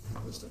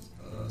 Wisdom.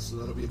 So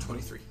that'll be a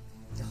 23.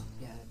 Oh,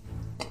 yeah,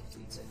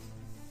 beats it.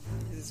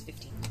 This is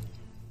 15.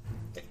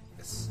 Okay.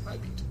 Yes, I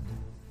beat.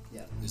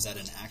 Yeah, Is that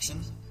an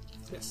action?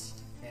 Yes.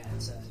 yeah.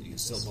 It's a. You can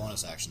still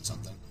bonus action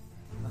something.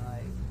 My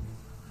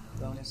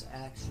bonus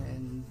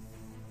action.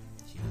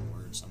 Healing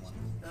word, someone.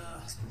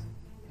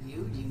 Do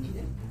you need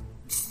it?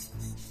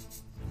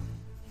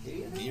 Do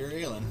you? Be your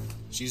Aelynn.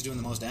 She's doing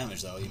the most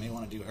damage, though. You may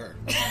want to do her.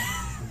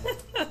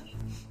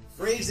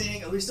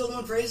 Phrasing. Are we still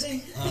doing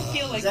phrasing? I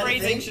feel like Is that a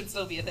phrasing thing? should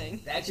still be a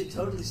thing. That should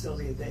totally still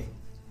be a thing.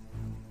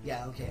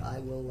 Yeah. Okay. I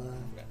will.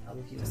 I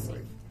will heal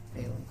word.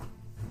 Aelynn.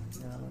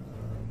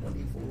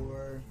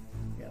 1d4.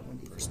 Yeah,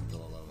 1d4. First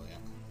below level, yeah.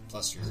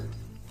 Plus your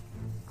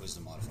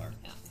wisdom modifier.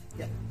 Yeah.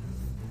 Yep.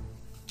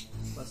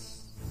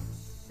 Plus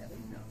 7?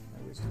 No,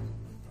 my wisdom.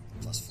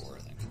 Plus 4, I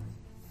think.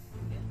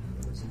 Yeah.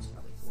 My wisdom's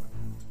probably 4.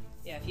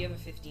 Yeah, if you have a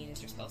 15,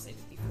 is your spell save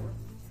would be 4.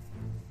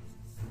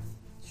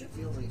 Should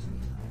feel like it's gonna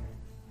be higher.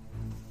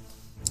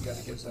 You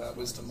gotta get that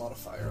wisdom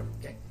modifier up.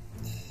 Okay.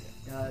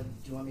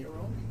 Do you want me to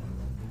roll?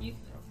 You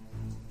can roll.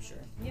 Sure.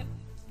 Yep.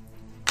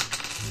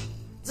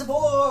 It's a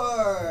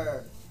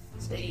 4!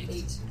 Stay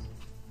 8.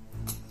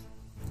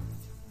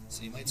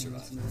 So you might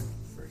survive.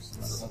 First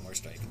For level. one more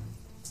strike.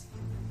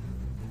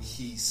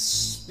 He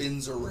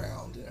spins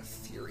around in a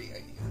fury at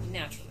you.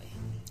 Naturally.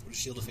 What does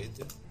Shield of Faith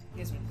do?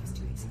 You guys want plus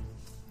 2 AC.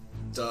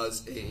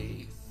 Does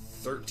a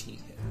 13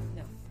 hit?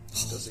 No.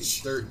 Does a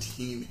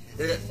 13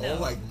 hit? No. Oh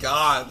my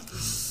god.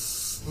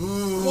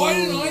 Why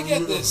didn't I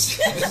get this?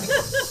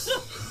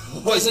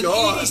 Oh my Does an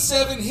god.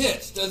 87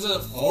 hit? Does a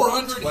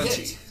 400 20.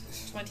 hit?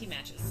 20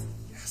 matches.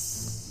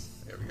 Yes.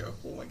 There we go.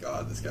 Oh my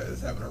god, this guy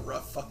is having a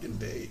rough fucking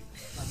day.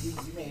 You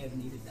may have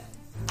needed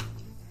that.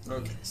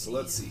 Okay, so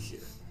let's see here.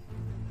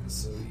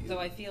 So Though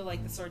I feel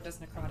like the sword does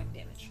necrotic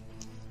damage.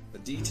 a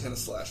D10 of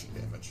slashing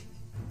damage.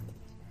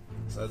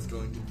 So that's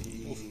going to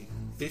be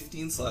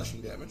 15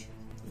 slashing damage.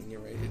 And you're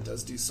right, it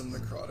does do some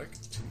necrotic.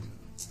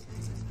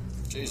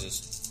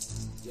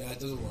 Jesus. Yeah, it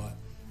does a lot.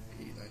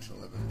 8, 9, 10,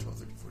 11, 12,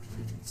 13, 14,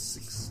 15,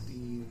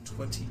 16,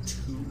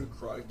 22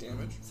 necrotic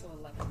damage. So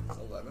 11.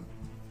 11.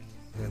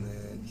 And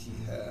then he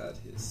had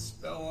his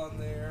spell on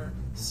there.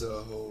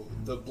 So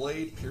the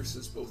blade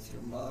pierces both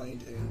your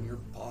mind and your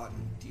body,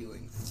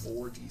 dealing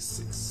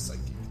 4d6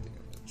 psychic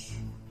damage.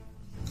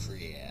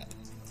 Crap.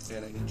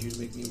 And I need you to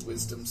make me a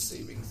wisdom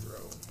saving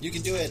throw. You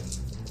can do it.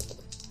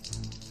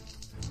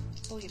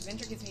 Holy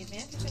Adventure gives me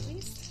advantage at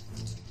least.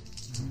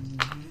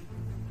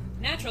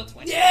 Natural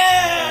 20.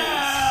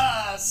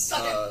 Yeah!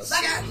 Suck it!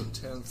 Suck it!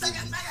 10,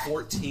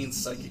 14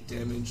 psychic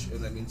damage,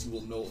 and that means you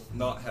will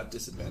not have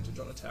disadvantage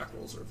on attack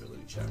rolls or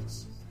ability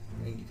checks.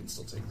 And you can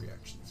still take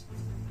reactions.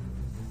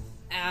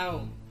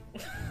 Ow.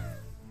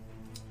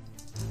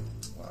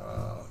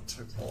 Wow, it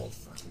took all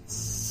fucking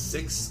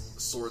 6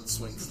 sword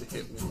swings to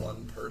hit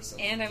one person.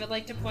 And I would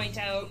like to point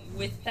out,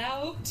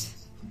 without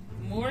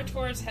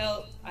Mortor's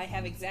help, I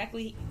have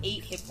exactly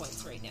 8 hit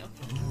points right now.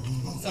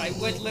 So I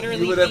would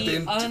literally be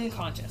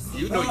unconscious.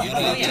 You know you'd be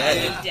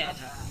dead. I'm dead.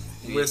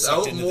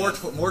 Without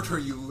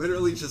Mortor, you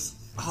literally just...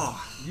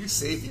 you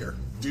savior.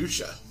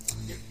 Dusha.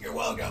 You're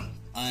welcome.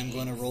 I'm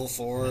going to roll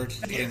forward,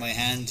 putting my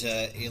hand to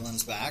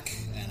Aelynn's back,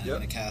 and I'm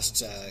going to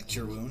cast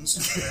Cure Wounds.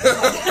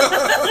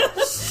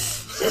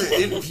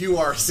 You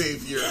are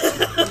savior.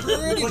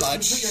 Pretty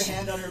much. Put your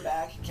hand on her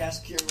back,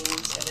 cast Cure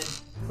Wounds, and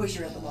then push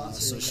her at the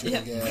monster. So she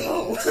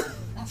will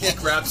get... He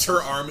grabs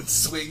her arm and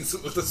swings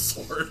it with a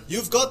sword.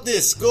 You've got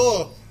this,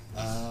 go!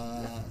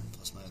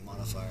 Plus my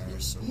modifier,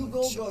 so You go,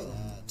 let's check go.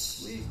 that.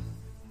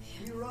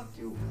 We rock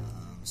you.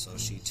 So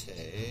she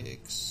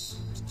takes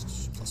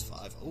plus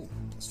 5. Oh,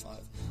 plus 5.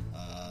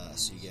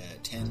 So you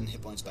get 10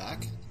 hit points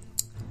back.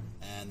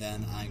 And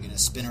then I'm going to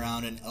spin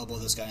around and elbow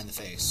this guy in the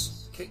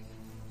face. Okay.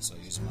 So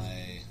use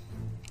my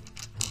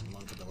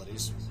monk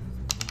abilities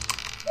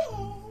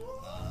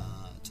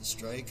to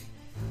strike.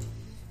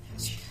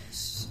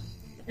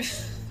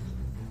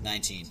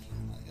 19.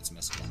 I think it's a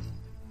miss again.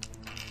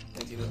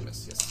 19 is a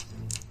miss, yes.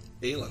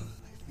 Aelynn,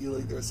 I feel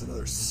like there's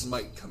another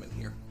smite coming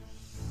here.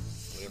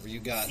 Whatever you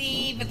got.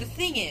 See, but the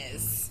thing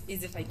is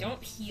if I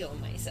don't heal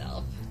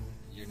myself,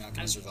 you're not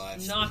going to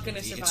survive. I'm not going to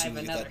If survive you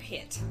get another that-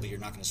 hit. But you're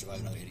not going to survive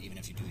another hit even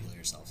if you do heal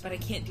yourself. But I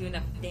can't do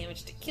enough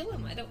damage to kill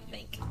him, I don't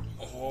think.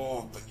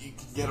 Oh, but you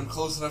can get him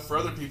close enough for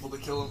other people to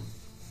kill him.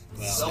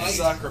 Well,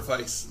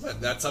 Self-sacrifice.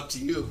 That's up to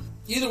you.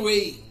 Either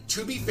way,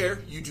 To be fair,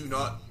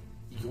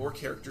 your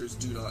characters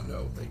do not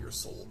know that your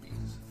soul will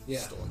be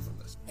stolen from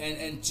this.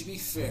 and to be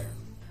fair,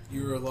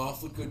 you're a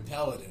lawful good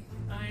paladin.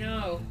 I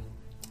know.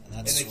 And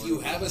And if you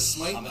have a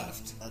smite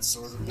left, that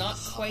sword would be Not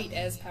quite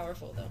as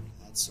powerful, though.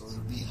 That sword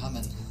would be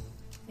humming.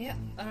 Yeah,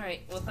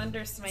 alright. Well,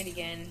 Thunder Smite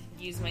again.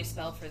 Use my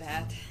spell for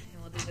that.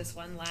 And we'll do this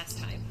one last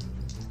time.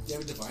 do you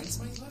have a divine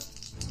smite left?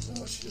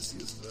 Oh, she just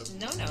used it.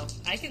 No.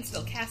 I can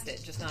still cast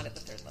it, just not at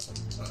the 3rd level.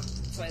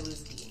 So I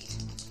lose a d8.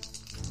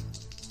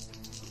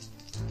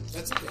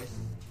 That's okay.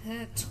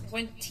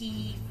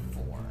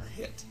 24.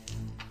 Hit.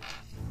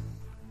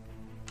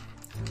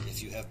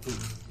 If you have poop,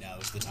 now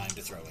is the time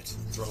to throw it.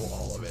 Throw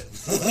all of it.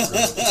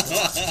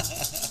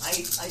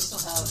 I still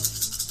have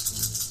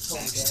full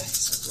death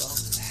as well.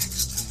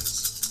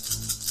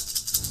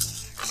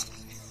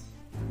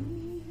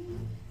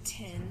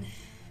 10,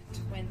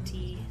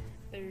 20,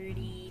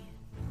 30,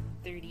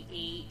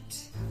 38,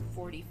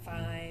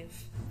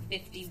 45,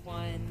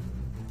 51,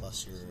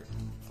 Plus your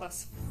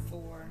plus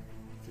 4,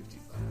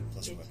 55.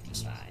 plus your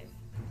weapons. 55.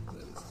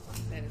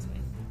 That is my...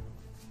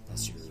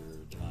 Plus your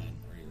divine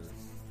or your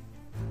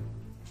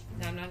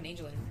No, I'm not an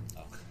angel anymore.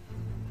 oh.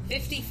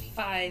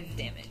 55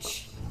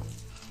 damage.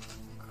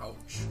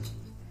 Ouch.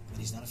 But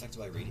he's not affected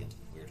by radiant.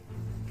 Weird.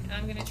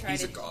 I'm gonna try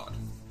He's to... a god.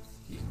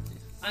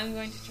 I'm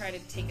going to try to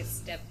take a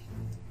step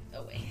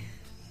away.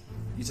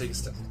 You take a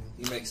step.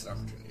 He makes an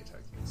opportunity attack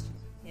against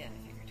Yeah,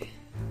 I figured.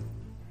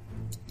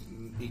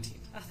 you. 18.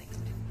 Oh, thanks.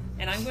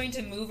 And I'm going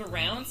to move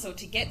around, so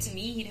to get to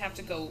me, he'd have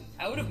to go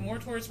out of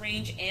Mortor's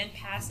range and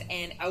past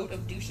and out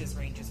of Dusha's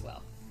range as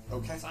well.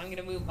 Okay. So I'm going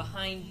to move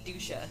behind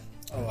Dusha.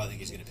 Oh, I think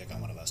he's going to pick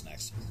on one of us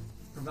next.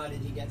 Provided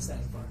he gets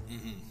that far.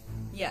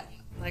 Yeah,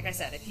 like I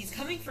said, if he's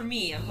coming for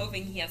me, I'm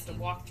hoping he has to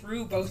walk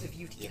through both of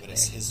you to Yeah, get but there.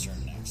 it's his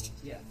turn next.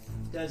 Yeah.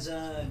 Does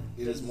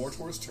It is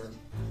Mortor's turn.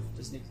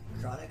 Does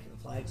necrotic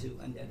apply to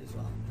undead as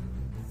well?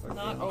 Or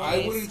Not fail?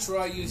 always. I wouldn't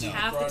try using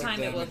Half the necrotic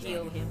time it will damage on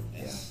heal you. him.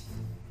 Yeah.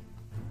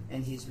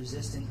 And he's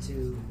resistant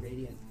to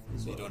radiant.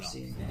 Is We what don't we're know.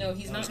 seeing. No,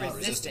 he's No, not he's not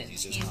resistant.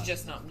 resistant, He's he's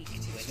just not weak to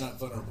He's it. not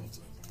vulnerable to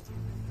it.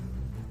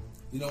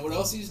 You know what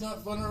else he's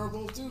not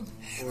vulnerable to?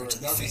 Or to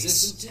the not face.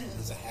 resistant to?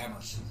 Is a hammer.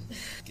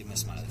 Give him a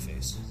smiley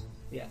face.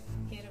 Yeah.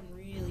 Hit him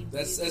really,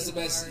 That's really the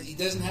best. hard. He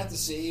doesn't have to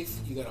save.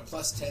 You got a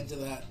plus 10 to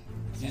that.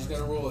 You just got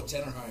to roll a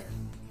 10 or higher.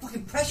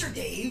 Fucking pressure,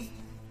 Dave.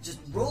 Just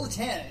roll a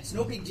 10. It's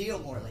no big deal,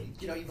 Morley.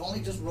 You know, you've only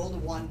just rolled a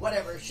 1.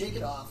 Whatever. Shake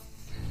it off.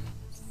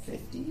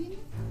 15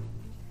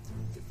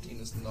 15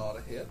 is not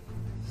a hit.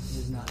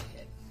 is not a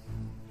hit.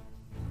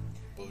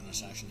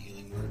 Bonus action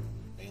healing word,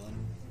 Aelynn.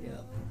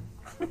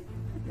 Yeah.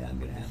 Yeah, I'm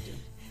gonna have to.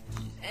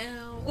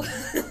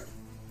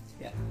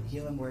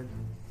 one more.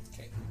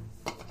 Okay.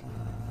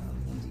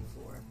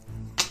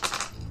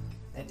 1d4.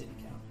 That didn't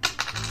count.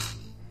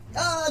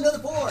 Ah, another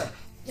 4!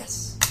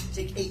 Yes!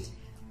 Take 8.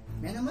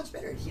 Man, I'm much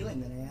better at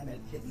healing than I am at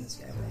hitting this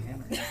guy with a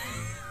hammer.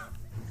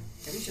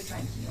 Maybe you should try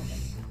and heal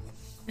him.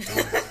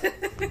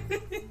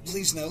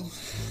 Please no.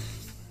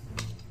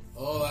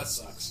 Oh, that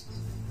sucks.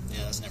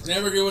 Yeah, that's It's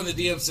never good when the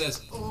DM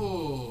says,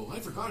 "Oh, I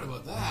forgot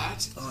about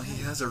that." Oh,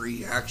 he has a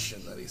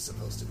reaction that he's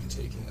supposed to be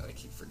taking that I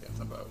keep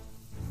forgetting about.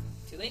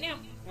 Too late now.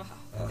 Wow.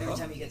 Every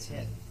time he gets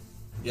hit.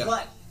 Yeah.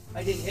 But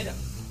I didn't hit him.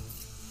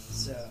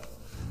 So.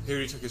 He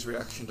already took his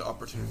reaction to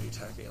opportunity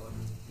attack Aelynn.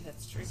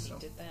 That's true. He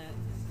did that.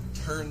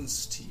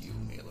 Turns to you,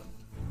 Aelynn.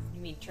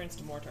 You mean turns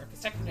to Mortor?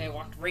 Because technically I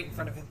walked right in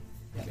front of him.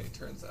 Okay,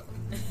 turns that way.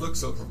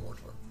 Looks over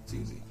Mortor. It's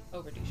easy.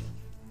 Over Dusha.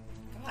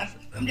 God.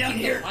 I'm down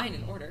here. Line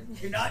in order.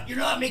 You're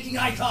not making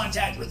eye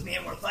contact with me,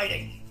 and we're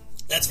fighting.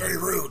 That's very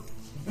rude.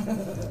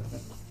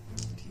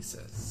 He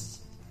says,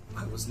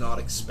 I was not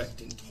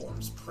expecting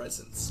Torm's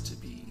presence to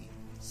be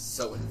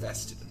so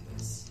invested in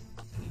this.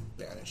 And he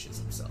banishes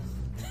himself.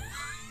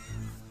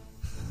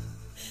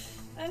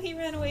 And he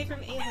ran away from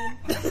Aelynn.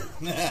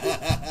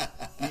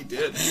 He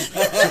did.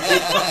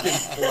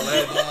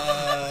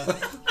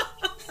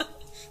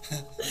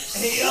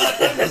 Hey,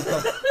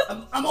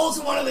 I'm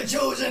also one of the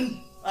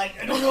chosen. I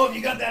don't know if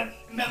you got that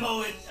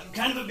memo. I'm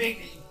kind of a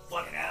big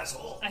fucking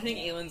asshole. I think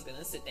Aelin's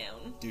gonna sit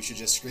down. Dusha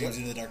just screams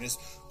into the darkness,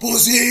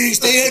 "Pussy,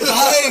 stay in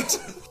fight!"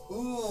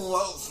 Ooh,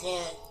 well,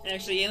 fuck.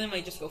 Actually, Aelynn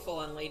might just go full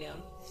on lay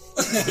down.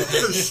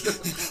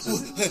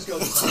 Let's go.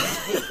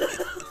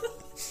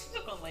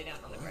 She'll go lay down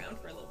on the ground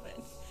for a little bit.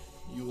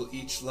 You will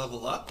each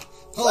level up.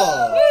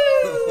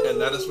 Oh. And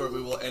that is where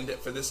we will end it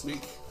for this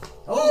week.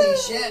 Holy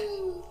shit!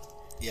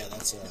 Yeah,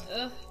 that's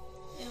Aelynn.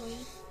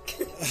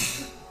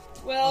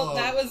 Well,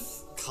 that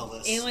was...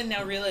 Culus. Aelynn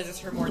now realizes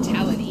her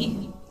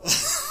mortality.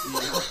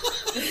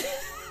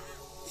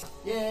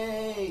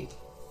 Yay!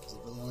 Is it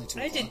really only 2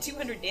 I did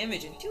 200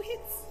 damage in 2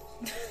 hits.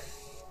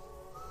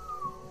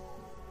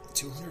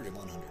 200 or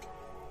 100?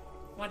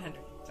 100,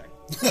 sorry.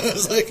 I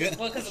was like,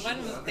 Well, because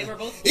they were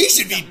both... he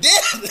should be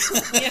dead!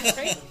 Yeah,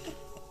 right?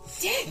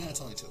 Dead! Yeah,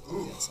 it's only 2.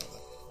 Yeah, it's not bad.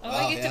 Oh, Wow, I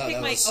get to yeah, pick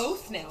that my was-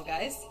 oath now,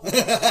 guys.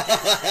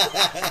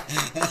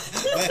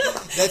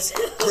 That's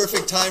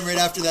perfect time right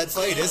after that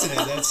fight, isn't it?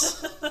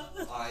 That's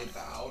I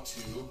vow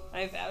to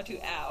I vow to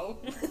ow.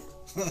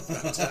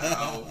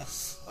 ow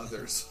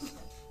others.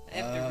 I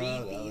have to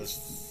read That these. was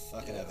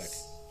fucking epic.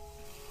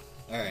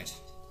 Alright.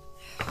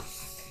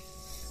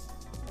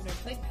 I've never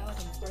played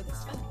Paladin before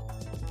this fun.